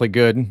 not exactly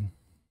good.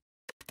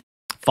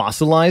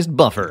 Fossilized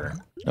Buffer.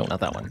 No, not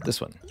that one.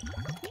 This one.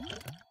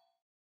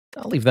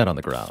 I'll leave that on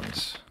the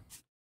ground.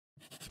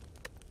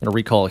 I'm going to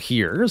recall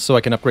here so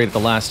I can upgrade at the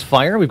last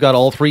fire. We've got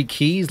all 3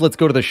 keys. Let's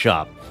go to the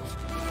shop.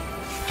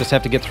 Just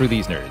have to get through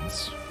these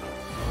nerds.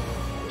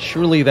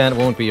 Surely that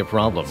won't be a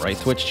problem, right,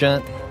 Twitch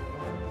chat?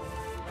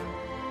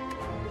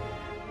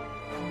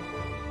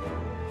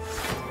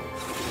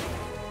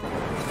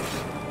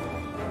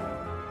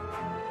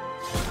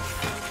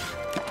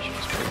 Should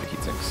just break the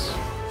heatsinks.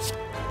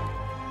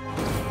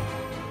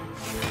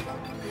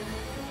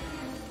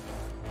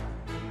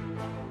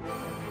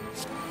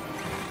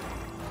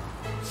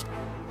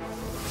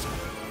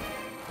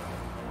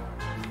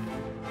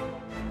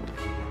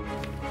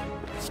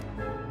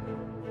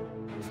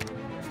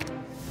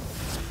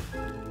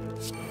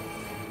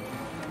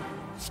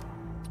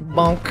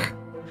 Bonk.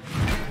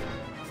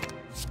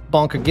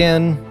 Bonk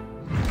again.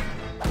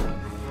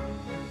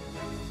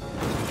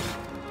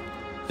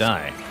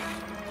 Die.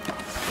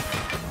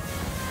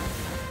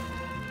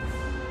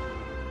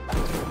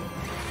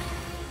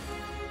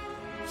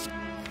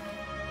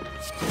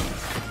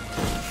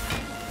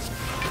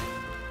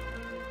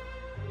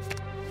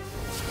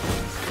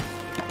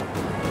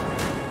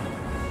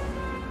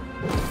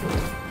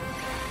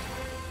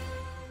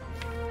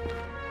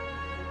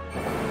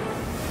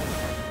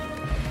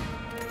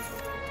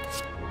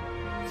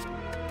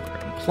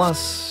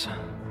 Plus,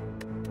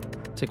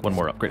 take one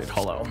more upgraded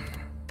holo.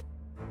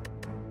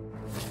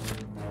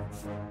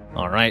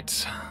 All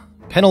right.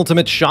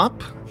 Penultimate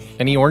shop.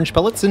 Any orange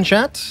pellets in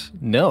chat?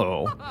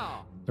 No.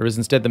 There is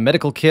instead the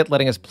medical kit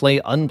letting us play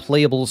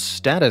unplayable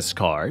status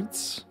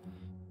cards.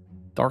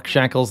 Dark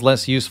Shackle's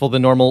less useful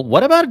than normal.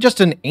 What about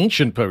just an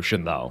ancient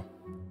potion, though?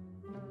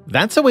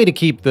 That's a way to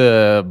keep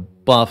the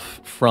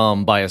buff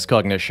from bias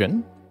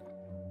cognition.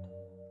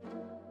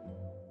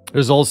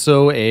 There's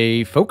also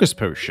a focus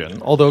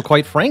potion, although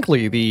quite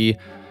frankly, the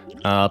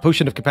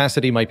potion of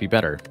capacity might be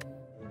better.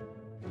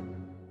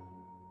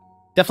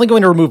 Definitely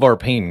going to remove our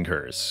pain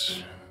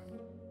curse.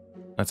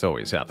 That's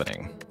always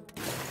happening.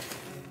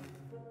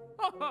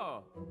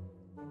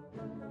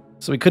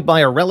 So we could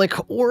buy a relic,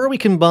 or we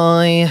can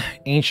buy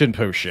ancient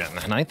potion.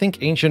 And I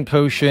think ancient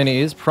potion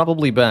is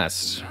probably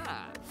best.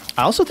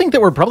 I also think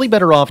that we're probably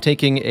better off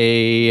taking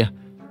a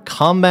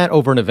combat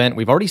over an event.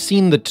 We've already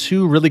seen the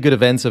two really good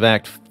events of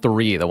Act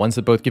 3, the ones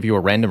that both give you a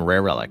random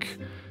rare relic.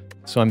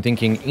 So I'm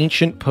thinking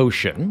Ancient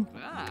Potion.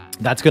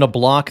 That's going to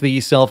block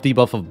the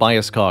self-debuff of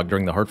Bias Cog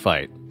during the heart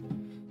fight.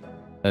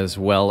 As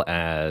well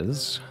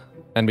as...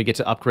 And we get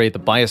to upgrade the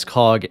Bias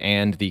Cog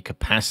and the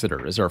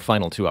Capacitor as our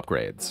final two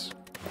upgrades.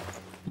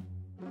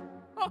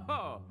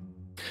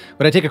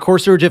 Would I take a Core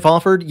Surge if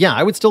offered? Yeah,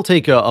 I would still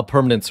take a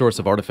permanent source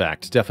of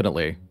artifact,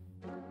 definitely.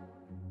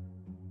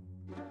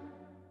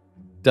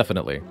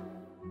 Definitely.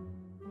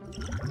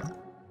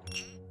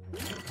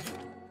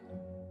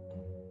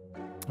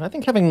 I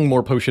think having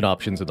more potion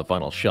options in the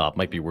final shop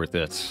might be worth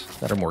it.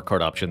 That are more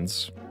card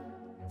options.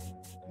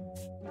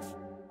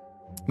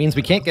 Means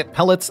we can't get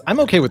pellets. I'm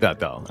okay with that,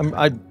 though.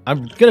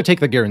 I'm gonna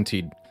take the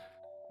guaranteed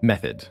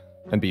method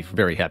and be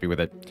very happy with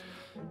it.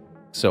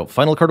 So,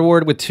 final card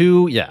award with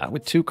two... Yeah,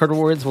 with two card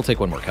awards, we'll take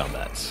one more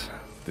combat.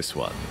 This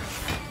one.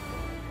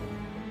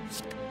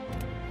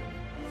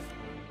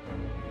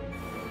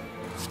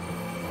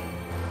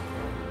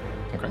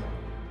 Okay.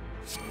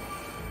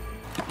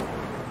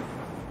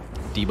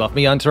 Debuff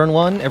me on turn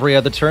 1. Every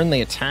other turn, they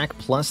attack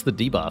plus the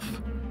debuff.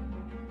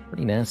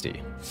 Pretty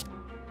nasty.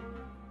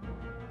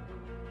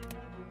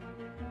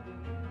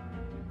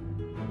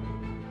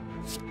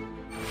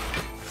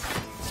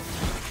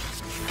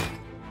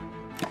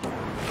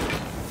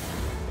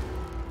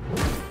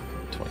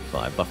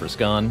 Buffer's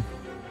gone.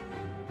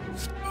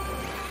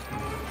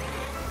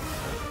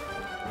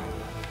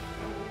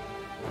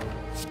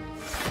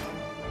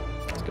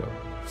 Let's go.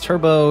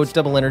 Turbo,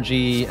 double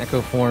energy,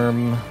 echo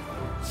form.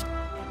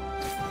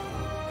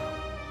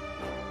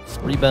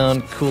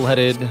 Rebound,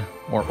 cool-headed,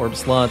 more orb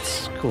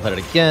slots, cool-headed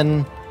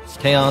again,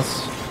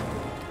 chaos.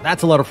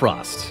 That's a lot of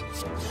frost.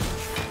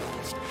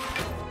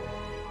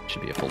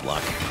 Should be a full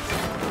block.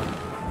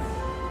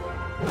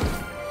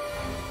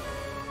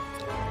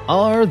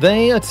 Are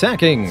they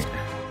attacking?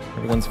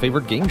 Everyone's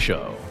favorite game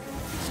show.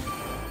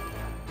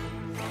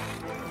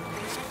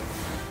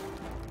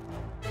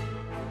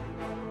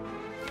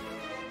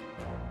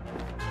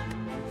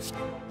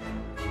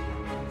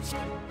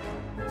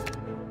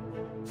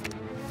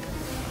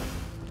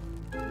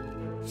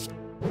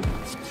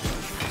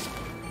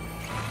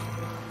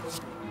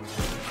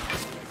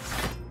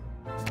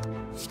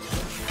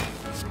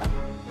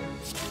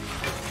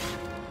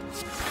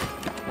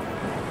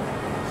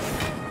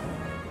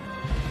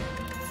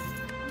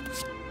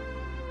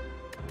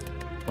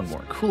 One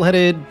more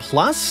cool-headed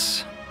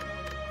plus.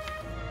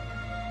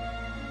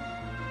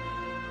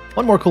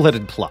 One more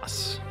cool-headed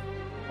plus.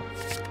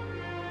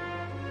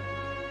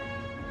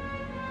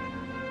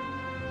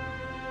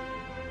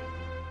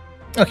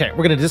 Okay, we're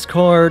going to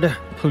discard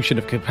Potion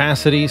of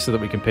Capacity so that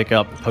we can pick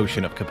up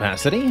Potion of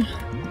Capacity.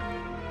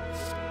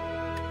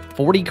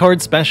 40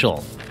 card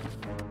special.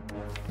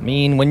 I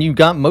mean, when you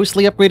got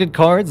mostly upgraded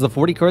cards, the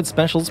 40 card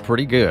special's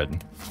pretty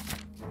good.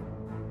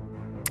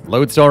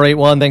 Lodestar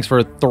 81, thanks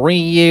for 3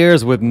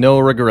 years with no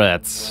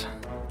regrets.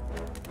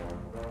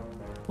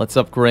 Let's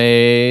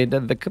upgrade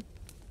the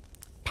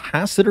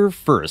Capacitor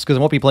first, because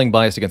I won't be playing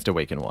Bias against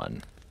Awaken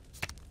 1.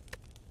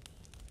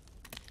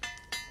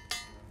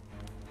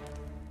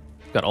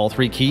 Got all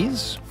 3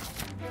 keys.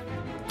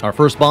 Our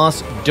first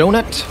boss,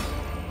 Donut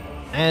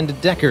and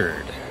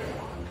Deckard.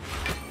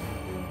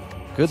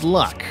 Good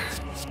luck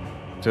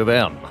to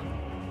them.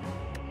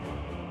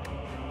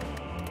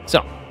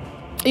 So,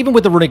 even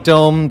with the Runic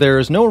Dome,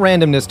 there's no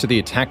randomness to the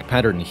attack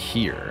pattern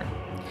here.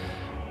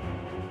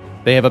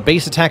 They have a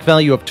base attack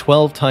value of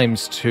 12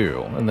 times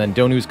 2, and then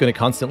Donu's going to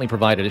constantly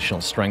provide additional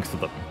strength to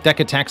them.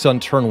 Deck attacks on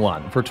turn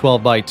 1 for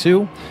 12 by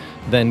 2,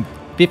 then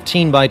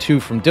 15 by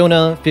 2 from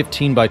Dona,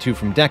 15 by 2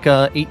 from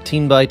Deka,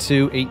 18 by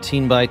 2,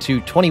 18 by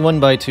 2, 21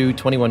 by 2,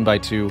 21 by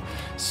 2,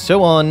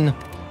 so on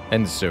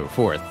and so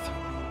forth.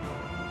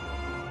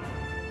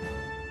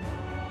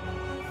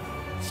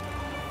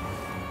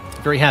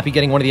 Very happy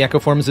getting one of the Echo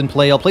Forms in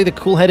play. I'll play the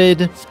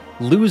Cool-Headed,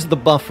 lose the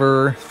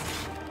buffer,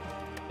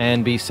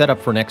 and be set up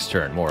for next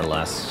turn, more or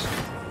less.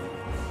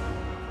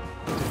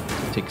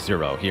 Take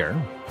 0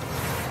 here.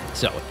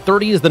 So,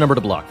 30 is the number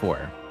to block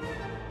for.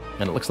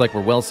 And it looks like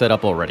we're well set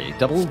up already.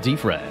 Double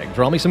defrag.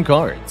 Draw me some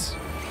cards.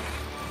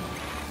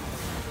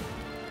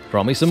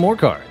 Draw me some more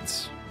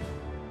cards.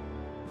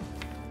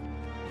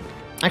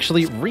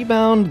 Actually,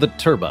 rebound the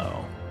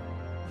turbo.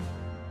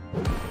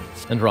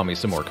 And draw me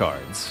some more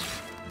cards.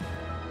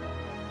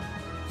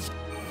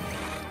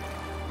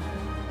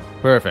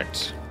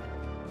 Perfect.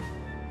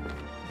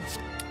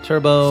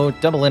 Turbo,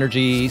 double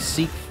energy,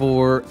 seek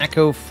for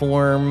Echo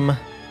Form.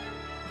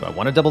 Do I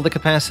want to double the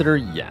capacitor?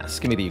 Yes,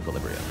 give me the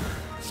equilibrium.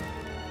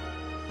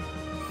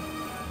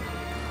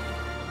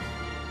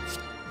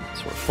 So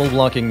we're full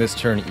blocking this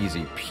turn,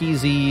 easy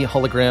peasy.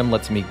 Hologram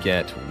lets me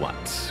get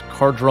what?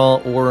 Card draw,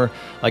 or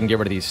I can get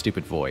rid of these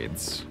stupid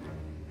voids.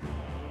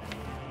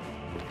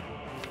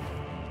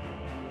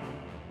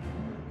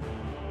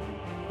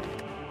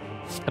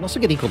 I can also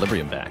get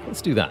equilibrium back.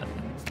 Let's do that.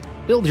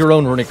 Build your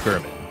own runic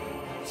pyramid.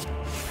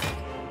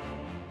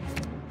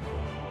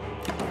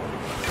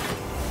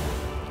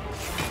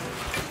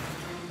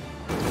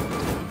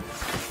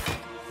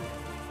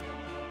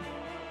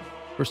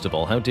 First of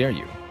all, how dare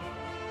you?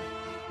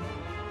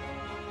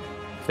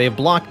 If they have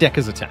blocked, deck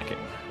is attacking.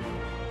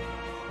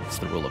 That's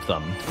the rule of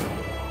thumb.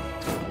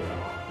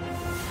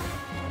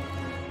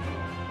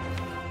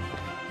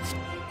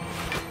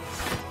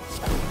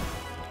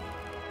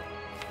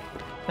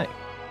 Hey.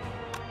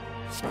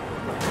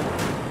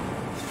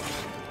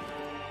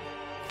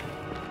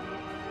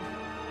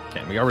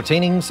 Okay, we are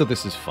retaining, so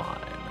this is fine.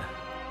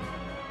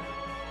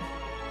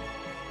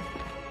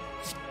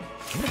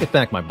 I'm gonna get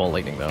back my Ball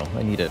Lightning, though.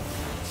 I need it.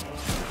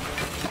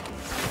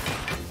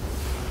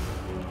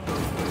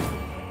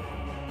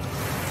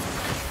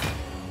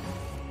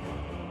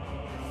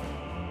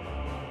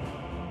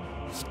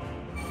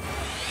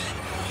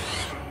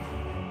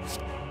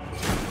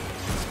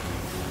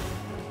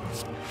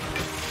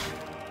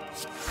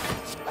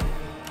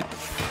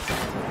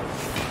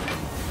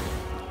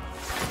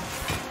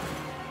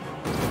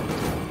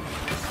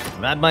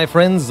 That, my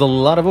friends, is a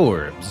lot of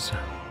orbs.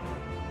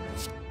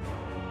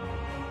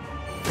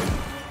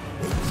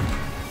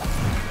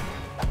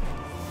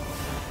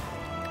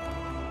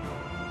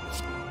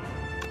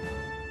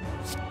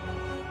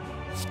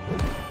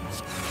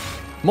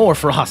 More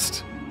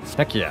frost.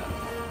 Heck yeah.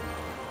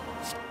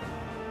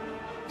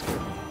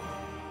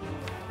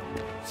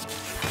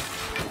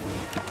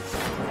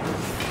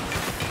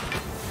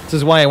 This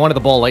is why I wanted the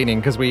Ball Lightning,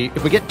 because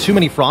if we get too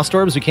many frost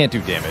orbs, we can't do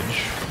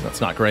damage.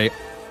 That's not great.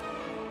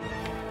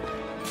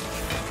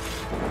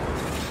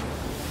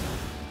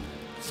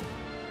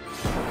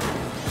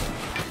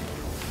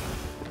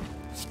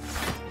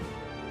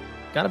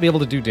 Gotta be able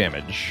to do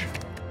damage.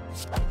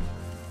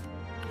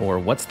 Or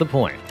what's the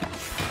point?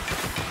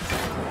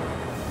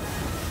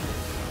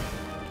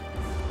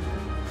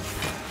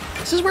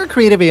 This is where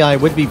creative AI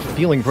would be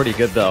feeling pretty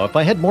good, though. If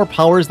I had more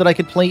powers that I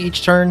could play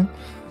each turn,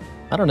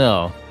 I don't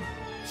know.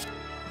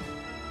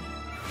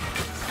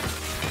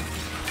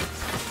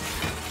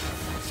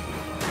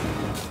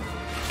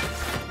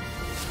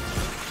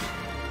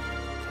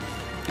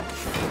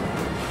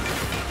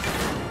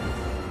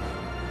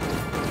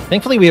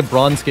 Thankfully, we have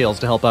bronze scales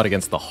to help out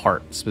against the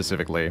heart,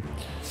 specifically.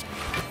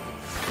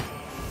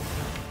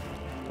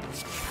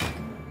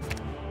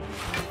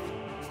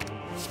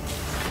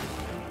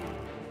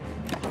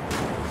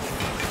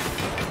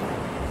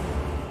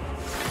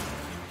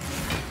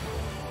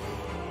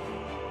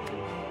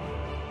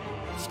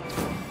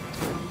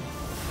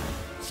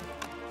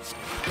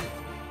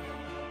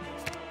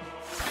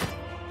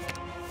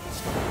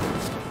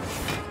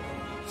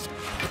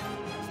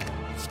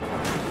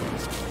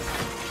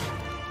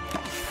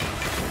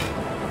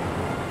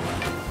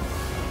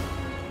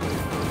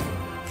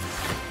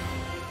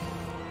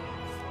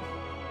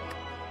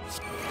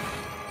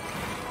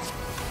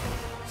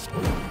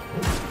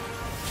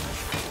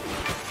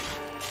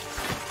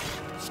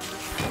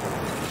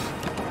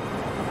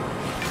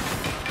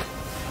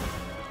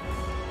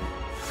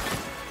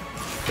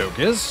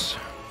 Focus.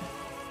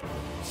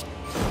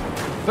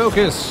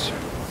 Focus.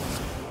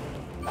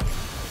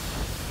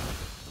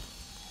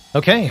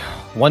 Okay,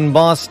 one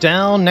boss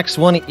down. Next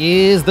one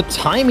is the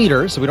Time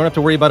Eater, so we don't have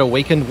to worry about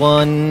Awakened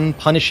One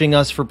punishing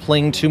us for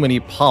playing too many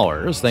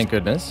powers, thank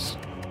goodness.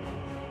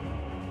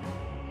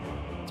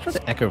 Let's try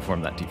to Echo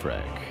Form that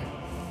defrag.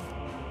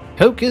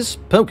 Hocus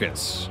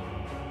Pocus.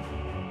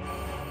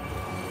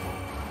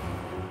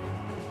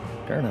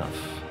 Fair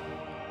enough.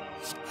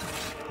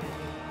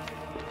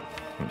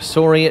 I'm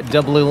sorry,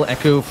 double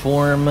Echo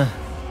Form.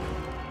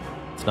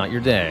 It's not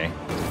your day.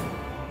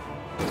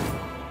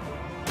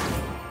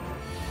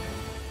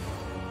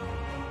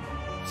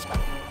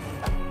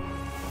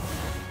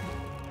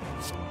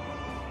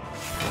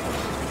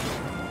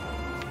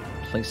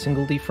 Play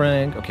single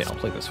defrag. Okay, I'll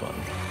play this one.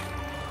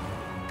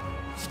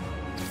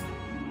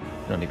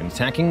 You're not even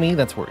attacking me?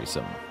 That's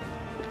worrisome.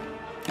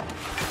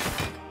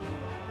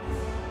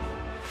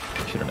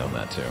 Should have known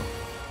that too.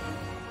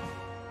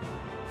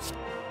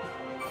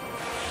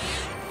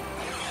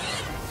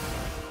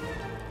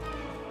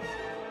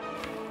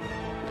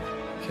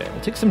 Okay,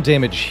 we'll take some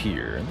damage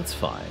here. That's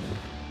fine.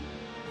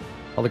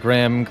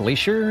 Hologram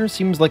Glacier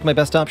seems like my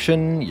best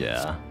option.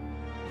 Yeah.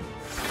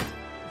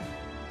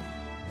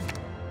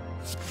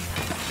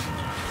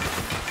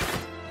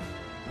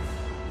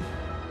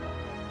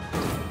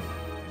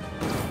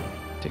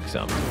 Take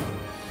some.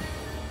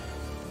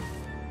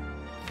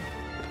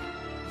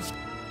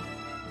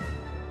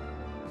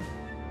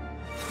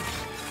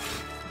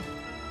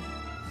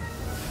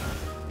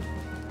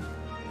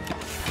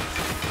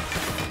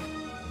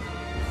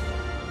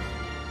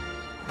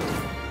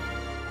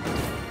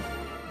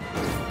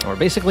 We're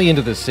basically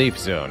into the safe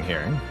zone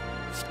here.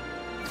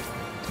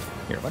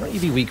 Here, why don't you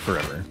be weak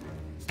forever?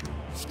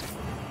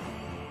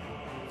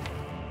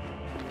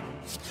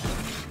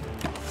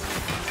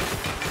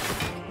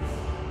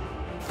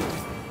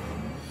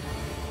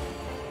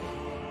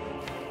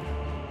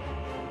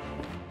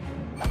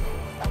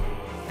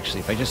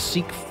 Actually, if I just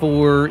seek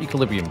for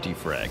Equilibrium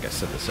Defrag, I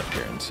set this up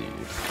guaranteed.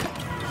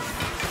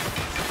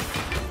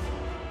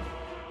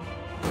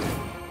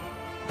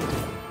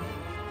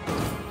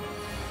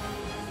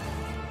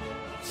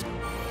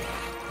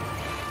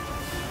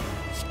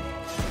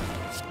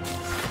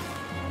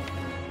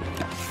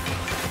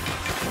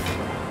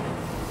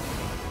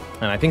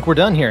 And I think we're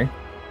done here.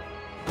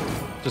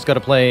 Just gotta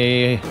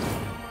play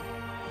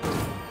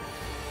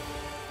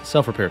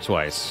self-repair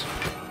twice.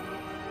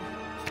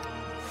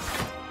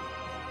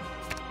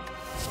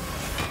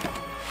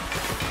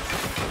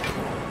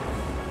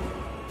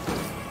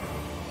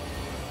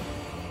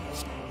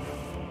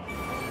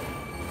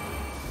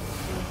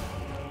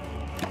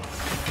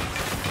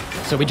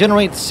 So we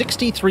generate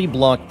 63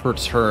 block per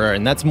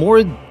turn. That's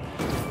more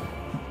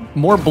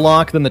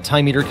block than the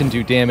Time Eater can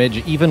do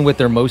damage, even with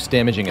their most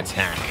damaging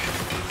attack.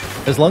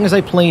 As long as I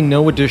play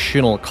no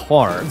additional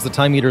cards, the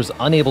Time Eater's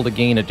unable to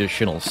gain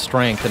additional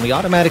strength, and we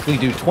automatically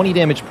do 20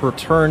 damage per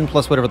turn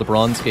plus whatever the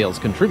bronze scales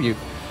contribute,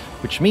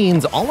 which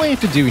means all I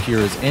have to do here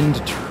is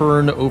end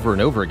turn over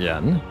and over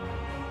again,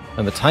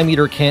 and the Time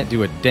Eater can't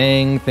do a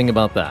dang thing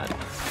about that.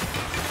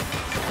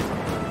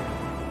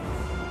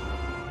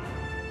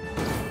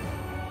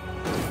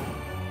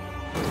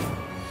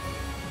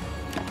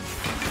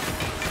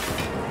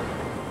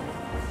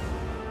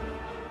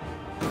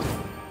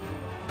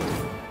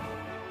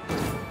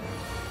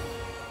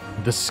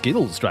 The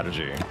skill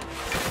strategy. I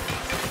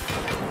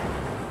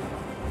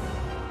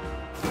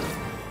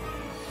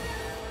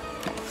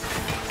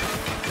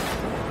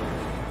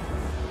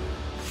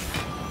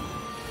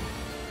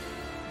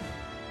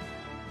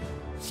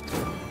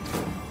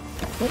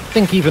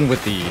think even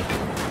with the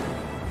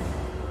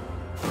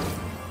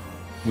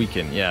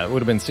weaken, yeah, it would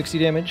have been 60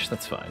 damage.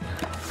 That's fine.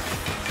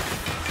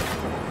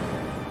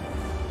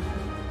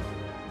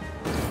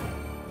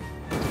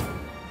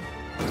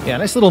 Yeah,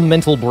 nice little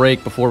mental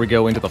break before we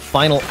go into the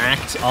final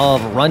act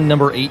of run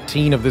number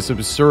 18 of this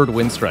absurd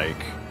win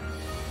strike.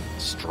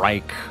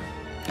 Strike.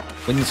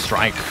 Win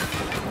strike.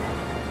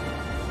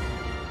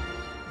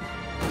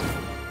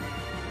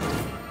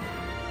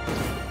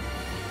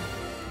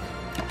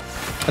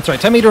 That's right,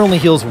 Time Eater only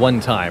heals one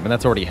time, and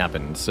that's already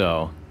happened,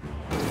 so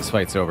this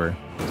fight's over.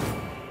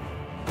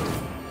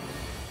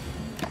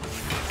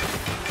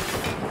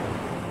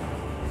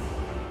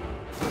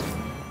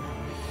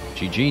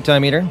 GG,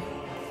 Time Eater.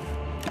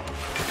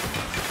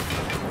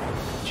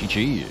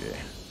 GG.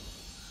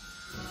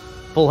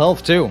 Full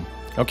health, too.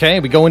 Okay,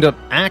 we go into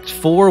Act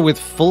 4 with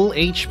full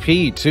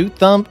HP. Two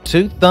thump,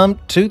 two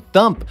thump, two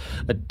thump.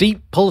 A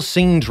deep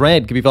pulsing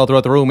dread can be felt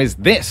throughout the room. Is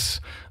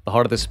this the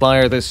heart of the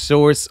Spire, the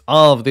source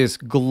of this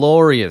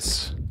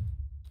glorious,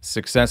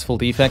 successful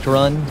Defect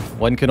run?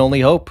 One can only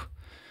hope.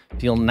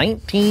 Deal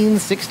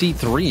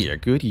 1963, a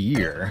good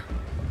year.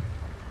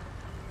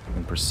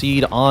 And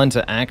proceed on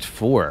to Act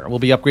 4. We'll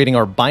be upgrading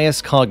our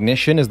Bias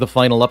Cognition as the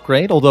final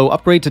upgrade, although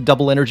upgrade to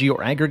Double Energy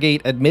or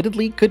Aggregate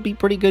admittedly could be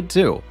pretty good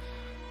too.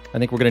 I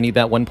think we're going to need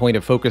that 1 point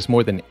of focus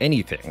more than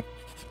anything.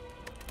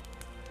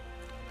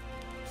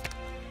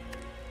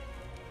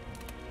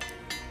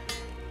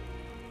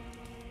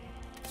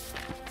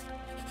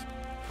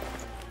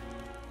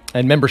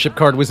 And membership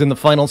card was in the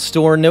final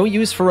store. No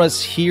use for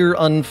us here,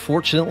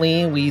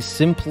 unfortunately. We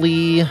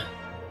simply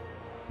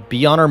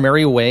be on our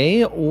merry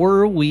way,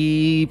 or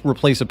we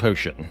replace a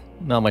potion.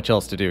 Not much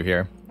else to do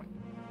here.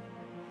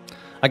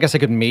 I guess I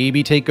could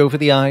maybe take Go for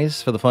the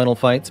Eyes for the final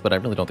fights, but I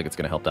really don't think it's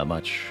going to help that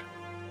much.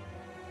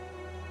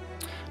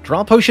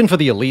 Draw a potion for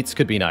the elites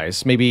could be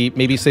nice.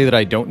 Maybe say that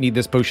I don't need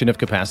this potion of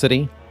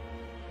capacity.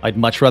 I'd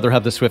much rather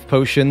have the Swift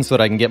potion so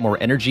that I can get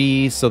more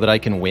energy so that I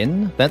can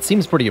win. That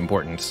seems pretty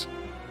important.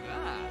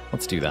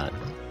 Let's do that.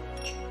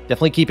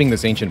 Definitely keeping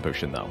this Ancient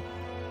Potion, though.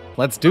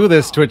 Let's do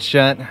this, Twitch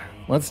chat.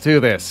 Let's do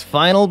this.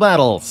 Final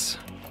battles.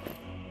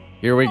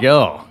 Here we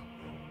go.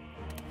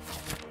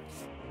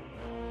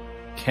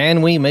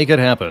 Can we make it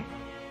happen?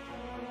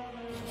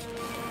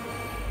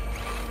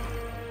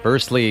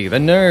 Firstly, the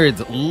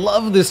nerds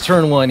love this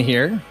turn 1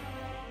 here.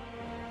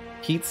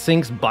 Heat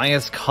Sinks,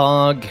 Bias,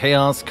 Cog,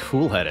 Chaos,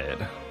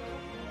 Cool-Headed.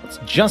 Let's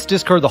just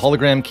discard the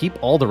hologram, keep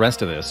all the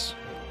rest of this.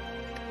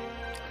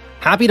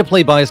 Happy to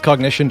play Bias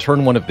Cognition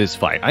turn 1 of this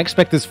fight. I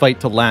expect this fight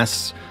to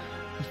last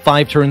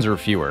 5 turns or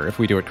fewer if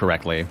we do it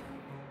correctly.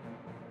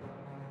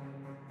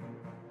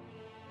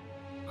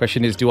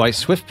 Question is, do I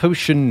Swift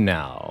Potion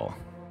now?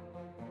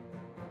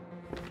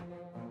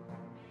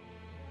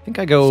 I think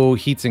I go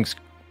Heatsinks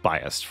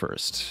Biased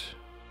first.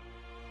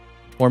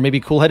 Or maybe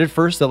Cool-Headed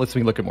first? That lets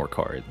me look at more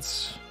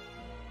cards.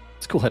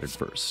 It's Cool-Headed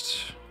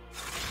first.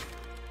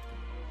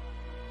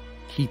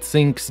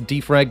 Heatsinks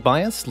Defrag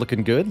Biased.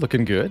 Looking good,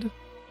 looking good.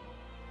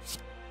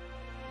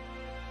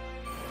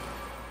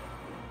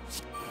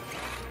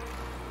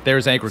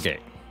 There's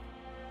Aggregate.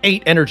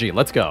 8 energy,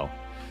 let's go.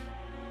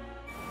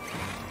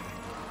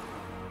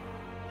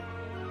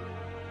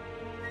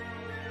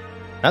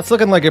 That's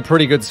looking like a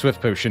pretty good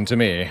Swift Potion to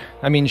me.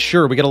 I mean,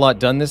 sure, we get a lot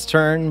done this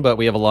turn, but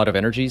we have a lot of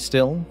energy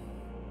still.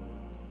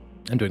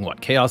 I'm doing what?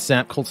 Chaos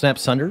Sap, Cold Snap,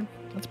 Sunder?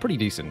 That's pretty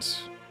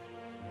decent.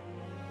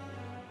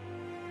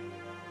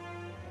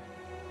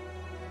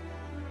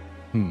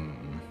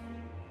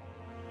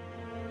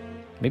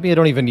 Maybe I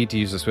don't even need to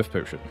use a Swift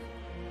Potion.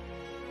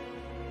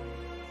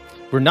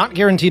 We're not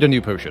guaranteed a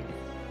new potion.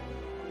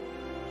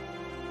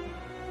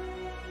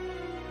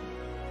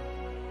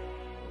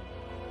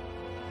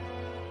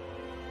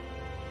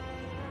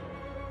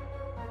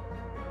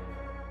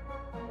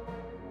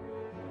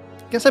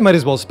 Guess I might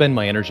as well spend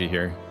my energy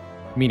here,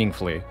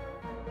 meaningfully.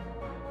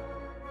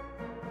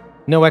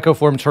 No Echo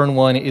Form turn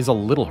 1 is a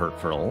little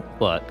hurtful,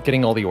 but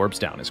getting all the orbs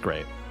down is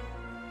great.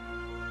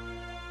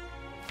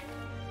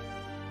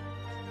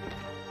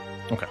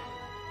 Okay.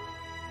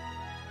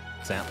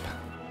 Zap.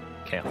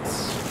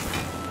 Chaos.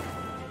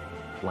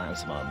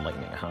 Plasma and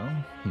lightning, huh?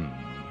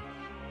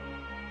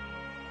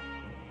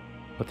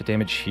 Put the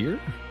damage here?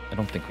 I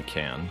don't think we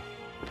can.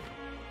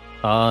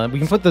 We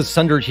can put the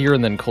Sunder here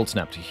and then Cold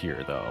Snap to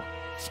here, though.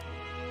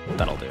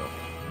 That'll do.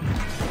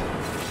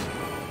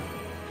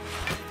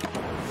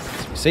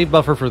 So we save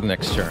buffer for the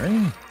next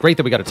turn. Great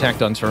that we got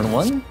attacked on turn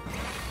 1.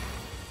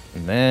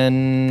 And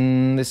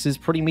then this is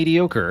pretty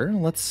mediocre.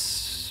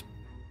 Let's...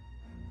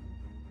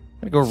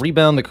 I'm gonna go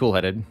rebound the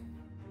Cool-Headed.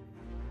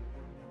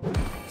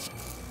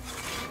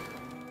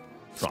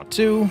 Draw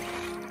 2.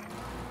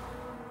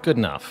 Good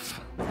enough.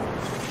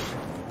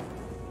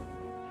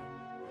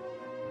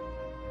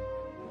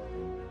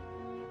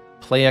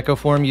 Play Echo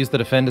Form, use the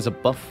defend as a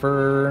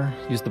buffer.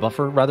 Use the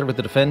buffer, rather, with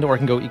the defend, or I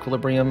can go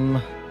Equilibrium.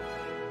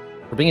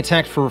 We're being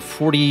attacked for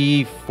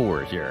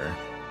 44 here.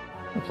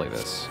 I'll play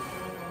this.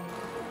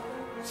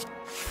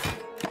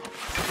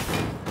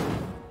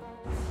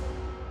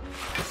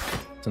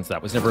 Since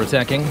that was never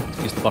attacking,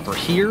 use the buffer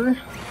here.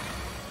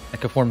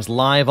 Echo Form's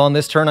live on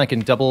this turn. I can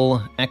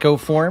double Echo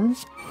Form.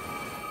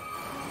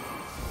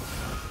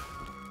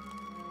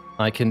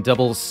 I can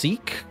double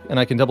Seek, and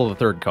I can double the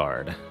third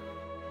card.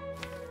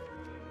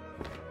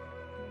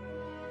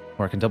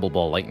 Or I can double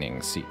Ball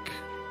Lightning, Seek.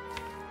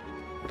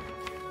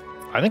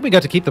 I think we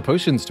got to keep the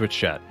potions, Twitch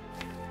chat.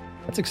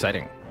 That's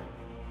exciting.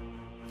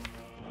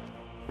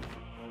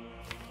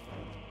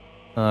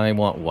 I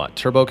want what?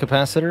 Turbo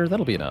Capacitor?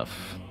 That'll be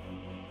enough.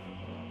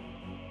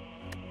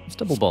 Let's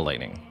double Ball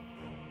Lightning.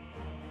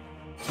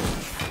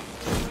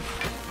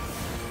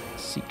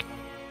 Seek.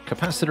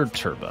 Capacitor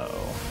Turbo.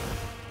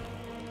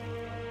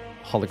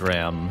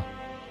 Hologram.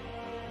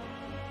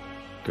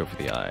 Go for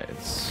the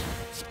eyes.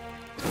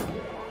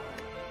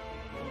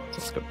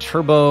 Let's go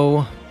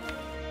Turbo.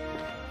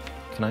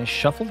 Can I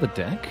shuffle the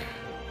deck?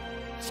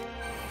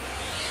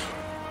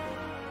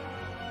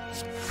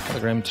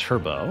 Hologram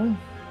Turbo.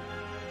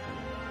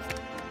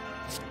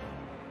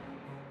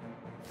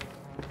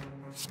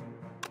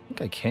 I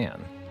think I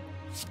can.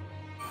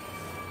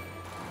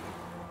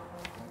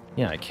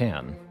 Yeah, I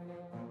can.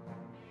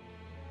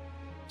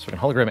 So I can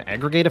hologram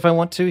Aggregate if I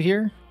want to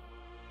here?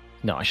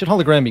 No, I should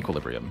hologram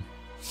Equilibrium.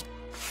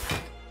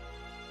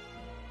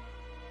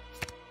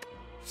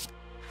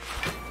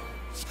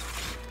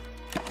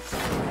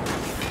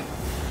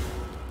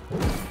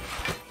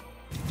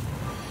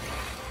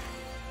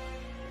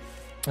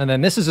 And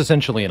then this is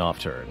essentially an off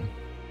turn.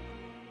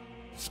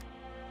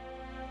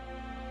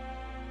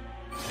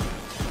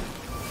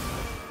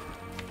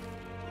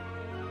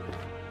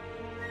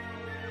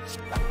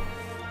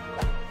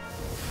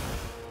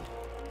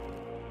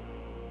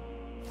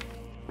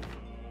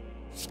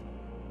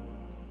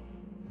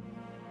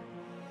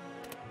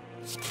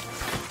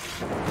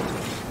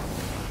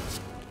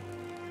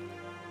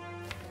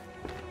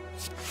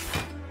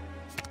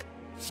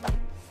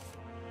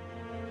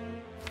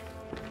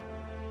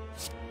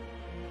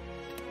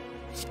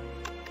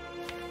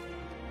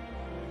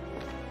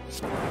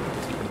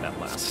 Let's get rid of that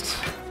last.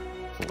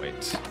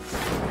 Wait.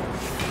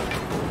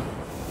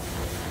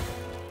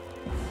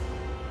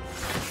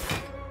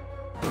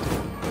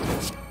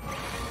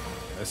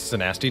 This is a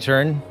nasty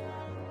turn.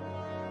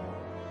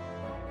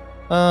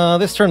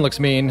 This turn looks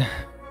mean.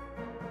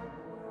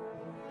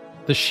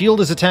 The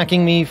shield is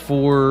attacking me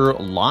for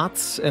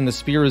lots, and the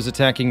spear is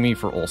attacking me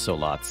for also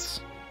lots.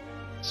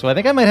 So I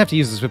think I might have to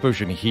use the Swift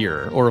Potion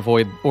here, or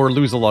avoid, or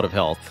lose a lot of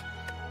health.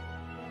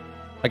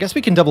 I guess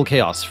we can double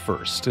Chaos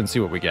first and see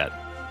what we get.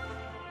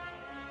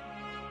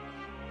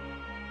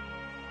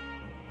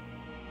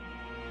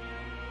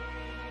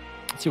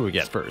 Let's see what we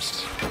get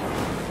first.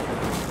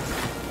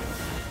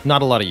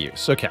 Not a lot of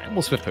use. Okay,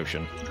 we'll Swift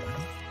Potion.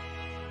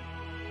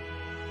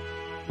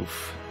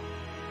 Oof.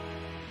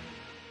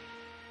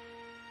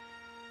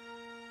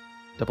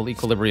 Double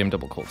Equilibrium,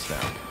 double Cold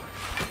Snap.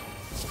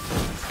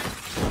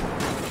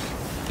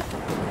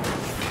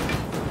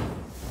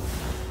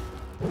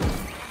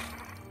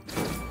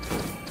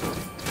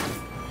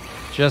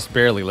 Just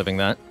barely living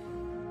that.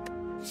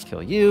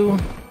 Kill you.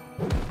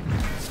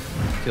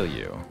 Kill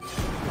you.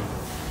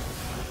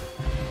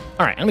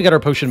 Alright, and we got our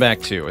potion back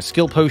too. A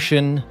skill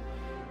potion,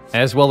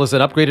 as well as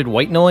an upgraded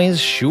white noise.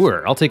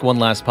 Sure, I'll take one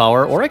last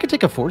power, or I could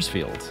take a force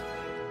field.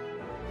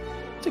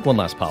 Take one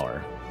last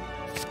power.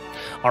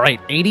 Alright,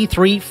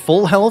 83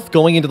 full health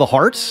going into the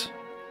heart.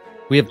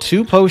 We have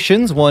 2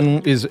 potions.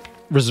 One is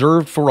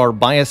reserved for our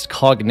biased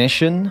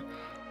cognition.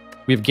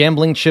 We have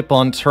Gambling Chip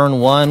on turn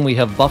 1. We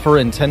have Buffer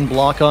and 10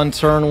 block on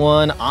turn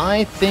 1.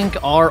 I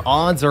think our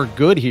odds are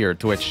good here,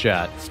 Twitch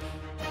chat.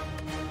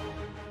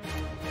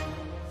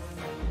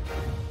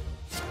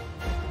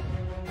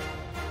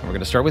 We're going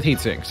to start with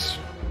Heatsinks.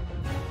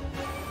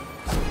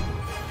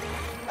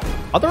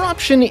 Other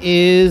option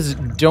is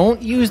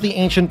don't use the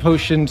Ancient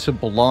Potion to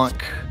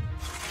block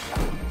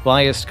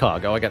Biased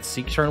Cog. Oh, I got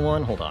Seek turn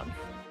 1? Hold on.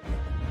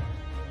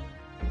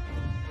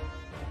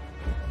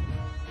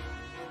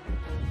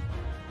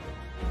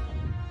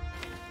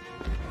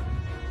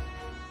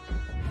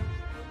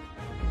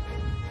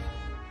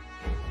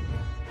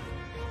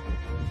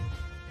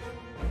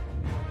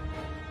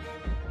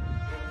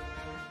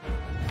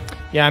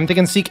 Yeah, I'm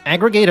thinking Seek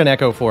Aggregate and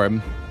Echo for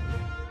him.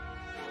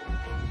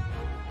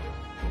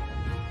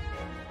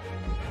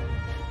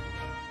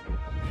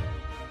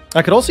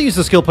 I could also use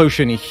the skill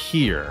potion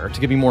here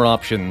to give me more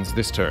options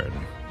this turn.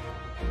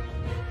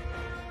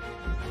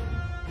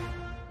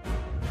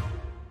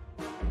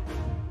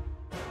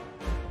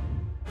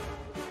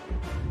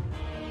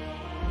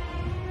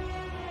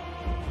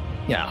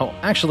 Yeah, oh,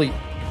 actually...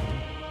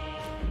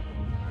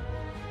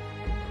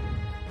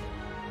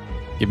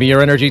 Give me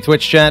your energy,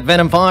 Twitch chat.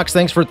 Venom Fox,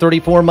 thanks for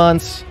 34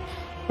 months.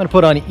 I'm going to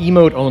put on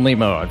emote-only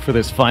mode for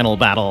this final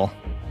battle.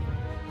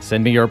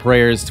 Send me your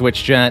prayers,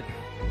 Twitch chat.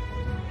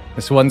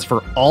 This one's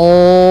for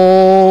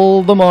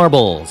all the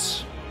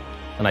marbles.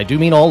 And I do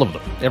mean all of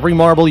them. Every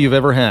marble you've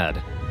ever had.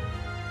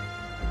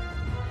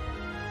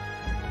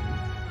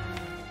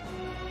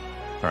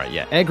 Alright,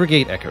 yeah.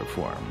 Aggregate Echo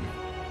Form.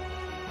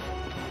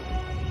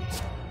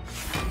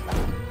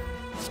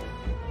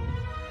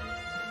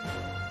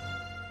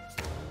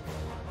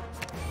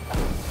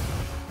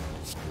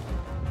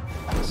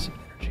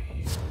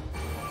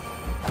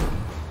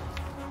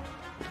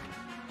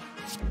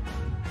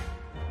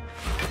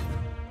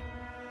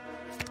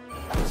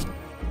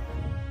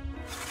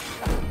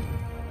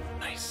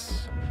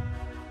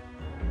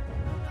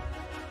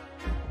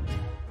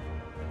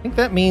 I think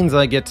that means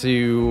I get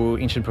to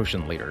Ancient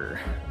Potion later.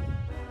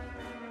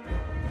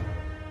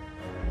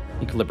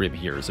 Equilibrium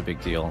here is a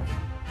big deal.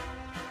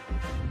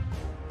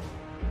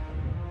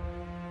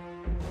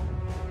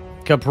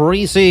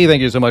 Caprisi,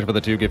 thank you so much for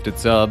the 2 gifted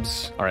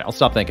subs. Alright, I'll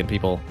stop thanking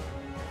people.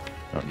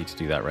 I don't need to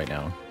do that right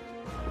now.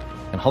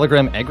 And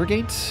Hologram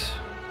Aggregate?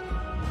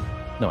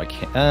 No, I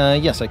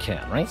can't. Yes, I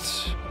can, right?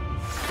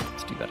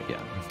 Let's do that again.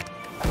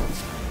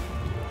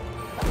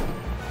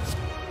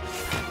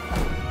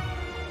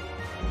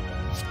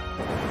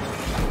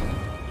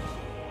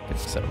 Get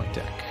this out of my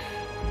deck.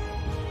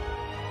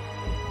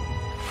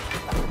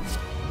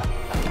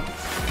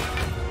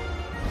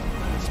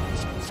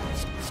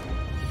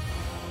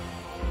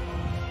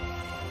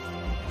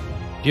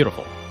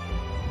 Beautiful.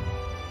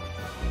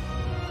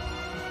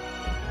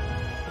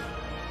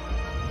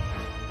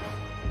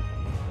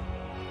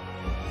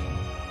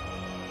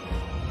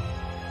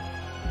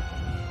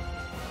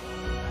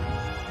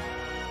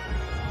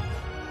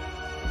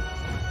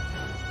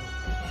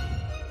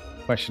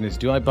 Question is,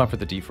 do I buffer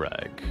the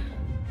defrag?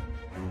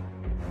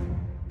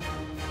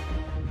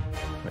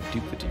 I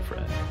dupe the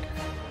defrag.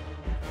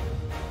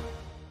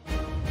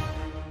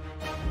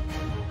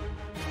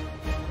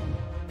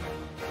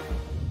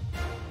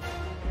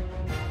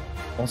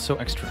 Also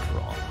extra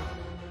draw.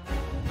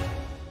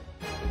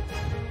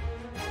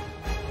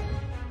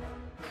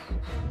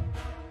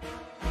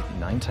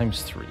 Nine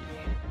times 3.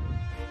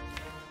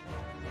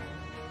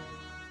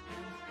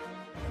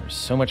 There's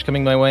so much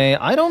coming my way.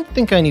 I don't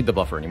think I need the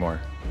buffer anymore.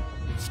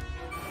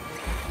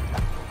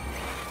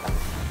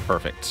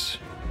 Perfect.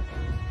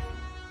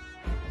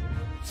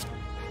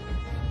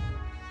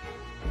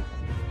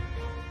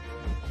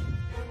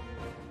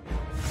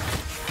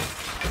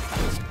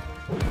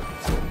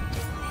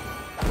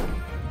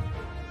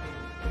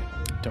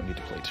 Don't need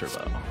to play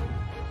turbo.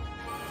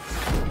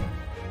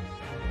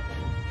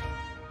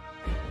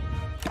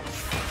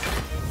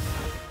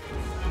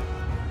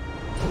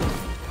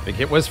 Big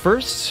hit was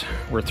first.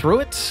 We're through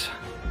it.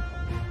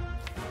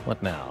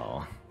 What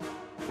now?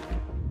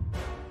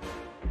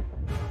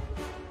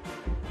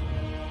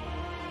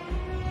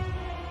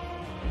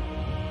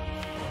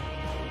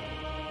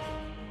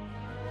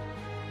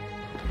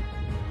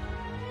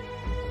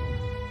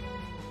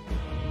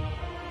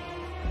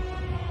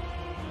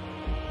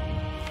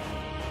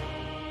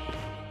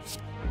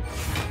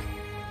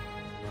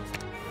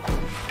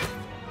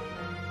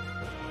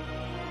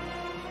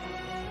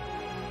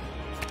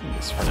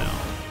 This for now.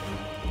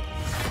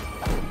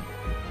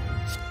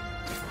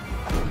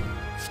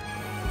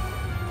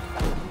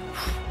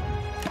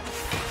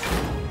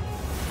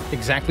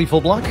 Exactly full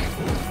block.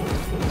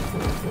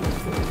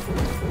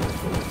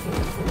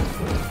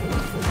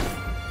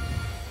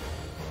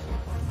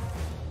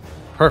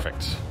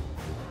 Perfect.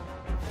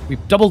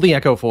 We've doubled the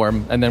echo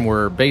form, and then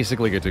we're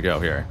basically good to go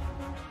here.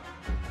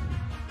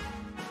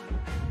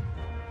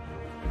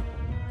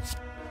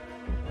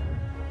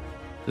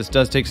 This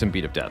does take some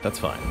beat of death, that's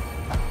fine.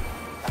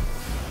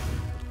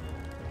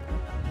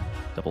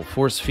 Double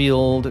force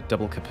field,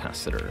 double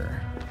capacitor.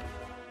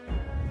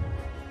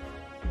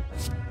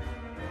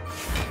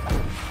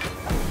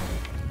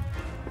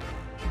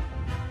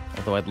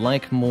 Although I'd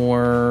like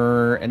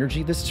more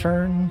energy this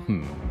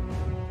turn.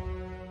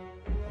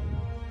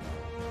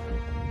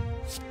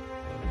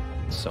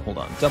 So hold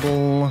on,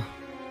 double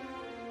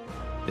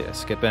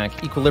this, get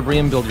back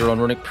equilibrium, build your own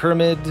runic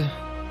pyramid.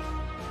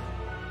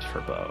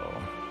 Turbo.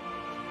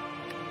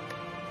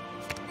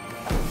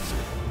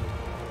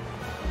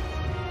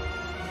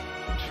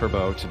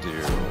 Turbo to do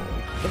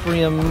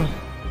equilibrium.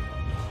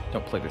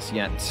 Don't play this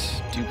yet.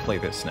 Do play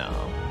this now.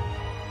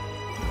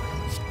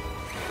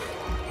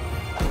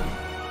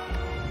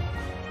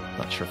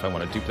 Not sure if I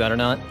want to dupe that or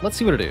not. Let's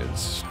see what it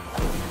is.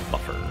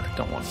 Buffer.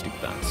 Don't want to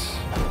dupe that.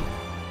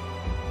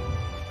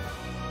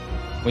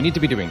 We need to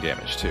be doing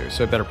damage too,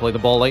 so I better play the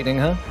ball lightning,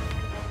 huh?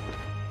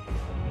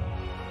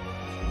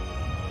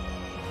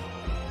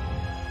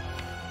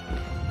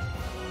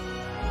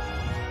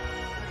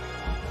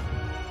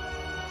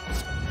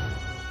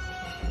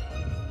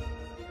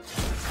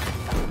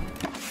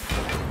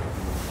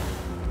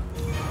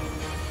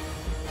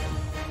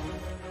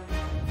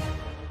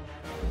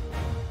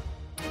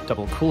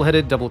 Double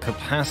cool-headed, double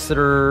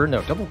capacitor.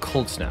 No, double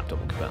cold snap,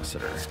 double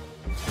capacitor.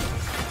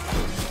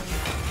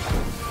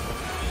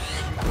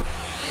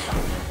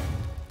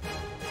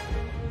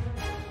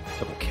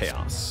 Double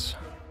chaos.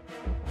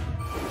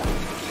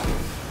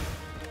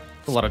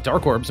 A lot of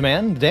dark orbs,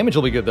 man. The damage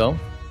will be good, though.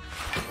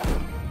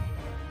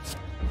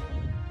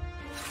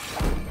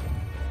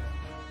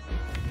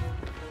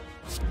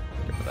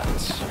 Get for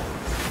that.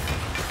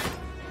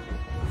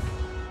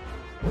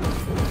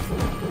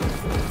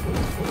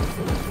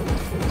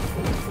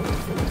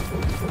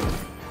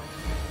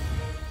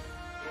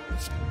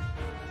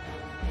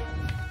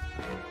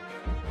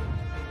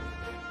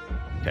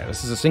 Okay,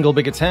 this is a single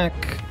big attack.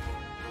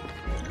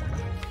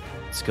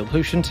 Skill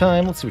potion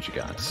time. Let's see what you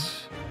got.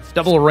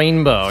 Double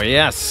rainbow,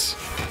 yes.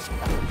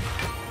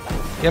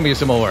 Give me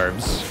some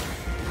orbs.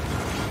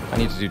 I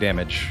need to do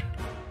damage.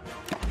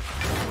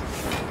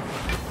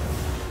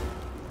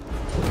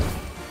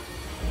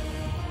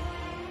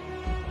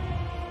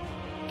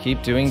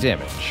 Keep doing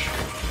damage.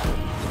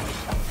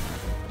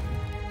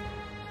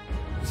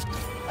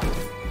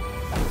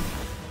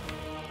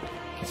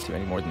 Can't do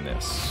any more than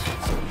this.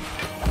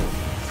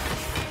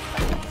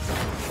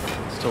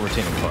 Still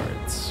retaining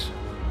cards.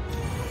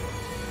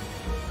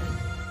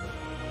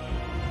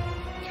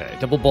 Okay,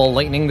 double ball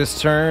lightning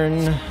this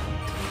turn.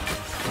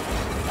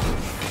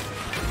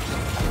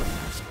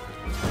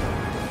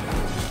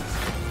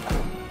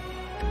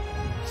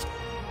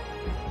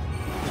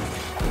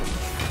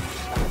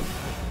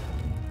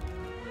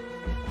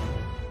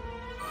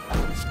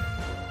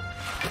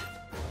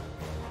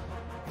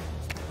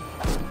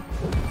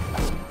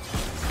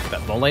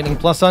 That ball lightning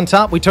plus on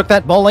top. We took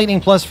that ball lightning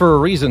plus for a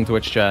reason,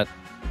 Twitch chat.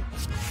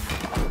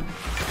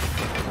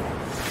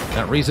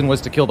 That reason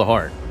was to kill the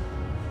heart.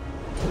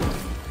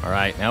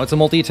 Alright, now it's a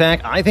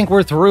multi-attack. I think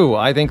we're through.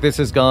 I think this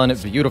has gone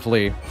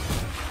beautifully.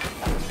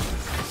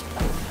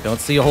 Don't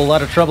see a whole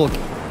lot of trouble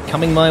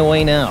coming my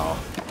way now.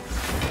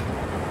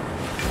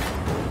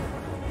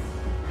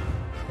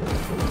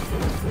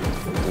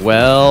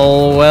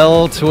 Well,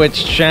 well,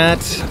 Twitch chat.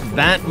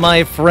 That,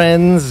 my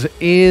friends,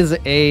 is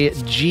a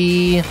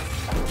G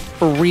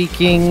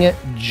freaking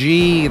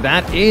G.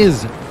 That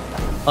is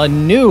a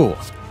new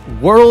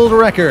world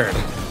record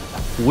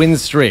win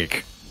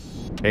streak.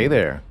 Hey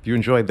there, if you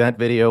enjoyed that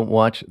video,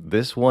 watch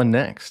this one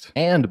next.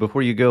 And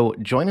before you go,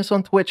 join us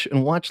on Twitch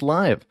and watch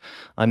live.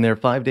 I'm there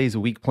 5 days a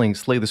week playing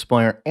Slay the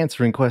Spire,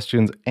 answering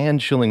questions, and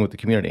chilling with the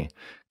community.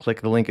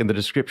 Click the link in the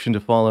description to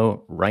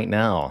follow right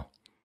now.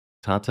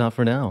 Ta-ta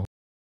for now.